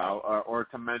talk about or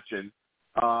to mention.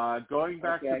 Going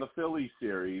back to the Philly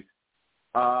series,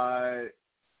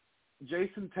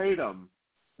 Jason Tatum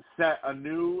set a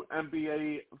new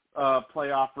NBA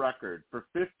playoff record for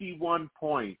 51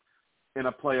 points in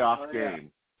a playoff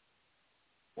game.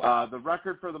 Wow. The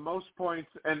record for the most points,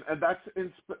 and that's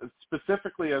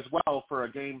specifically as well for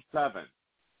a Game 7.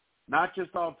 Not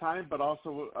just all time, but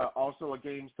also a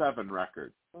Game 7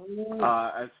 record.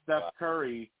 As Steph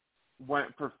Curry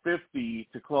went for 50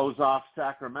 to close off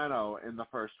Sacramento in the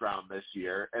first round this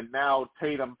year, and now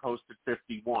Tatum posted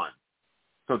 51.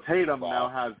 So Tatum now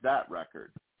has that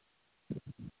record.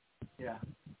 Yeah.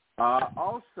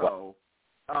 Also,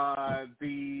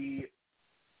 the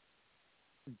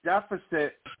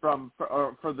deficit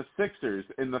for the Sixers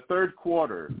in the third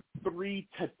quarter,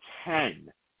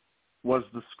 3-10. Was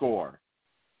the score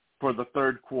for the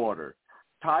third quarter,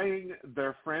 tying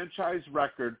their franchise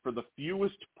record for the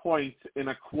fewest points in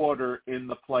a quarter in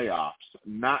the playoffs,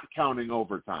 not counting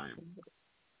overtime.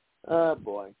 Oh,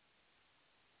 boy.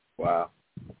 Wow.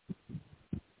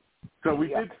 So we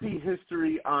did see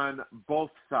history on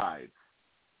both sides.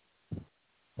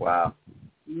 Wow.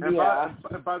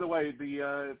 And by the way,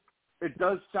 it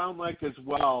does sound like as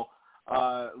well,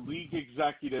 league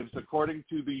executives, according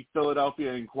to the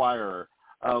Philadelphia Inquirer,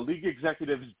 league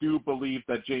executives do believe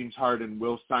that James Harden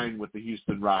will sign with the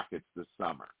Houston Rockets this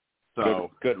summer.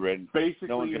 So good riddance. Basically,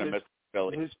 no one's gonna miss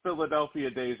Philly. His Philadelphia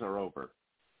days are over.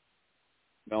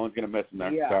 No one's going to miss him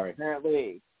there. Yeah, Sorry.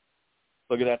 apparently.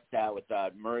 Look at that stat with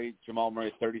Jamal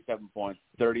Murray, 37 points,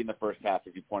 30 in the first half,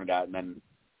 as you pointed out, and then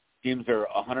teams are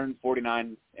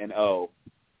 149-0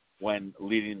 when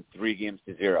leading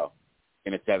 3-0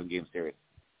 in a 7-game series.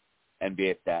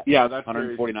 NBA stat. Yeah, that's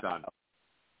 149.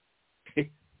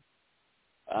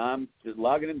 Just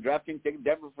logging in DraftKings, taking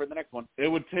Denver for the next one. It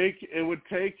would take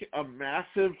a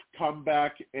massive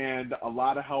comeback and a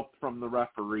lot of help from the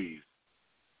referees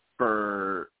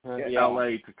for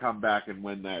LA to come back and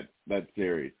win that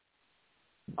series.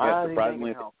 Yeah,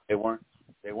 surprisingly, they weren't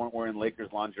wearing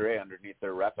Lakers lingerie underneath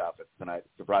their ref outfits tonight.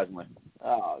 Surprisingly.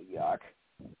 Oh, yuck.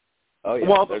 Oh yeah.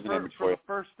 Well, for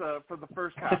the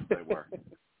first half they were.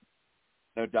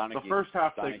 No, Donaghy. The first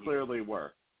half Donaghy. they clearly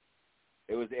were.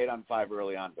 It was 8-on-5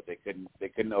 early on, but they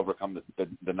couldn't overcome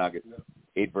the Nuggets.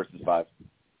 8 versus 5.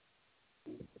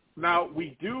 Now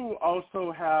we do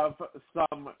also have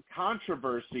some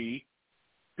controversy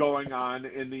going on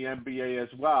in the NBA as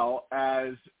well,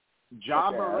 as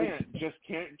Morant just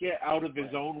can't get out of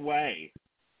his own way.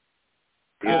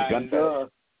 He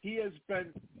has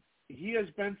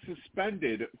been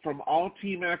suspended from all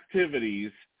team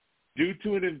activities due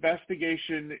to an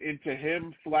investigation into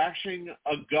him flashing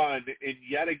a gun in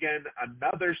yet again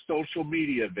another social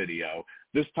media video.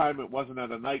 This time it wasn't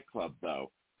at a nightclub,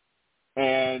 though.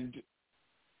 And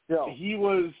he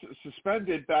was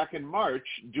suspended back in March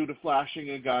due to flashing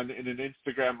a gun in an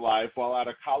Instagram Live while at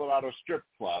a Colorado strip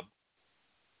club.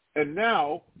 And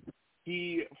now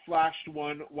he flashed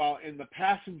one while in the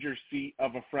passenger seat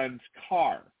of a friend's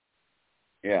car.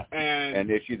 Yeah, and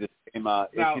issued the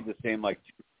same like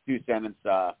two-sentence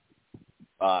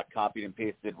copied and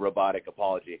pasted robotic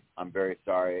apology. I'm very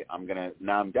sorry. I'm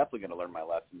definitely gonna learn my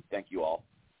lesson. Thank you all.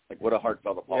 Like, what a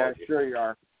heartfelt apology. Yeah, sure you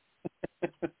are.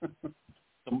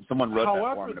 Someone wrote However,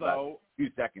 that for him in about 2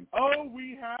 seconds. Oh,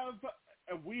 we have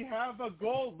we have a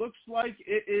goal. Looks like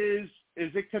it is.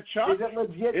 Is it Tkachuk? Is it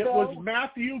legit, It though? was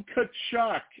Matthew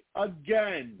Tkachuk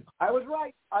again. I was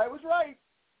right.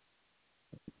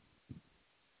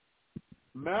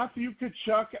 Matthew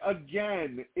Tkachuk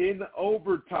again in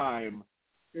overtime.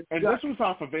 And this was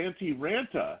off of Antti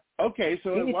Ranta. Okay,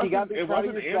 so it wasn't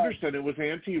Anderson. It was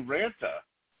Antti Ranta.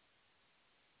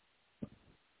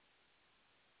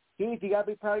 Keith, you got to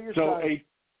be proud of your So son.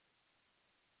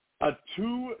 a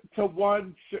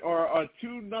 2-1 or a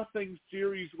 2-0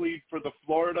 series lead for the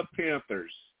Florida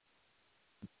Panthers.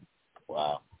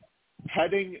 Wow.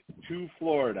 Heading to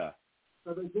Florida.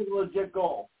 So they did a legit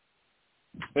goal.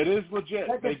 It is legit.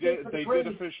 They did crazy.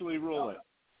 officially rule it.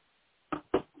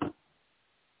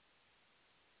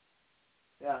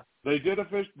 Yeah. They did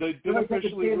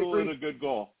officially rule it a good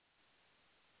goal.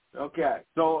 Okay.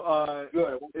 So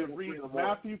Good. it reads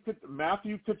Matthew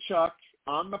Tkachuk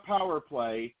on the power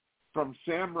play from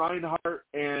Sam Reinhart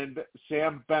and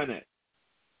Sam Bennett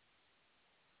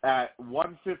at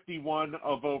 1:51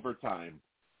 of overtime.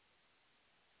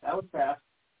 That was fast.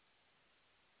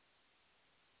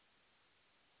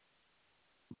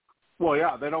 Well,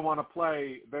 yeah, they don't want to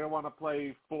play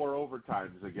 4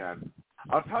 overtimes again.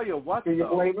 I'll tell you what, Can you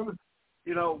blame them?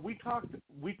 You know, we talked,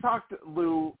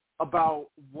 Lou, about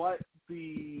what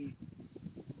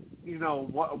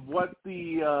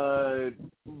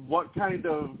kind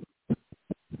of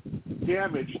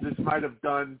damage this might have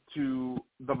done to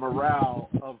the morale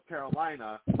of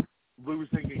Carolina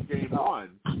losing in Game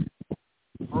 1.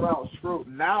 Morale screwed.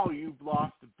 Now you've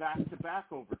lost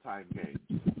back-to-back overtime games.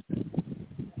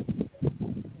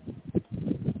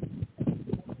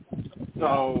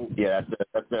 So yeah,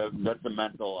 that's a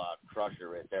mental crusher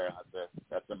right there.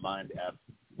 That's a mind F.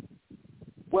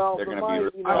 Well, they're going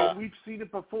to be. I mean, we've seen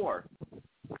it before.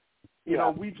 You know,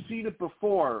 we've seen it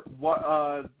before. What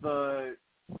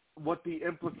the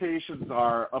implications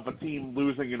are of a team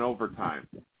losing in overtime.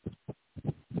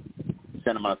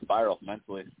 Send them on a spiral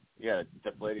mentally. Yeah, it's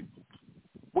deflating.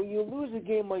 When you lose a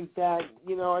game like that,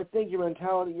 you know, I think your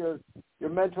mentality, your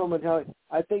mental mentality,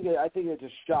 I think it's a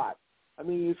shot. I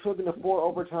mean, you took into 4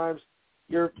 overtimes.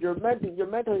 You're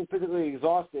mentally and physically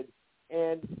exhausted,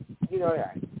 and you know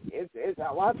it's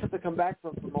a lot to come back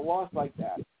from a loss like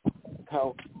that.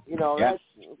 So you know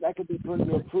that could be proven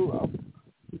to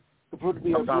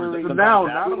be a very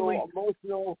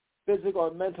emotional, physical,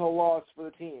 and mental loss for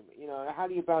the team. You know, how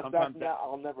do you bounce back from that?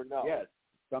 I'll never know. Yeah,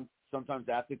 sometimes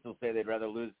athletes will say they'd rather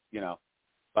lose, you know,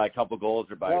 by a couple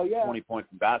goals or by 20 points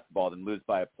in basketball than lose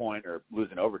by a point or lose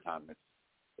in overtime.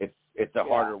 It's a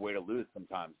harder way to lose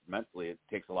sometimes mentally. It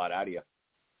takes a lot out of you.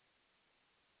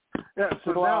 Yeah.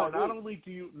 So now, not only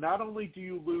do you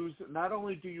lose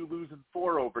in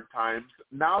 4 overtimes.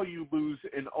 Now you lose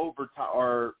in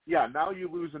overtime, now you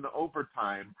lose in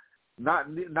overtime.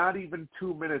 Not even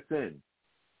 2 minutes in.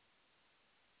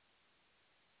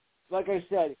 Like I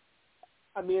said,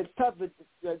 I mean, it's tough to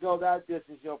go that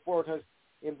distance, 4 times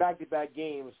in back-to-back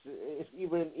games,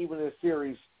 even in a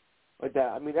series like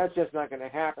that. I mean, that's just not going to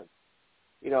happen.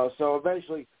 You know, so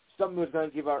eventually someone was going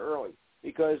to give out early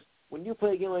because when you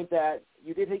play a game like that,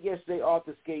 you did take yesterday off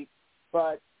the skate,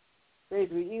 but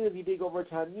basically even if you did go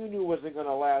overtime, you knew it wasn't going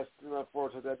to last enough for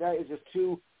us. That is just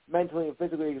too mentally and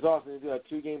physically exhausting to do that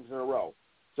 2 games in a row.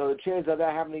 So the chances of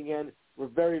that happening again were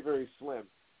very, very slim.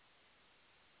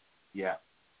 Yeah.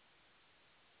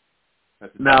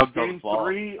 Now, Game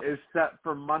 3 is set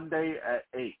for Monday at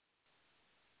 8.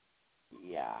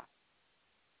 Yeah.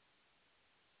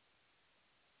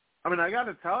 I mean, I got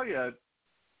to tell you,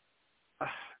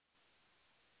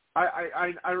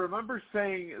 I remember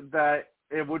saying that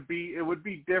it would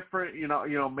be different. You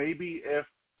know, maybe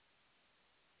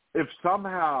if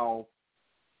somehow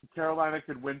Carolina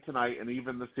could win tonight and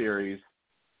even the series,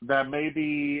 that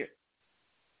maybe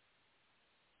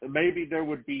there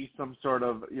would be some sort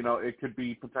of, it could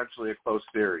be potentially a close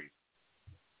series.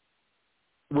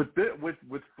 With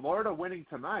Florida winning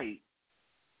tonight,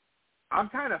 I'm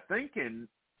kind of thinking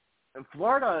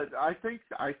Florida. I think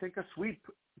a sweep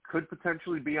could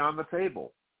potentially be on the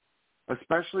table,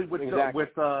 especially with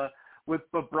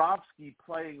Bobrovsky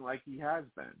playing like he has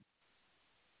been.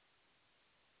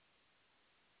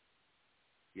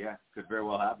 Yeah, could very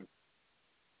well happen.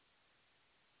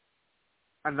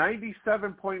 A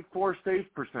 97.4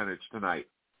 save percentage tonight.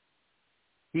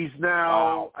 He's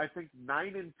now, I think,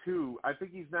 9-2. I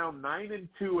think he's now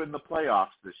 9-2 in the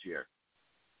playoffs this year.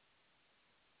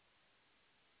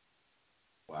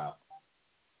 Wow.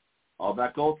 All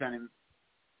about goaltending.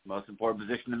 Most important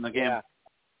position in the game. Yeah.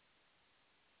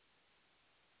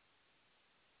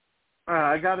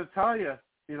 I got to tell you,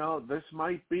 this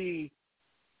might be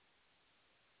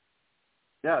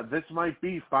Yeah, this might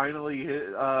be finally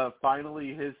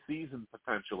his season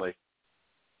potentially.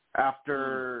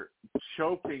 After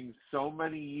choking so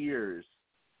many years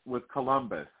with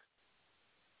Columbus.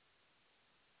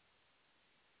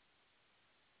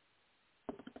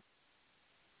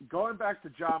 Going back to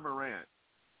John Morant,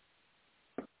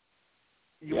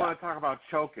 you want to talk about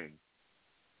choking.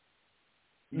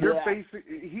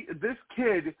 This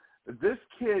kid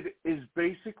is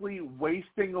basically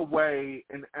wasting away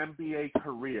an NBA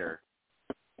career.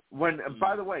 When,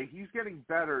 by the way, he's getting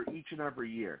better each and every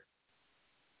year.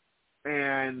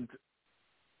 And,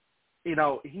 you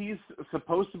know, he's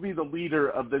supposed to be the leader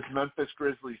of this Memphis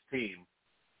Grizzlies team.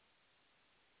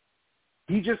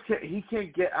 He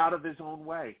can't get out of his own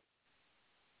way.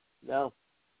 No.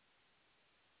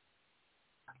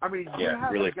 I mean, you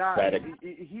have really a guy. pathetic.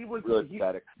 He was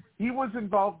pathetic. He was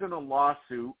involved in a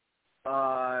lawsuit,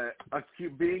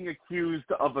 being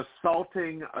accused of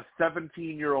assaulting a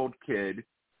 17-year-old kid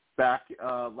back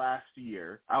last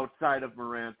year outside of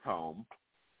Morant's home.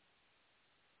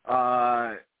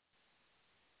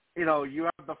 You know, you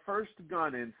have the first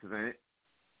gun incident.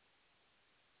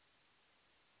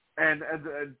 And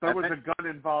there was a gun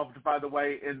involved, by the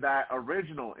way, in that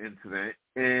original incident,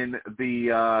 in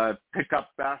the pickup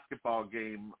basketball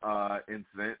game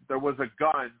incident. There was a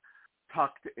gun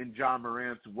tucked in John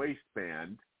Morant's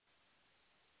waistband.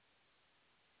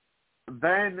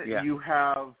 Then you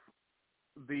have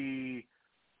the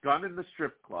gun in the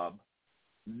strip club.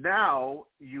 Now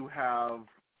you have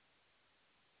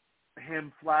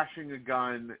him flashing a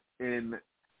gun in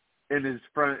his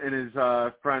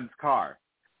friend's car.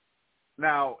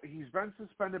 Now, he's been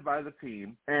suspended by the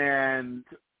team, and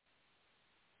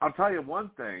I'll tell you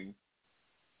one thing.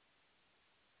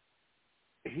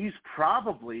 He's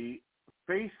probably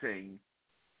facing,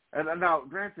 and now,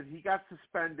 granted, he got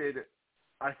suspended,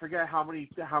 I forget how many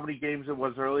games it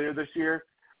was earlier this year,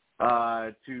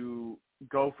 to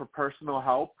go for personal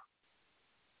help.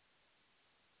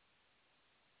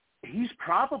 He's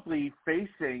probably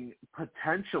facing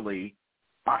potentially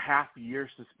a half-year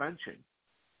suspension.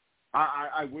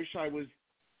 I wish I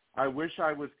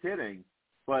was kidding,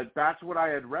 but that's what I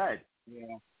had read.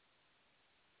 Yeah.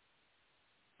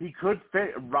 He could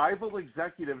rival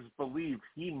executives believe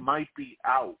he might be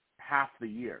out half the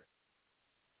year.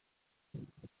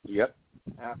 Yep.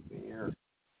 Half the year.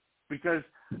 Because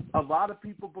a lot of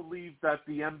people believe that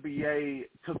the NBA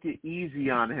took it easy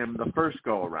on him the first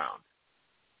go around.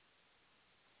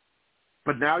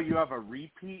 But now you have a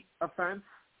repeat offense.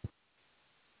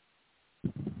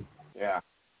 Yeah.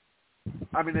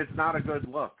 I mean, it's not a good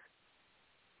look.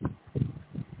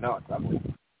 No, it's ugly.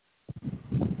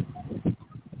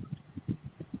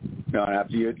 No, and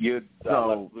after you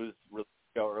left Lou's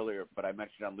show earlier, but I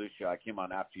mentioned on Lou's show, I came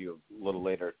on after you a little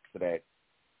later today,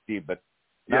 Steve, but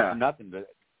nothing. But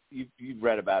you've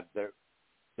read about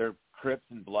they're Crips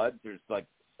and Bloods. There's like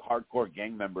hardcore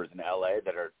gang members in L.A.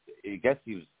 that are, I guess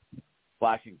he was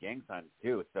flashing gang signs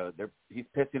too. So he's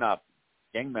pissing off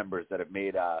gang members that have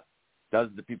made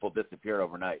dozens of people disappear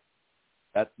overnight.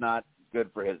 That's not good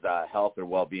for his health or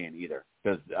well-being either,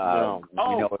 because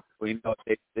we know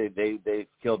they've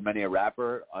killed many a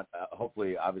rapper.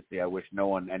 Hopefully, obviously, I wish no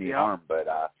one any harm, but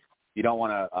you don't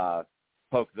want to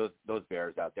poke those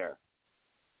bears out there.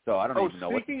 So I don't even know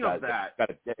what speaking of that,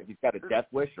 if he's got a death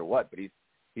wish or what, but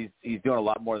he's doing a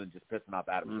lot more than just pissing off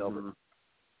Adam Silver.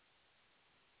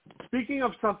 Speaking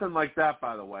of something like that,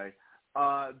 by the way,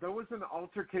 there was an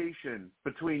altercation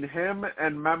between him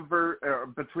and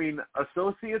between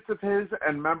associates of his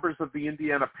and members of the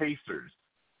Indiana Pacers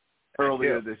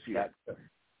earlier this year.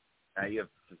 You have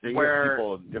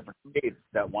people in different states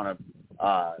that want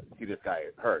to see this guy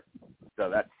hurt. So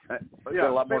that's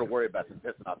a lot more to worry about than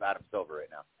pissing off Adam Silver right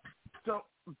now. So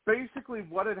basically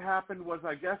what had happened was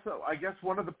I guess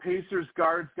one of the Pacers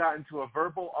guards got into a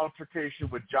verbal altercation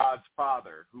with Ja's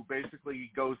father, who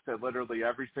basically goes to literally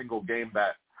every single game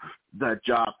that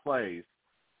Ja plays.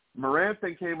 Morant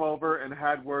then came over and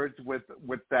had words with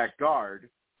that guard.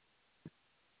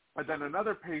 And then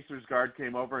another Pacers guard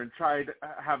came over and tried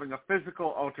having a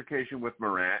physical altercation with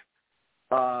Morant.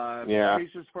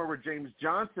 Pacers forward James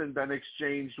Johnson then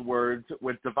exchanged words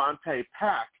with Devontae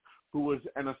Pack, who was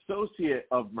an associate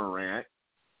of Morant,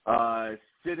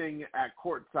 sitting at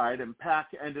courtside, and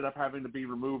Pack ended up having to be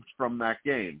removed from that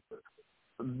game.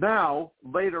 Now,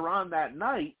 later on that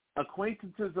night,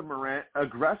 acquaintances of Morant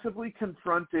aggressively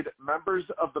confronted members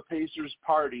of the Pacers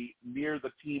party near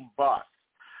the team bus.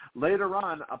 Later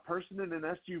on, a person in an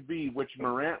SUV, which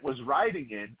Morant was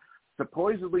riding in,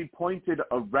 supposedly pointed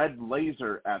a red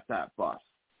laser at that bus.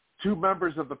 Two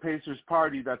members of the Pacers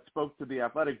party that spoke to The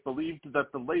Athletic believed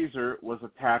that the laser was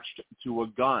attached to a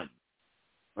gun.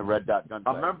 A red dot gun.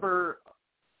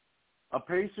 A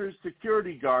Pacers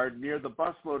security guard near the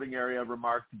bus loading area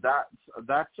remarked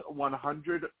that's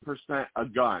 100% a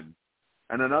gun.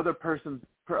 And another person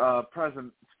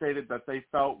present stated that they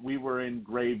felt we were in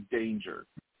grave danger.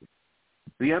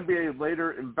 The NBA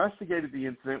later investigated the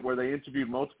incident where they interviewed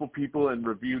multiple people and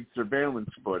reviewed surveillance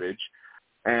footage.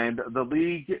 And the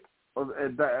league,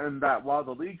 while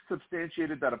the league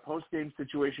substantiated that a post-game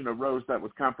situation arose that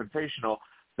was confrontational,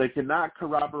 they cannot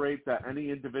corroborate that any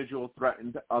individual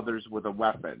threatened others with a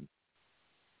weapon.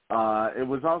 It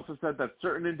was also said that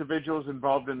certain individuals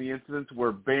involved in the incidents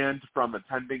were banned from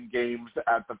attending games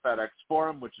at the FedEx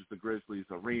Forum, which is the Grizzlies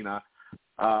arena.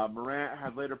 Morant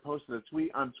had later posted a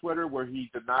tweet on Twitter where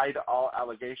he denied all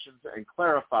allegations and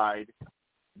clarified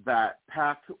that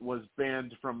PAC was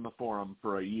banned from the Forum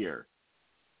for a year.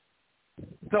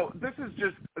 So this is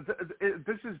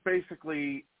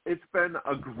basically, it's been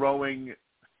a growing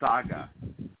saga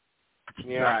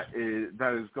that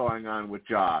is going on with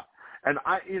Ja. And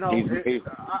I can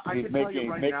tell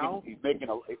you right now, he's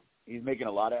making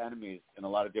a lot of enemies in a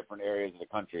lot of different areas of the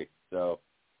country. So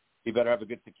he better have a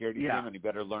good security team, and he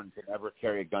better learn to never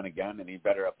carry a gun again, and he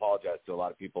better apologize to a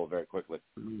lot of people very quickly.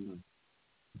 Mm-hmm.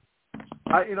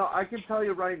 I can tell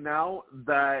you right now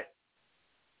that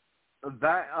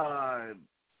I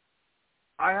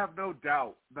have no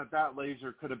doubt that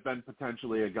laser could have been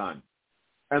potentially a gun.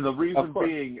 And the reason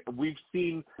being, we've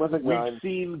seen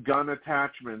gun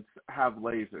attachments have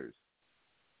lasers.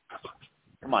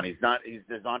 Come on, his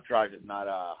entourage is not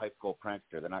a high school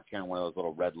prankster. They're not carrying one of those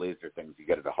little red laser things you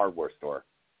get at a hardware store.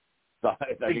 So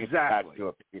I think it's attached to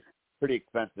a pretty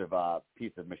expensive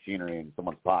piece of machinery in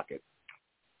someone's pocket.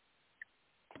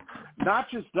 Not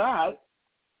just that,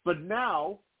 but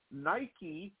now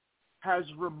Nike has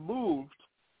removed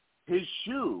his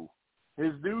shoe.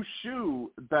 His new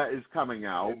shoe that is coming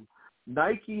out,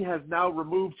 Nike has now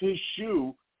removed his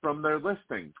shoe from their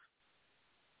listings.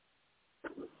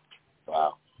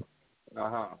 Wow.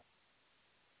 Uh-huh.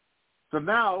 So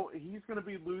now he's going to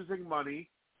be losing money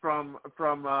from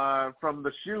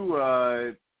the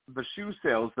shoe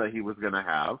sales that he was going to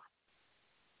have.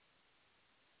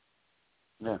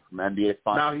 Yeah, from NBA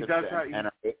sponsorships now he does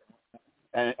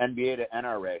NBA to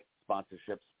NRA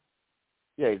sponsorships.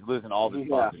 Yeah, he's losing all the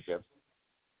sponsorships.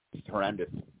 It's horrendous.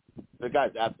 The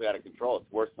guy's absolutely out of control. It's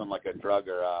worse than like a drug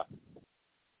or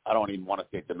I don't even want to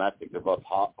say domestic. They're both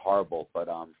horrible, but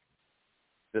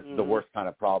this is the worst kind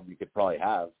of problem you could probably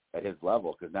have at his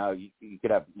level, because now you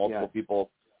could have multiple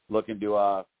people looking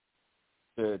to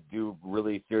do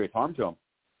really serious harm to him.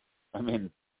 I mean,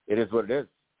 it is what it is.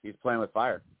 He's playing with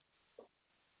fire.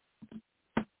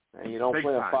 And you don't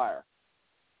play with fire.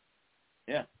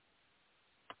 Yeah.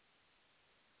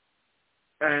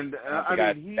 And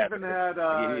he even had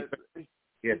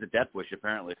he has a death wish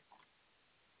apparently.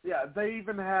 Yeah, they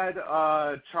even had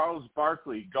Charles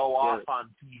Barkley go off on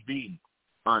TV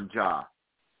on Ja.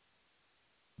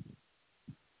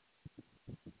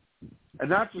 And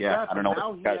not just that, but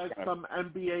now he has some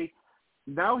NBA.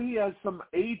 Now he has some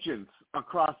agents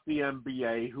across the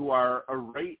NBA who are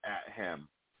irate at him,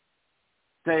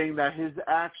 saying that his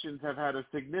actions have had a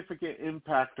significant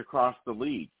impact across the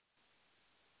league.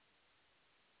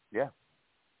 Yeah.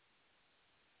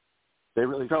 They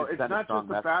really so it's not just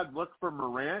a bad look for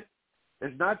Morant.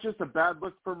 It's not just a bad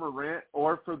look for Morant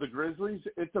or for the Grizzlies.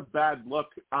 It's a bad look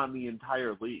on the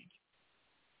entire league.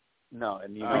 No,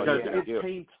 and because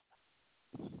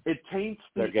it taints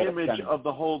the image of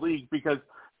the whole league, because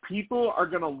people are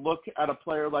going to look at a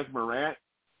player like Morant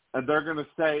and they're going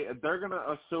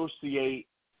to associate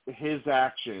his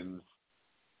actions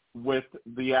with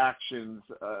the actions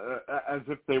as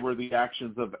if they were the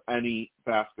actions of any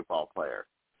basketball player.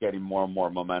 Getting more and more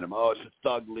momentum. Oh, it's a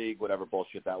thug league, whatever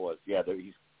bullshit that was. Yeah,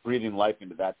 he's breathing life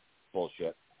into that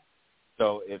bullshit.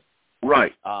 So if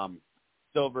Adam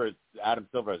Silver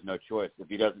has no choice. If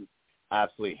he doesn't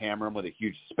absolutely hammer him with a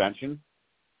huge suspension,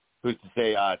 who's to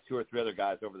say 2 or 3 other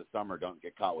guys over the summer don't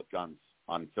get caught with guns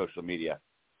on social media?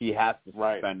 He has to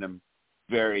suspend him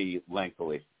very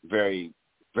lengthily, very,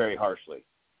 very harshly.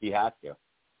 He has to.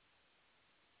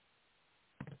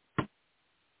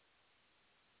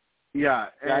 Yeah,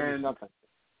 and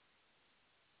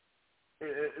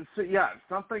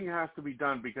something has to be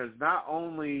done, because not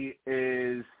only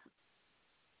is,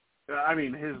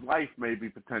 his life may be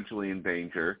potentially in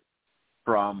danger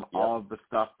from all of the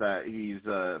stuff that he's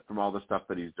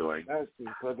doing,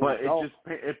 but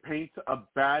it paints a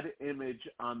bad image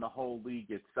on the whole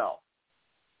league itself.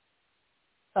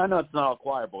 I know it's not all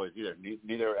choir boys either.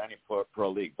 Neither are any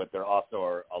pro league, but there also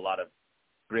are a lot of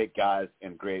great guys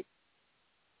and great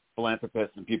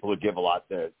philanthropists and people who give a lot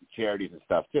to charities and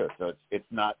stuff too. So it's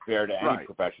not fair to any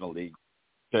professional league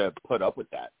to put up with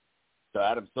that. So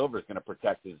Adam Silver is going to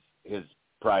protect his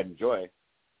pride and joy.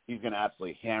 He's going to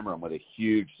absolutely hammer him with a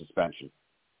huge suspension.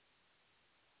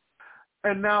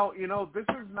 And now, this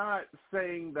is not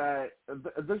saying that,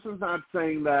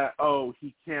 oh,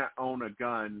 he can't own a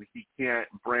gun, he can't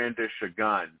brandish a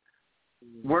gun.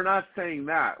 We're not saying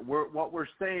that. What we're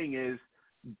saying is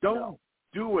don't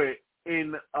do it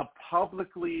in a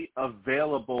publicly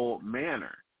available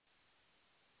manner.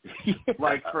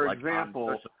 Like, for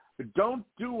example, don't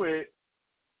do it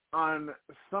on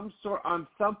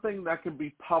something that can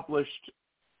be published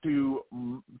to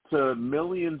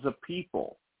millions of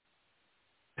people.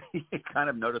 It's kind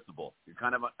of noticeable. You're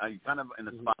kind of in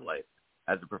the spotlight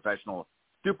as a professional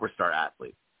superstar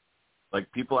athlete.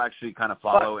 Like, people actually kind of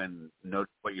follow and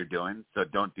notice what you're doing. So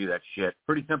don't do that shit.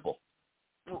 Pretty simple.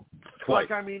 Twice.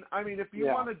 Like, I mean, if you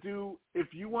want to do that,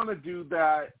 if you want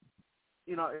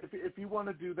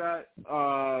to do that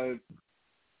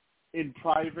in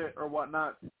private or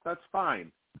whatnot, that's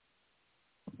fine.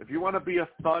 If you want to be a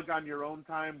thug on your own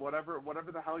time, whatever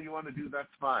the hell you want to do,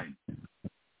 that's fine.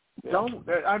 Does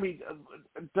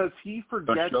he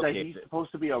forget that he's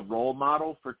supposed to be a role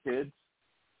model for kids?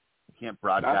 You can't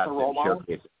broadcast it and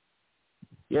showcase it.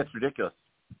 Yeah, it's ridiculous.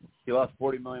 He lost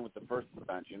 $40 million with the first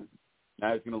suspension.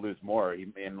 Now he's going to lose more.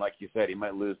 And like you said, he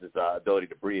might lose his ability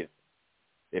to breathe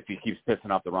if he keeps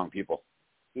pissing off the wrong people.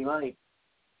 He might.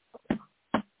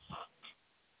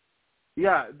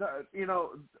 Yeah,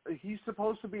 he's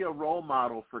supposed to be a role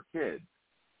model for kids.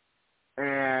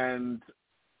 And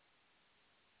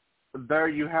there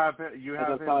you have him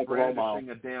brandishing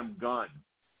a damn gun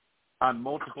on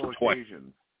multiple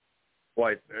occasions.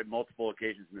 Twice, at multiple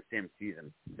occasions in the same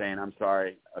season, saying, I'm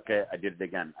sorry, okay, I did it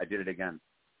again.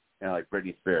 Like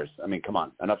Britney Spears. I mean, come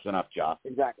on, enough's enough, Ja.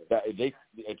 Exactly.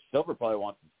 Silver probably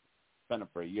wants to suspend him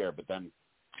for a year, but then,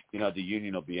 the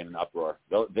union will be in an uproar.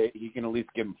 He can at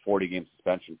least give him 40-game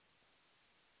suspension.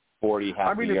 40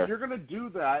 half a year. If you're going to do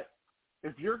that,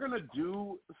 if you're going to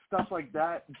do stuff like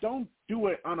that, don't do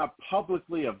it on a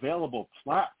publicly available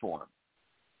platform.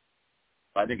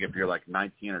 I think if you're like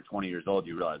 19 or 20 years old,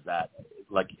 you realize that.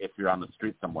 Like if you're on the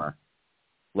street somewhere,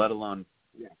 let alone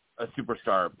a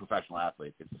superstar professional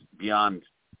athlete. It's beyond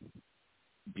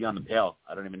the pale.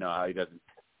 I don't even know how he doesn't.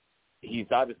 He's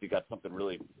obviously got something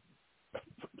really,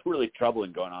 really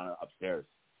troubling going on upstairs.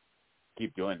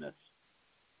 Keep doing this.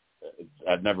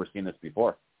 I've never seen this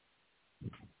before.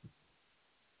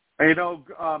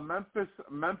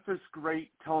 Memphis great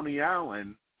Tony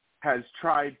Allen has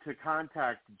tried to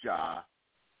contact Ja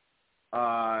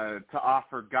to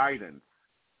offer guidance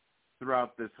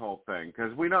throughout this whole thing,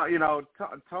 because we know,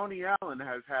 Tony Allen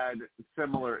has had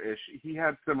similar issues. He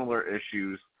had similar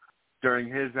issues during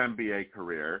his NBA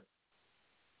career,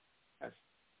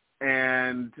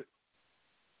 and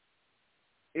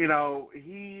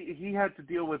he had to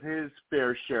deal with his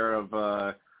fair share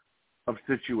of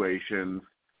situations.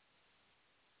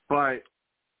 But,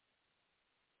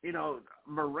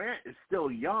 Morant is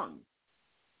still young.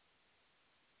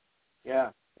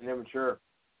 Yeah, and immature.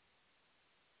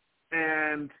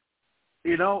 And,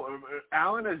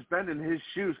 Allen has been in his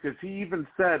shoes, because he even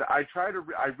said, I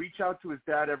reach out to his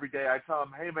dad every day. I tell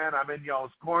him, hey, man, I'm in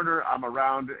y'all's corner. I'm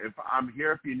around. I'm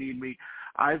here if you need me.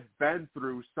 I've been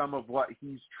through some of what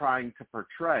he's trying to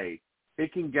portray.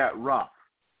 It can get rough.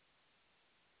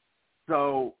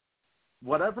 So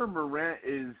whatever Morant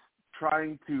is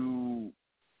trying to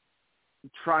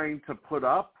put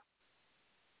up,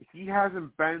 he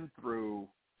hasn't been through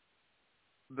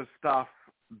the stuff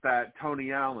that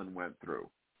Tony Allen went through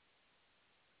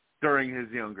during his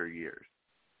younger years.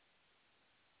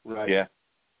 Right. Yeah.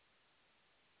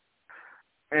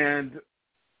 And,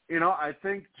 I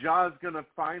think Ja's going to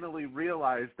finally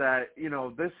realize that,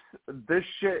 this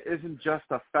shit isn't just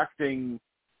affecting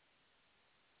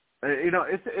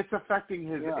it's affecting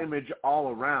his image all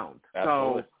around.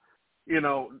 Absolutely.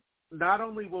 So, not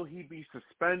only will he be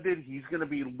suspended, he's going to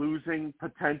be losing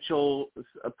potential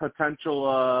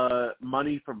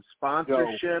money from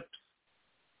sponsorships.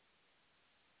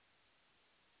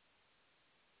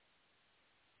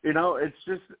 It's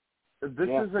just, this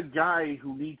is a guy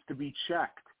who needs to be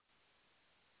checked.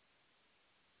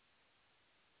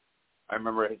 I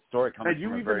remember his story coming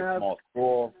from a very small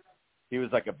school. He was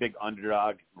like a big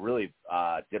underdog, really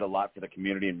did a lot for the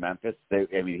community in Memphis.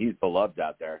 He's beloved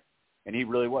out there. And he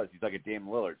really was. He's like a Dame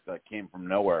Lillard that came from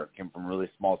nowhere, came from a really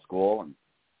small school. And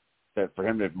for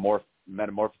him to morph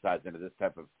metamorphosized into this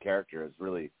type of character is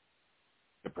really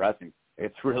depressing.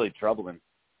 It's really troubling.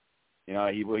 You know,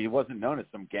 he wasn't known as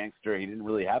some gangster. He didn't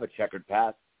really have a checkered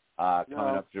past coming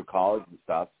up through college and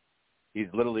stuff. He's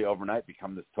literally overnight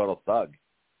become this total thug.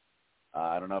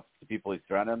 I don't know if it's the people he's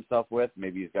surrounded himself with.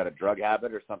 Maybe he's got a drug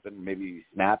habit or something. Maybe he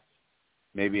snapped.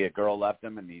 Maybe a girl left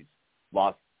him and he's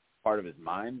lost part of his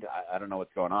mind. I don't know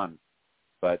what's going on.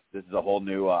 But this is a whole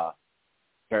new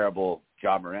terrible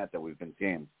Ja Morant that we've been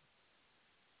seeing.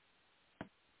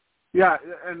 Yeah,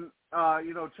 and,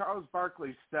 you know, Charles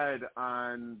Barkley said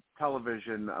on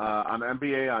television, on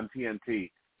NBA on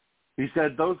TNT, he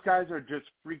said, those guys are just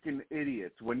freaking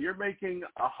idiots. When you're making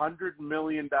 $100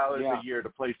 million a year to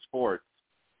play sports,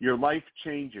 your life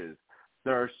changes.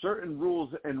 There are certain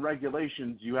rules and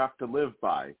regulations you have to live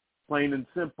by, plain and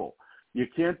simple. You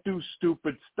can't do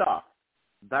stupid stuff.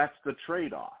 That's the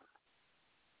trade-off.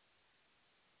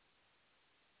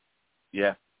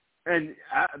 Yeah. And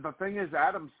the thing is,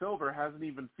 Adam Silver hasn't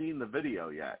even seen the video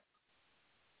yet.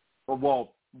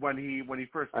 Well, when he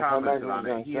first commented on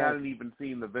it, he hadn't even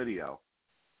seen the video.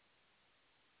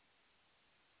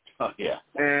 Oh yeah.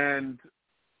 And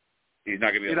he's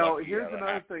not going to be. Here's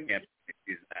another thing.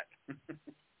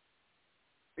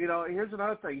 Here's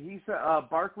another thing. He said,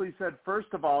 Barkley said, first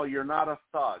of all, you're not a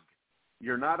thug.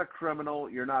 You're not a criminal.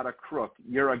 You're not a crook.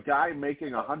 You're a guy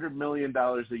making $100 million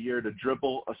a year to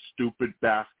dribble a stupid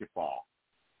basketball.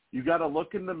 You got to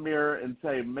look in the mirror and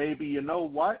say, maybe, you know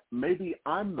what? Maybe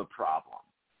I'm the problem.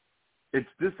 It's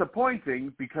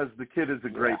disappointing because the kid is a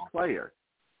great player.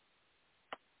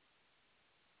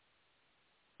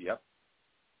 Yep.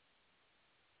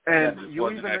 And you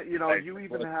even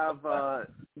have other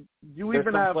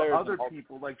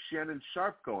people like Shannon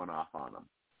Sharp going off on him.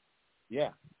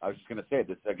 Yeah, I was just going to say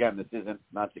this again. This isn't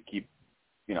not to keep,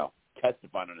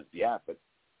 testifying on his behalf, but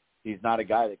he's not a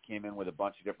guy that came in with a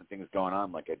bunch of different things going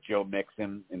on, like a Joe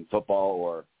Mixon in football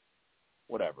or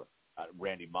whatever.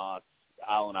 Randy Moss,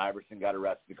 Allen Iverson got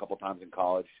arrested a couple times in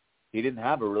college. He didn't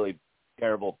have a really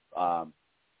terrible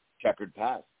checkered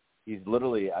past. He's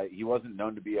literally he wasn't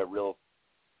known to be a real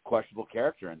questionable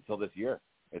character until this year.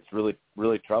 It's really,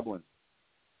 really troubling.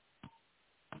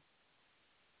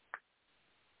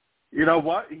 You know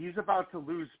what? He's about to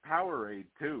lose Powerade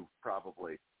too,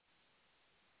 probably.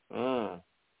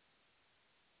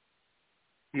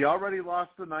 He already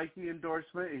lost the Nike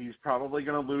endorsement. He's probably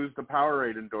going to lose the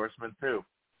Powerade endorsement too.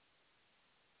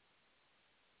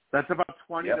 That's about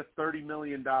 $20 to $30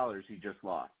 million he just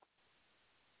lost.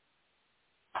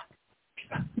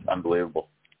 Unbelievable.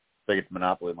 I think it's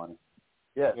monopoly money.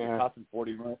 Yeah, it cost him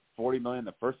 $40 million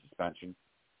the first suspension.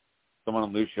 Someone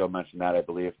on Lou's show mentioned that, I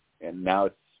believe, and now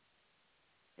it's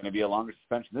going to be a longer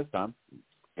suspension this time. It's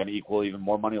going to equal even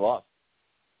more money lost.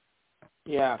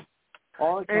 Yeah.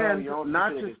 And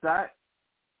not just that,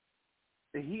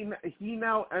 he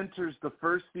now enters the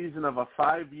first season of a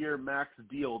 5-year max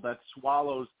deal that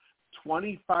swallows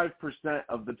 25%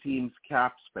 of the team's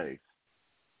cap space.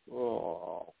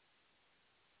 Oh.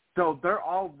 So they're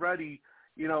already,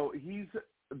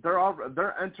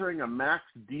 they're entering a max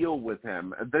deal with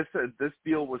him. This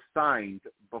deal was signed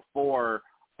before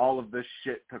all of this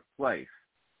shit took place.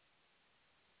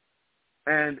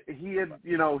 And he had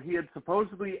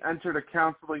supposedly entered a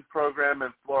counseling program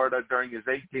in Florida during his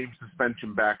 8-game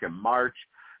suspension back in March.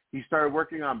 He started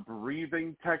working on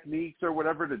breathing techniques or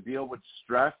whatever to deal with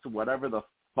stress, whatever the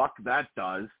fuck that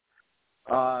does.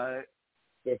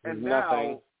 And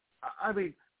now, I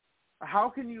mean, how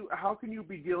can you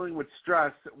be dealing with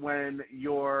stress when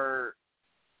you're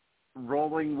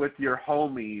rolling with your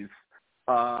homies,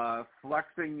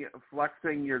 flexing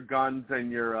your guns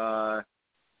and your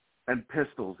and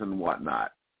pistols and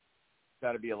whatnot?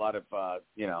 Got to be a lot of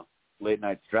late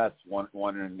night stress,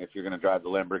 wondering if you're going to drive the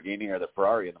Lamborghini or the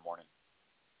Ferrari in the morning.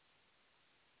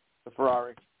 The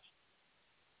Ferrari.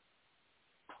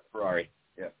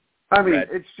 Yeah. I mean,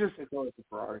 it's always the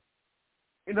Ferrari.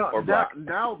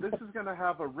 Now this is going to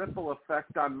have a ripple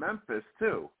effect on Memphis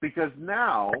too, because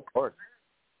now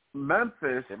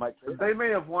Memphis, they may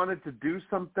have wanted to do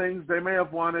some things. They may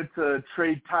have wanted to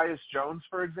trade Tyus Jones,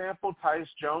 for example. Tyus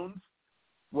Jones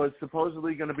was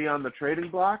supposedly going to be on the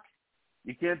trading block.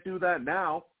 You can't do that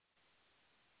now.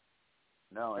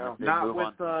 No, and if they move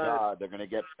on to Ja, they're going to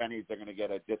get pennies. They're going to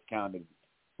get a discounted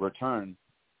return.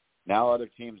 Now other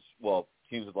teams with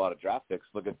a lot of draft picks,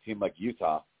 look at a team like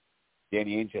Utah.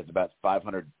 Danny Ainge has about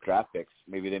 500 draft picks.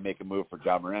 Maybe they make a move for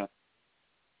Ja Morant.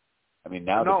 I mean,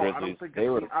 now the Grizzlies, they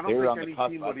were on the cusp. Any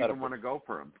team would even want to go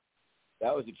for him.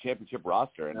 That was a championship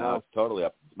roster, and now it's totally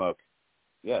up in smoke.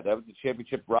 Yeah, that was the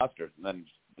championship roster, and then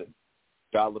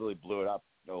Ja literally blew it up.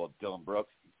 Dylan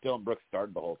Brooks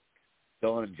started the whole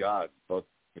Dillon and Ja both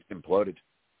just imploded.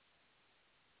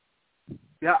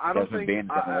 Yeah, I don't Desmond think.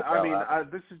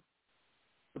 Bane's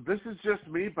This is just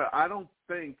me, but I don't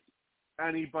think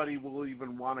anybody will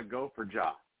even want to go for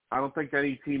Ja. I don't think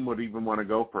any team would even want to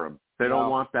go for him. They don't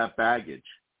want that baggage.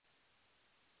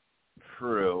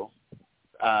 True.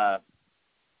 I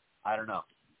don't know.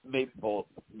 Maybe both.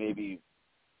 Maybe,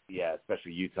 yeah.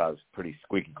 Especially Utah's pretty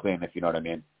squeaky clean, if you know what I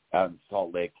mean, out in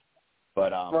Salt Lake.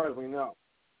 But as far as we know.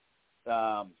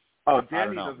 Danny I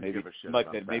don't know. doesn't Maybe give a shit like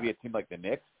about that. maybe a team like the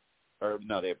Knicks, or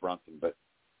no, they have Brunson. But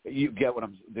you get what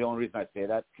I'm. The only reason I say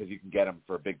that because you can get him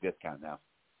for a big discount now,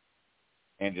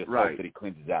 and just hope that he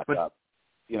cleans his ass up.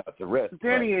 You know, it's a risk.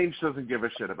 Danny Ainge doesn't give a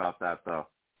shit about that, though.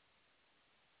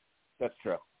 That's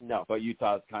true. No. But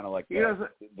Utah's kind of like they're a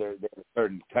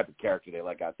certain type of character they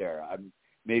like out there.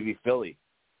 Maybe Philly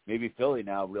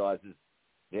now realizes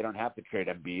they don't have to trade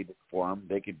Embiid for him.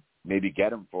 They could maybe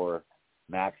get him for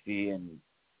Maxey and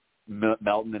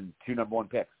Melton and 2 number 1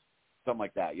 picks, something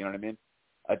like that. You know what I mean?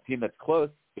 A team that's close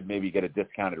could maybe get a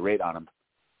discounted rate on him.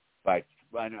 But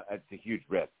I know it's a huge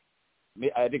risk.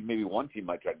 I think maybe one team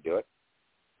might try to do it.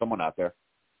 Someone out there.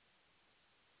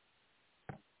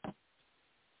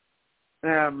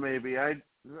 Yeah, maybe. I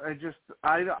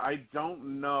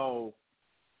don't know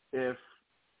if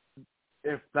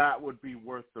that would be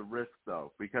worth the risk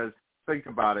though, because think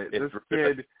about it.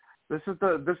 This is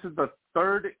the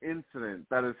third incident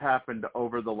that has happened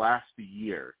over the last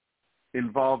year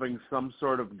involving some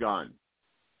sort of gun,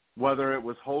 whether it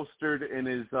was holstered in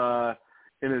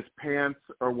his pants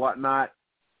or whatnot.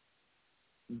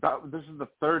 This is the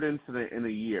third incident in a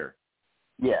year.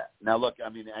 Yeah. Now look, I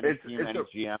mean, any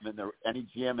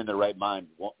GM in their right mind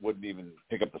wouldn't even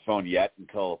pick up the phone yet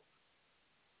until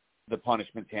the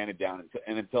punishment's handed down,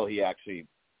 and until he actually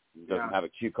doesn't have a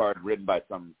cue card written by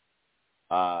some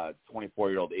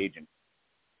 24-year-old agent,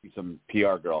 some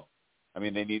PR girl. I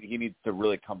mean, he needs to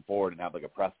really come forward and have like a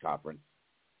press conference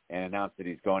and announce that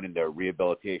he's going into a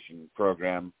rehabilitation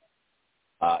program.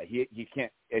 He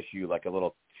can't issue like a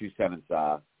little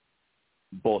 2-sentence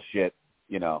bullshit,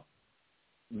 you know,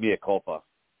 mea culpa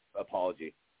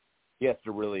apology. He has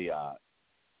to really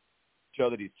show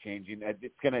that he's changing.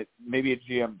 It's gonna maybe a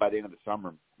GM by the end of the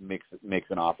summer makes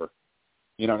an offer.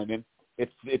 You know what I mean?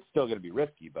 It's still gonna be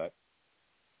risky, but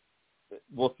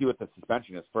we'll see what the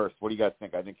suspension is first. What do you guys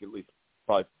think? I think at least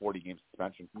probably 40-game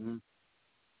suspension. Mm-hmm.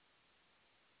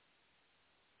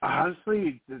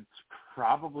 Honestly, it's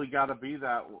probably got to be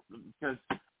that because,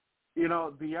 you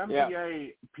know, the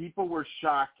NBA, people were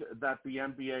shocked that the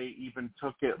NBA even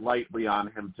took it lightly on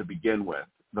him to begin with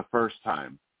the first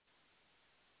time.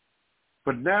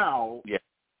 But now,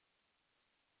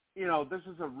 you know, this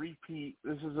is a repeat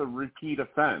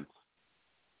offense.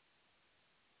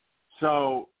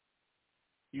 So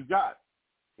you got,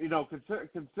 you know,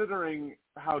 considering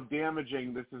how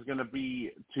damaging this is going to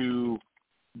be to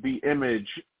the image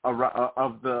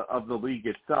of the league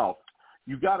itself,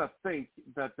 you got to think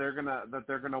that they're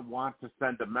gonna want to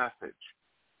send a message.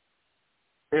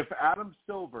 If Adam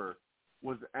Silver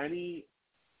was as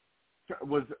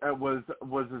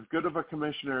good of a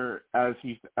commissioner as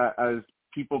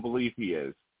people believe he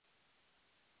is,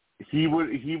 he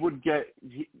would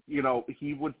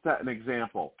set an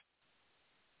example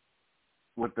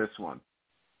with this one.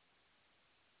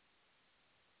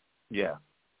 Yeah.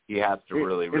 He has to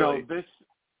really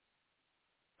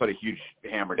put a huge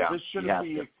hammer down. This shouldn't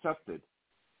be accepted.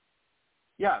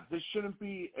 Yeah, this shouldn't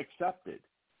be accepted.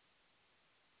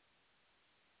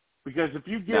 Because if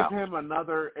you give him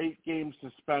another 8-game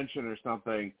suspension or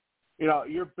something, you know,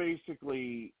 you're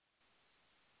basically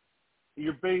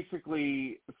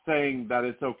saying that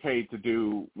it's okay to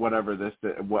do whatever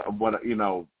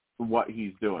what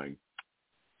he's doing.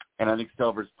 And I think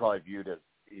Silver's probably viewed as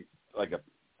he's like a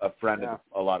friend of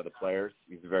a lot of the players.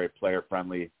 He's a very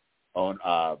player-friendly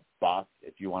boss,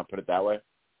 if you want to put it that way.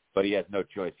 But he has no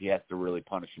choice. He has to really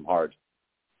punish him hard.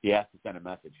 He has to send a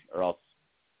message, or else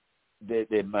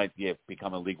they might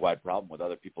become a league-wide problem with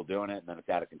other people doing it, and then it's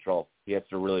out of control. He has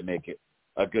to really make it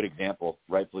a good example,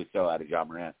 rightfully so, out of Ja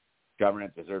Morant. Ja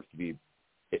Morant deserves to be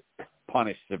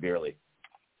punished severely.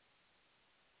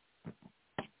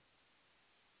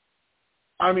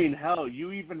 I mean, hell,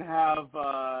 you even have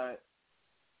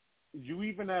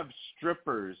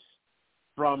strippers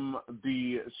from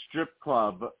the strip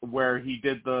club where he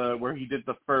did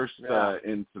the first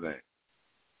incident,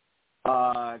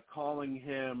 calling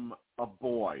him a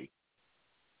boy,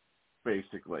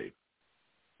 basically.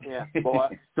 Yeah,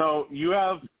 boy. So you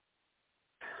have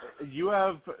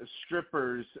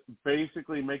strippers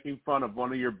basically making fun of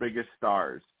one of your biggest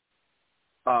stars.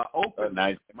 Open,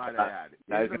 nice. might I add.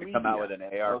 Now he's going to come out with an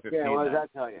AR-15. Okay, what does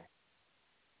that tell you?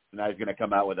 Now he's going to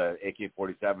come out with an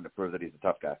AK-47 to prove that he's a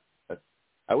tough guy.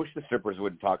 I wish the strippers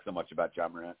wouldn't talk so much about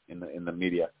John Morant in the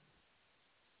media.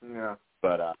 Yeah.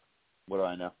 But what do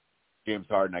I know? James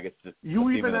Harden, I guess, just You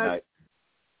even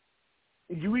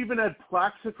had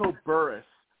Plaxico Burress,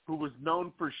 who was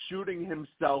known for shooting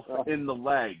himself in the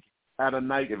leg at a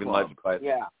nightclub.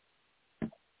 Yeah.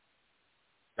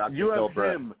 Dr. You Phil have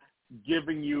Burrett. him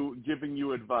giving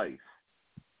you advice.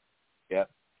 Yep,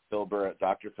 Phil Burrett,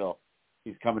 Dr. Phil.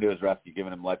 He's coming to his rescue,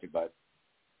 giving him life advice.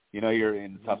 You know you're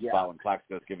in a tough spot when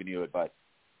Plaxico's giving you advice.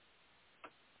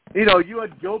 You know, you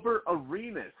had Gilbert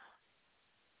Arenas,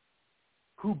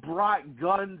 who brought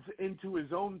guns into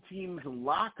his own team's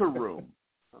locker room.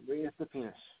 Arenas the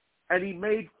penis. And he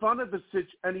made fun of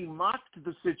and he mocked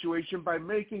the situation by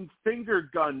making finger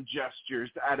gun gestures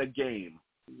at a game.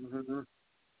 Mm-hmm.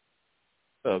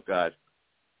 Oh, God.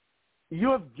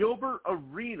 You have Gilbert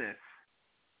Arenas,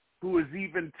 who is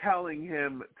even telling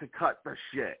him to cut the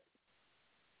shit.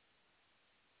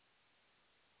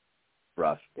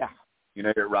 Rough. Yeah. You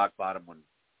know you're at rock bottom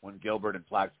when Gilbert and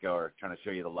Plaxico are trying to show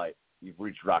you the light. You've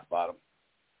reached rock bottom.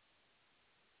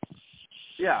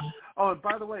 Yeah. Oh, and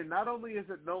by the way, not only is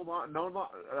it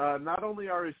not only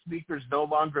are his sneakers no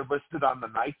longer listed on the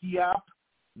Nike app,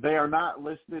 they are not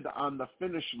listed on the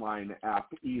Finish Line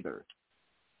app either.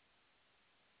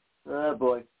 Oh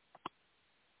boy.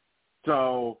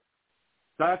 So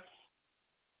that's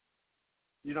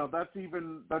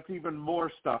even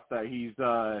more stuff that he's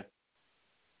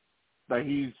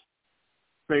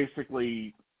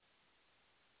basically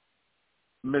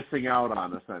missing out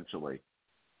on, essentially.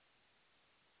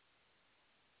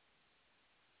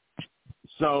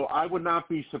 So I would not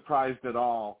be surprised at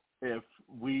all if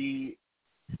we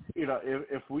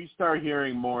start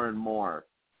hearing more and more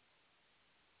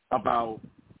about.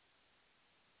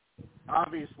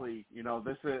 Obviously,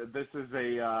 this is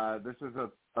a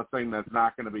thing that's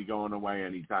not going to be going away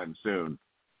anytime soon.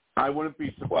 I wouldn't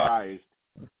be surprised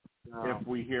if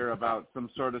we hear about some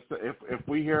sort of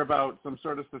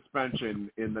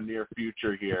suspension in the near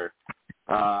future here.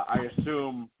 I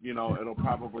assume it'll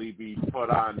probably be put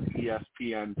on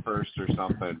ESPN first or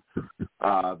something.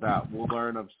 That we'll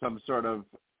learn of some sort of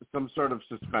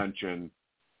suspension.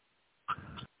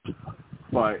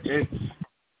 But it's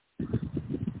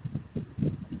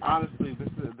honestly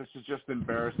this is just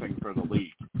embarrassing for the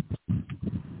league.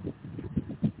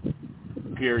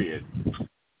 Period.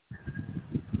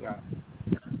 Yeah.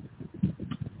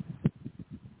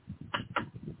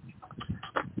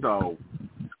 So,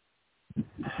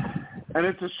 and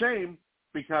it's a shame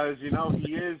because he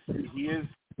is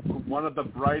one of the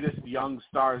brightest young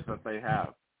stars that they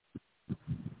have.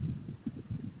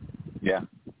 Yeah.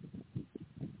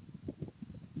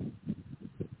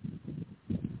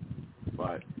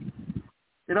 But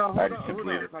who knows?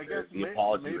 I guess the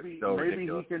apology was so maybe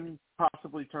ridiculous. he can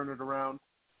possibly turn it around.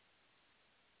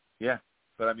 Yeah,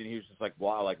 but I mean, he was just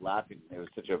laughing. It was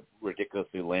such a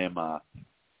ridiculously lame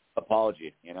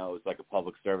apology. It was like a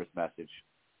public service message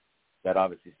that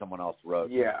obviously someone else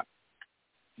wrote. Yeah.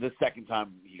 The second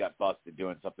time he got busted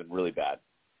doing something really bad.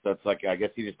 So it's like, I guess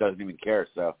he just doesn't even care.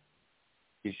 So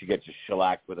he should get just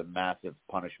shellacked with a massive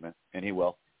punishment, and he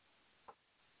will.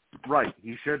 Right,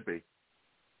 he should be.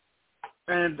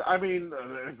 And I mean,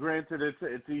 granted,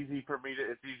 it's easy for me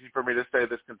to say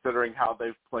this considering how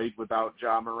they've played without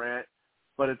Ja Morant,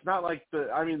 but it's not like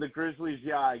the Grizzlies.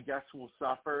 Yeah, I guess will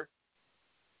suffer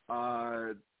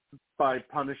by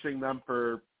punishing them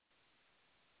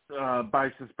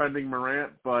by suspending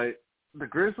Morant, but the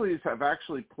Grizzlies have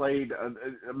actually played.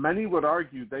 Many would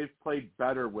argue they've played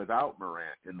better without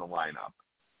Morant in the lineup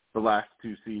the last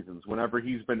two seasons. Whenever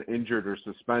he's been injured or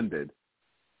suspended,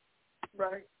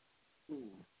 Right.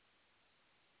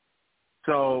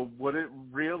 So would it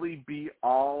really be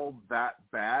all that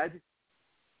bad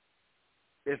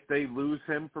if they lose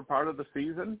him for part of the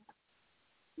season?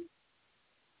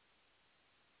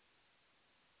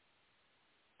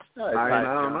 I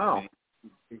don't know.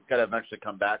 He's got to eventually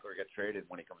come back or get traded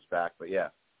when he comes back. But yeah,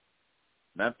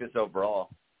 Memphis overall,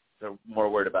 they're more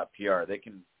worried about PR. They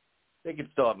can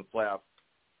still have a playoff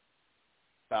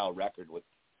style record with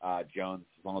Jones,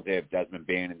 as long as they have Desmond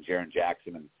Bane and Jaren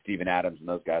Jackson and Steven Adams and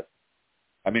those guys.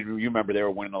 I mean, you remember they were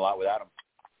winning a lot without him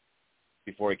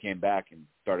before he came back and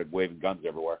started waving guns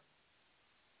everywhere.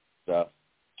 So,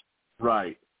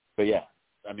 right. But yeah,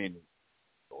 I mean,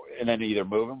 and then either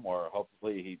move him or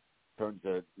hopefully he turns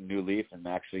a new leaf and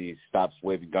actually stops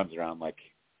waving guns around like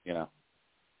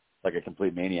a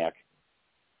complete maniac.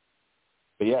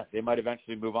 But yeah, they might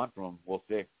eventually move on from him. We'll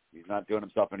see. He's not doing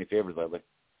himself any favors lately.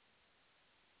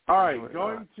 All right,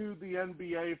 going to the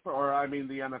NBA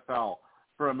the NFL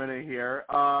for a minute here.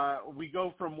 We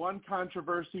go from one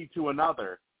controversy to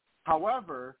another.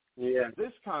 However,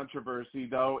 this controversy,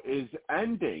 though, is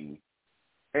ending.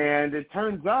 And it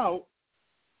turns out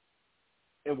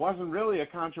it wasn't really a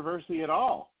controversy at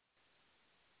all,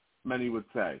 many would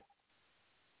say.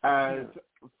 As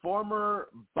former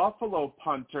Buffalo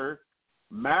punter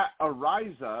Matt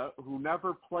Ariza, who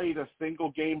never played a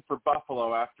single game for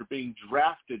Buffalo after being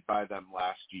drafted by them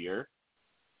last year,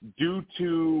 due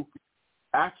to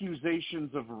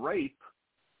accusations of rape,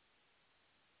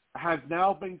 has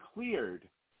now been cleared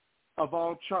of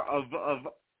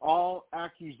all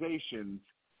accusations,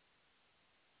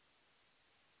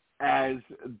 as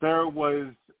there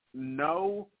were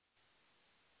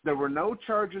no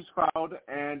charges filed,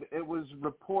 and it was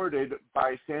reported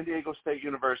by San Diego State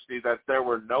University that there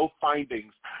were no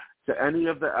findings to any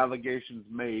of the allegations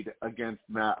made against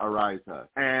Matt Ariza.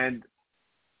 And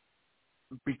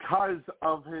because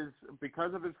of his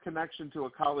connection to a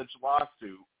college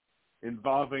lawsuit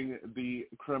involving the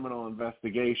criminal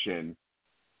investigation,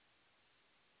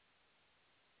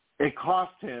 it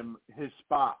cost him his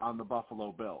spot on the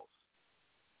Buffalo Bills.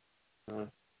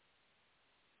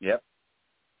 Yep.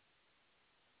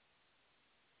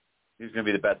 He's going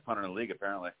to be the best punter in the league,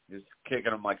 apparently. He's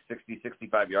kicking him like 60,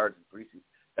 65 yards in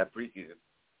preseason.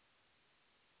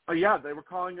 Oh, yeah, they were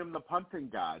calling him the punting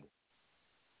god.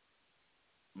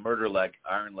 Murder leg,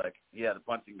 iron leg. Yeah, the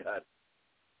punting god.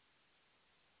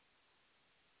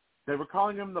 They were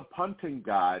calling him the punting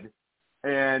god.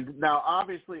 And now,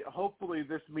 obviously, hopefully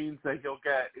this means that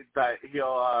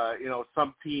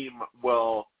some team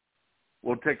will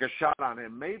take a shot on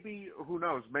him. Maybe, who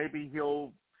knows, maybe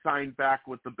he'll sign back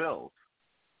with the Bills,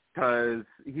 because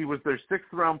he was their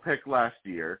 6th-round pick last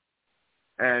year,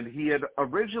 and he had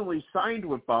originally signed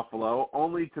with Buffalo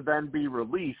only to then be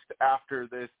released after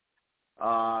this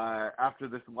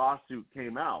lawsuit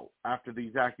came out, after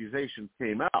these accusations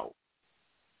came out.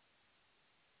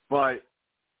 But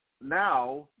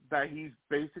now that he's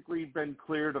basically been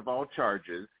cleared of all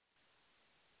charges,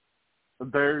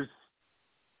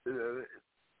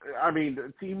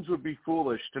 teams would be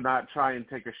foolish to not try and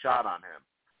take a shot on him,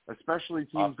 especially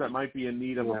teams that might be in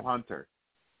need of a punter.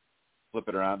 Flip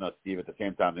it around, though, Steve. At the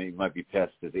same time, he might be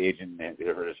pissed. His agent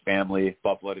or his family,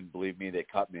 Buffalo didn't believe me. They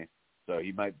cut me. So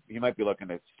he might be looking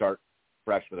to start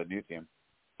fresh with a new team.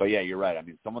 But, yeah, you're right. I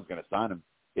mean, someone's going to sign him.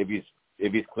 If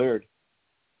he's cleared,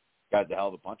 guy's a hell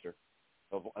of a punter.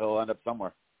 He'll end up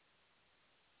somewhere.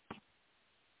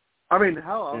 I mean,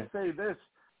 hell, I'll say this.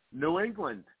 New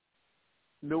England,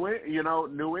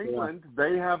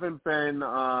 they haven't been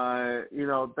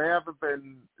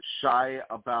shy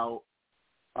about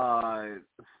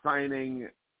signing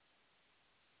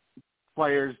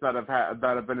players that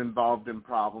have been involved in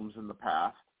problems in the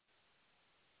past.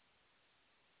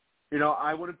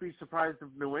 I wouldn't be surprised if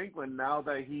New England, now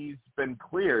that he's been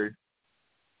cleared,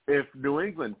 if New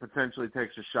England potentially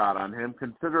takes a shot on him,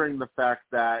 considering the fact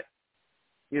that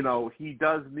he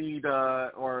does need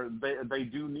they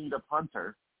do need a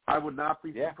punter. I would not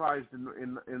be surprised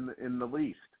in the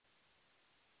least.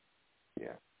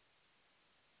 Yeah.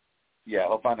 Yeah,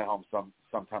 he'll find a home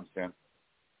sometime soon.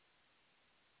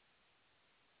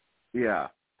 Yeah.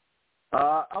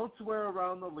 Elsewhere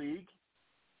around the league,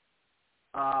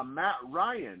 Matt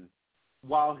Ryan,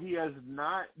 while he has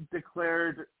not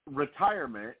declared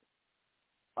retirement,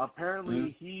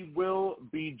 apparently he will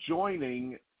be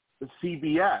joining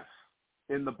CBS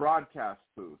in the broadcast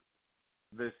booth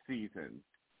this season.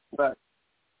 But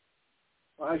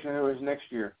actually, it was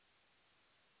next year.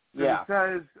 Yeah.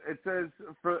 It says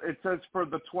for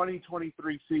the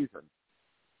 2023 season.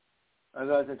 I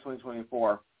thought it said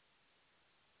 2024.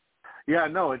 Yeah,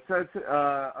 no, it says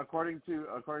according to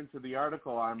the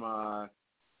article I'm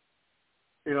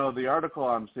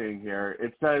seeing here,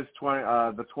 it says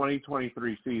the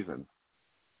 2023 season.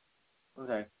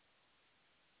 Okay.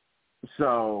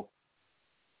 So,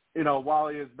 while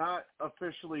he has not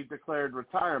officially declared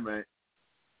retirement,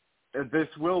 this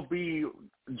will be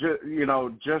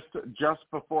just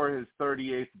before his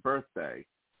 38th birthday.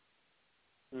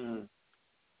 Mm.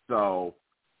 So,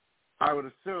 I would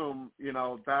assume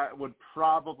that would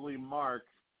probably mark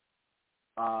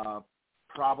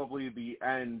probably the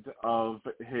end of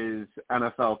his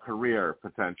NFL career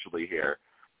potentially here.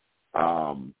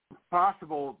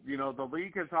 Possible, the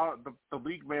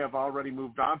league may have already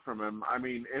moved on from him. I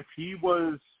mean, you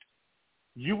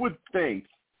would think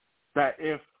that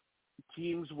if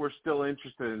teams were still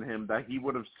interested in him, that he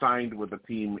would have signed with a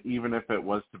team, even if it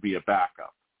was to be a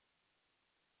backup.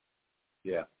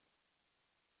 Yeah.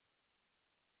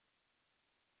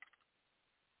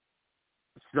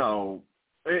 So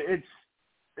it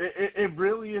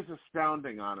really is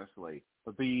astounding, honestly.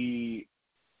 The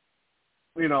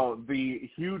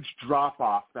huge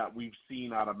drop-off that we've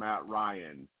seen out of Matt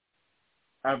Ryan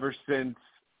ever since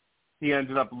he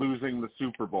ended up losing the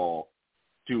Super Bowl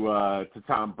to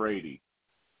Tom Brady.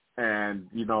 And,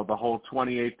 the whole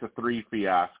 28-3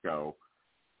 fiasco.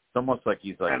 It's almost like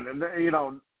he's like,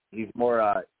 he's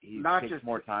more, takes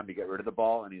more time to get rid of the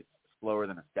ball, and he's slower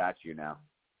than a statue now.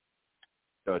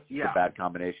 So it's a bad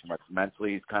combination. Like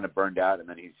mentally, he's kind of burned out, and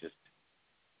then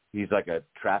he's like a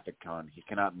traffic cone. He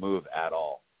cannot move at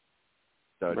all.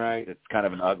 So it's kind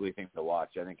of an ugly thing to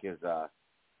watch. I think the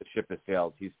ship has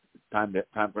sailed. It's time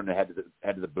for him to head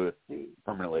to the booth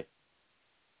permanently.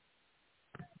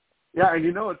 Yeah, and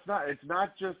it's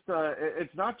not just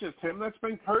him that's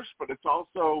been cursed, but it's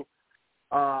also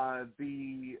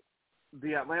the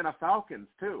Atlanta Falcons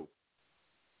too.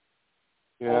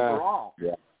 Yeah. Overall.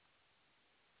 Yeah.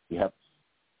 Yep.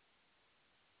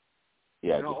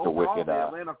 Yeah, just a overall, wicked. The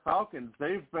Atlanta Falcons,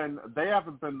 they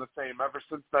haven't been the same ever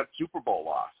since that Super Bowl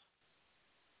loss.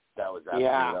 That was that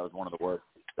was one of the worst.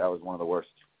 That was one of the worst.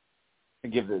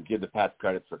 And give the Pats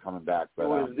credit for coming back, but it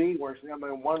was the worst. I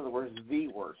mean, one of the worst. The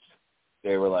worst.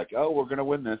 They were like, "Oh, we're gonna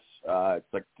win this."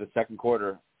 It's like the second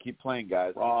quarter. Keep playing, guys.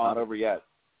 It's not over yet.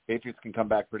 Patriots can come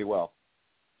back pretty well.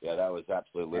 Yeah, that was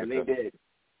absolutely ludicrous. And they did.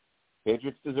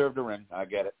 Patriots deserved a ring. I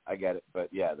get it.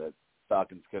 But yeah, the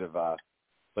Falcons could have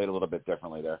played a little bit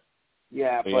differently there.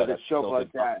 Yeah, but a show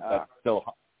like that. That's still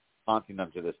haunting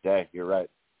them to this day. You're right.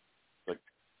 Like,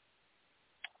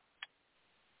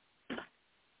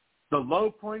 the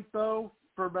low point, though,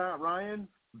 for Matt Ryan,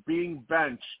 being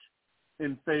benched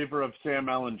in favor of Sam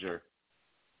Ehlinger.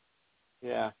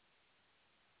 Yeah.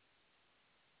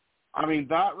 I mean,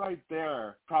 that right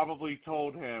there probably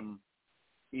told him,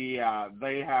 yeah,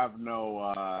 they have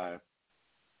no,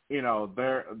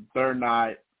 they're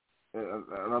not.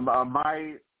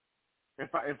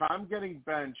 If I'm getting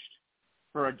benched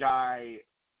for a guy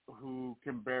who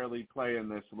can barely play in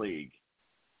this league,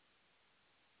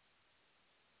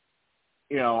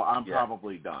 I'm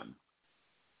probably done.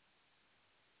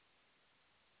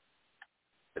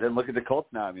 And then look at the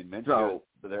Colts now. I mean, Minshew,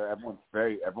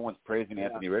 everyone's praising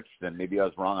Anthony Richardson. Maybe I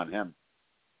was wrong on him.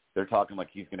 They're talking like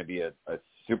he's going to be a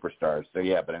superstar. So,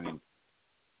 yeah, but I mean,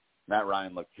 Matt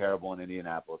Ryan looked terrible in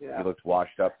Indianapolis. Yeah. He looked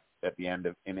washed up at the end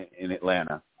in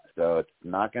Atlanta. So it's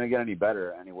not going to get any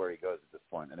better anywhere he goes at this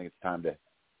point. I think it's time to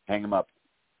hang him up.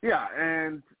 Yeah,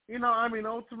 and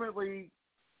ultimately,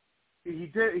 he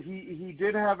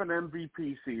did have an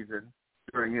MVP season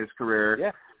during his career.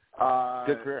 Yeah,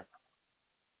 good career.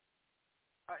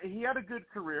 He had a good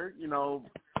career.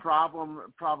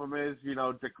 Problem is,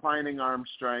 declining arm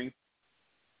strength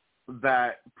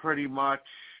that pretty much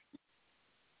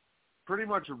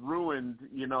ruined,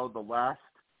 the last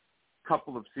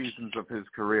couple of seasons of his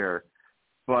career.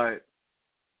 But,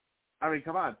 I mean,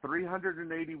 come on,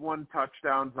 381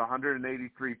 touchdowns,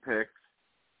 183 picks.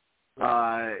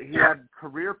 He had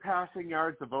career passing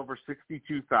yards of over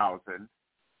 62,000.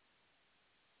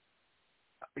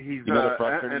 He's an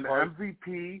part?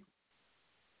 MVP.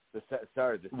 The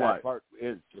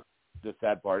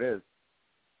sad part is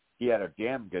he had a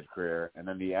damn good career, and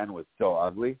then the end was so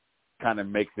ugly. Kind of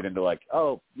makes it into like,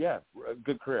 oh yeah, a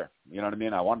good career. You know what I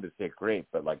mean? I wanted to say great,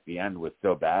 but like the end was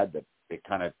so bad that it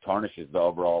kind of tarnishes the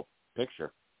overall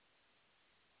picture.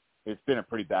 It's been a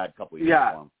pretty bad couple of years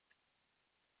for him.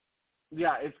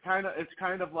 Yeah, it's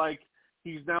kind of like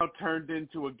he's now turned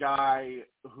into a guy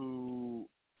who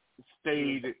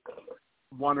stayed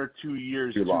 1 or 2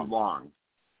 years too long.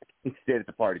 He stayed at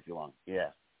the party too long.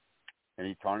 Yeah, and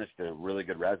he tarnished a really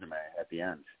good resume at the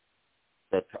end.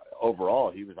 But overall,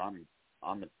 he was on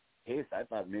the pace. I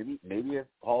thought maybe a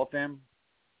Hall of Fame,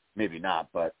 maybe not,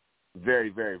 but very,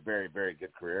 very, very, very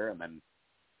good career. And then,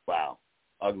 wow,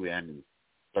 ugly ending.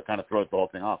 So it kind of throws the whole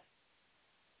thing off.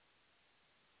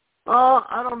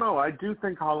 I don't know. I do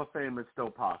think Hall of Fame is still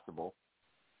possible.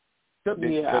 Could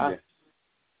be.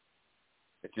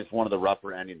 It's just one of the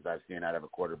rougher endings I've seen out of a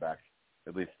quarterback,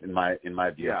 at least in my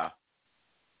view. Yeah.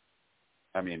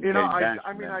 I mean,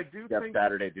 I do Jeff think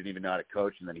Saturday didn't even know how to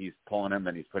coach, and then he's pulling him,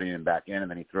 then he's putting him back in, and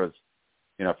then he throws,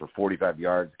 for 45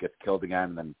 yards, gets killed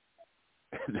again, and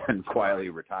then quietly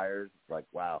retires. It's like,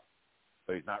 wow.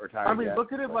 So he's not retired yet.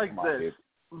 Look at it like this. Dude.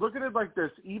 Look at it like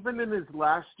this. Even in his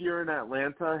last year in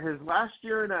Atlanta,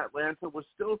 was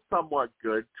still somewhat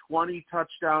good. 20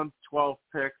 touchdowns, 12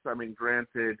 picks. I mean,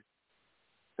 granted,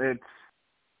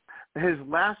 his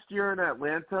last year in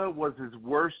Atlanta was his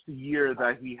worst year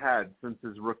that he had since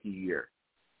his rookie year,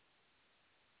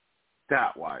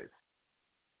 stat-wise.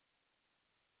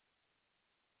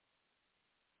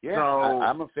 Yeah, so,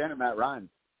 I'm a fan of Matt Ryan.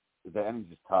 The ending's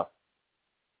just tough.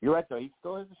 You're right, though. He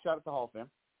still has a shot at the Hall of Fame.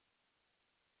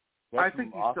 I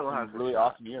think he still has really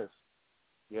awesome years.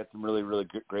 He had some really, really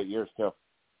great years, too.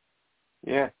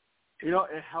 Yeah.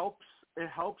 It helps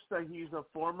that he's a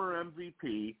former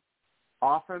MVP,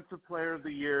 Offensive Player of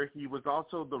the Year. He was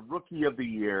also the Rookie of the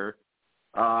Year.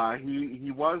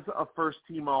 He was a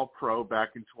first-team All-Pro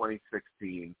back in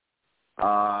 2016.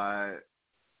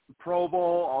 Pro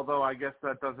Bowl, although I guess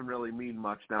that doesn't really mean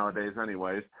much nowadays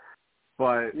anyways.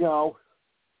 But, he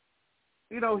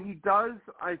does,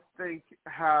 I think,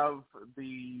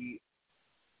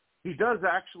 he does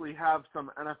actually have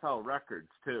some NFL records,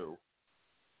 too.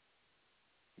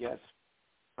 Yes.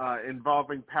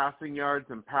 Involving passing yards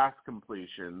and pass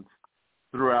completions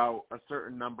throughout a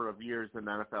certain number of years in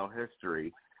NFL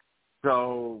history.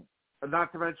 So,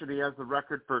 not to mention he has the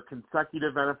record for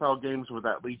consecutive NFL games with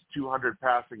at least 200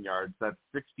 passing yards. That's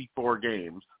 64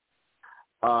 games.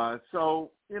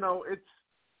 So, it's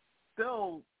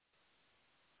still,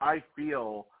 I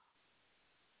feel,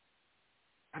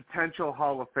 potential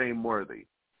Hall of Fame worthy.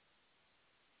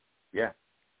 Yeah.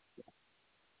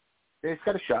 He's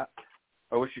got a shot.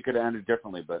 I wish he could have ended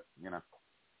differently, but, he's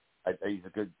a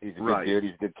good right. dude.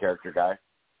 He's a good character guy.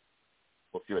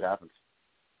 We'll see what happens.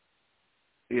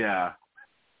 Yeah.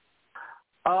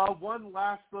 One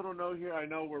last little note here. I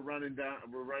know we're running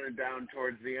down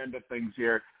towards the end of things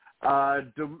here.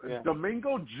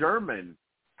 Domingo German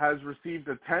has received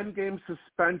a 10-game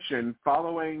suspension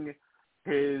following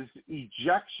his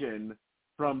ejection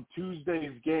from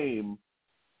Tuesday's game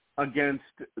against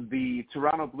the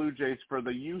Toronto Blue Jays for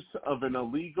the use of an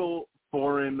illegal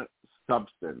foreign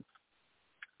substance.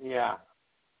 Yeah.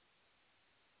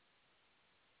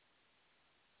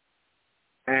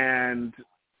 And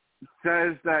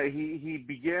says that he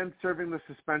began serving the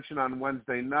suspension on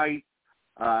Wednesday night.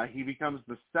 He becomes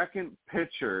the second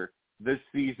pitcher this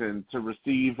season to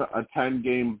receive a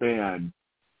 10-game ban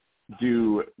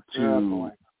due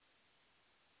to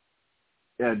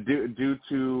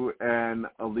an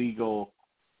illegal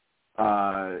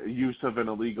use of an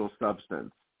illegal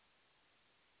substance.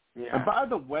 Yeah. And by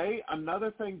the way,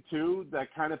 another thing too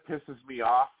that kind of pisses me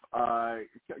off,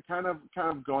 kind of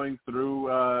going through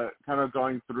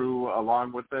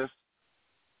along with this,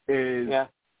 is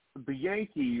the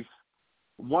Yankees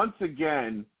once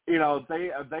again.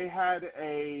 They had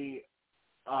a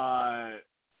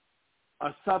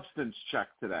substance check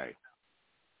today,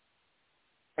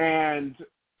 and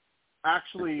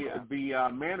actually the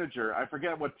manager, I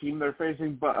forget what team they're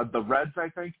facing, but the Reds, I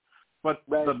think. But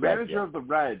the manager of the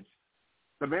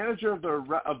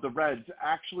Reds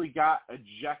actually got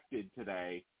ejected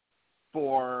today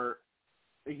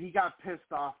he got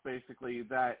pissed off basically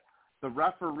that the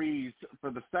referees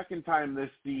for the second time this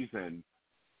season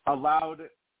allowed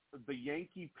the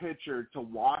Yankee pitcher to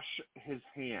wash his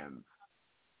hands,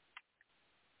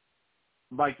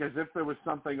 like as if there was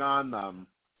something on them.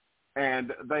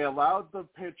 And they allowed the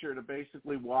pitcher to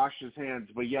basically wash his hands,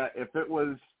 but yet if it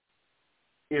was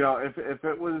if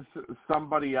it was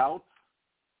somebody else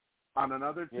on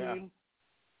another team,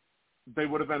 they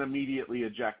would have been immediately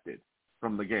ejected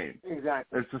from the game.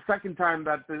 Exactly. It's the second time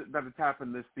that it's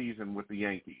happened this season with the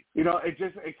Yankees.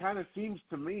 It kind of seems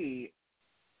to me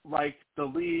like the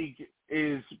league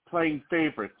is playing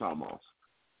favorites almost.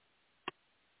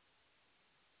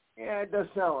 Yeah, it does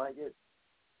sound like it.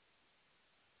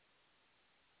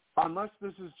 Unless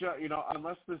this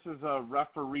is a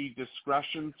referee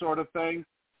discretion sort of thing.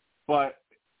 But,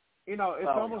 it's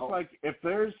almost like if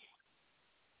there's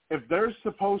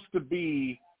supposed to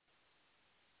be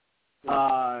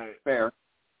fair,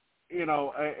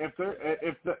 if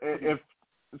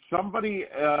somebody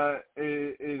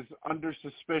is under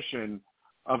suspicion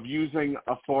of using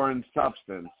a foreign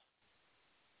substance,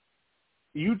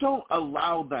 you don't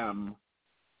allow them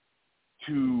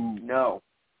to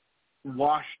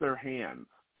wash their hands.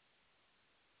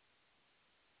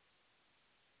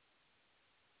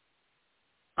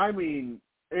 I mean,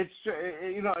 it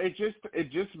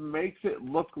just makes it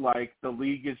look like the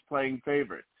league is playing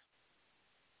favorites.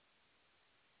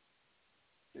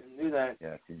 Didn't do that.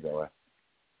 Yeah, it seems that way.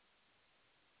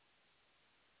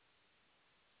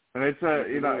 And it's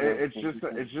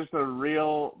just a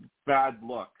real bad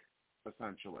look,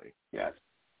 essentially. Yes.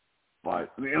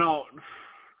 But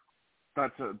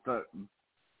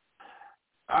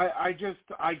I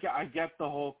get the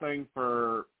whole thing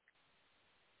for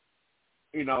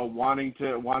wanting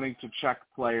to check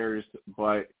players,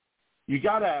 but you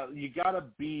gotta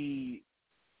be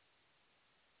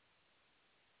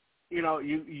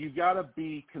you gotta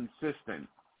be consistent.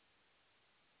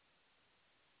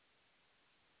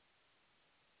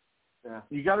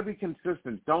 You got to be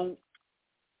consistent. Don't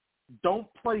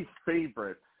play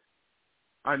favorites.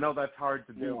 I know that's hard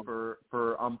to do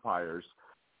for umpires.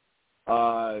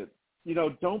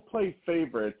 Don't play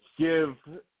favorites. Give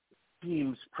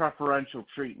teams preferential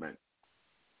treatment.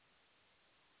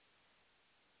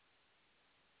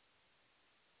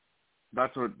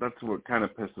 That's what kind of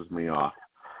pisses me off.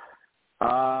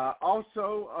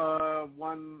 Also,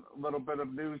 one little bit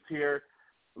of news here.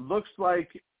 Looks like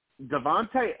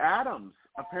Davante Adams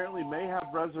apparently may have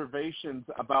reservations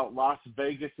about Las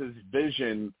Vegas's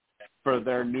vision for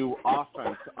their new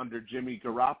offense under Jimmy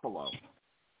Garoppolo.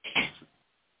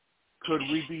 Could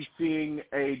we be seeing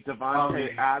a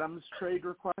Davante Adams trade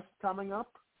request coming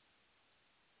up?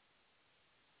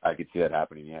 I could see that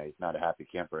happening, yeah. He's not a happy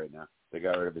camper right now. They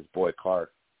got rid of his boy Carr.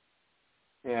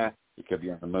 Yeah. He could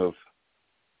be on the move.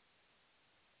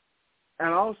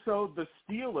 And also the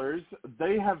Steelers,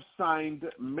 they have signed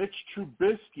Mitch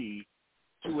Trubisky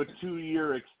to a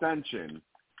 2-year extension,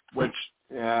 which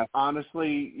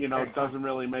honestly, doesn't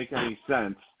really make any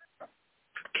sense.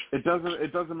 It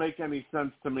doesn't make any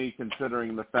sense to me,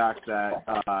 considering the fact that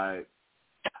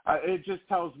it just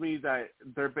tells me that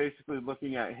they're basically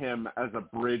looking at him as a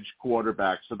bridge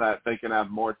quarterback so that they can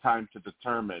have more time to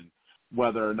determine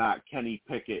whether or not Kenny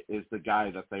Pickett is the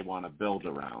guy that they want to build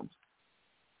around.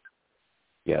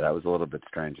 Yeah, that was a little bit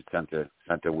strange. It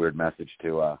sent a weird message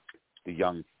to the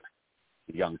young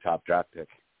top draft pick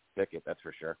Pickett, that's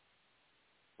for sure.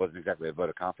 Wasn't exactly a vote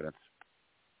of confidence.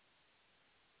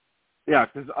 Yeah,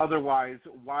 because otherwise,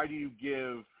 why do you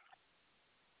give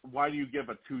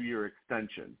a 2-year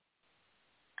extension?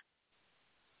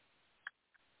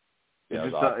 Yeah,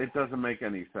 it doesn't make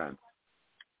any sense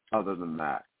other than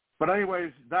that. But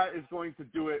anyways, that is going to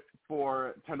do it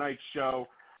for tonight's show.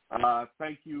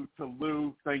 Thank you to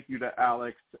Lou, thank you to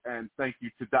Alex, and thank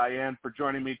you to Diane for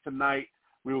joining me tonight.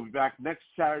 We will be back next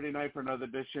Saturday night for another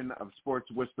edition of Sports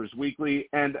Whispers Weekly.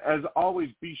 And as always,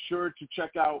 be sure to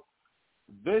check out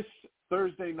this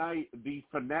Thursday night, the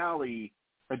finale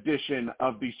edition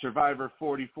of the Survivor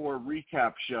 44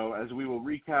 recap show, as we will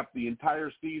recap the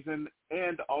entire season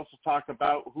and also talk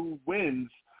about who wins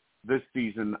this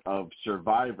season of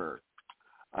Survivor.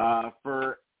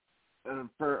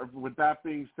 With that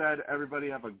being said, everybody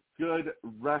have a good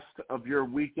rest of your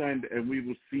weekend, and we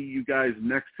will see you guys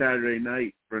next Saturday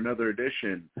night for another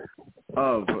edition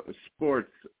of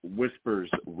Sports Whispers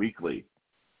Weekly.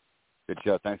 Good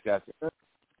show. Thanks, guys.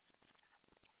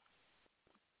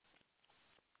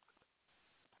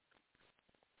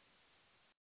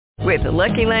 With the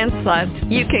Lucky Land Slots,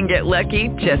 you can get lucky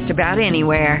just about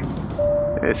anywhere.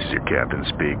 This is your captain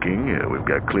speaking. We've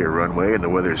got clear runway and the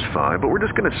weather's fine, but we're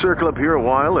just going to circle up here a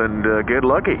while and get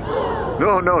lucky.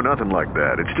 No, nothing like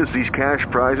that. It's just these cash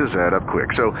prizes add up quick.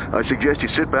 So I suggest you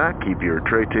sit back, keep your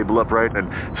tray table upright, and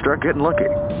start getting lucky.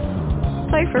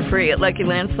 Play for free at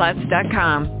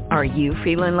LuckyLandSlots.com. Are you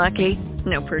feeling lucky?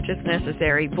 No purchase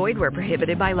necessary. Void where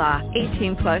prohibited by law.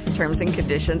 18+ terms and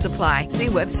conditions apply. See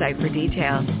website for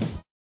details.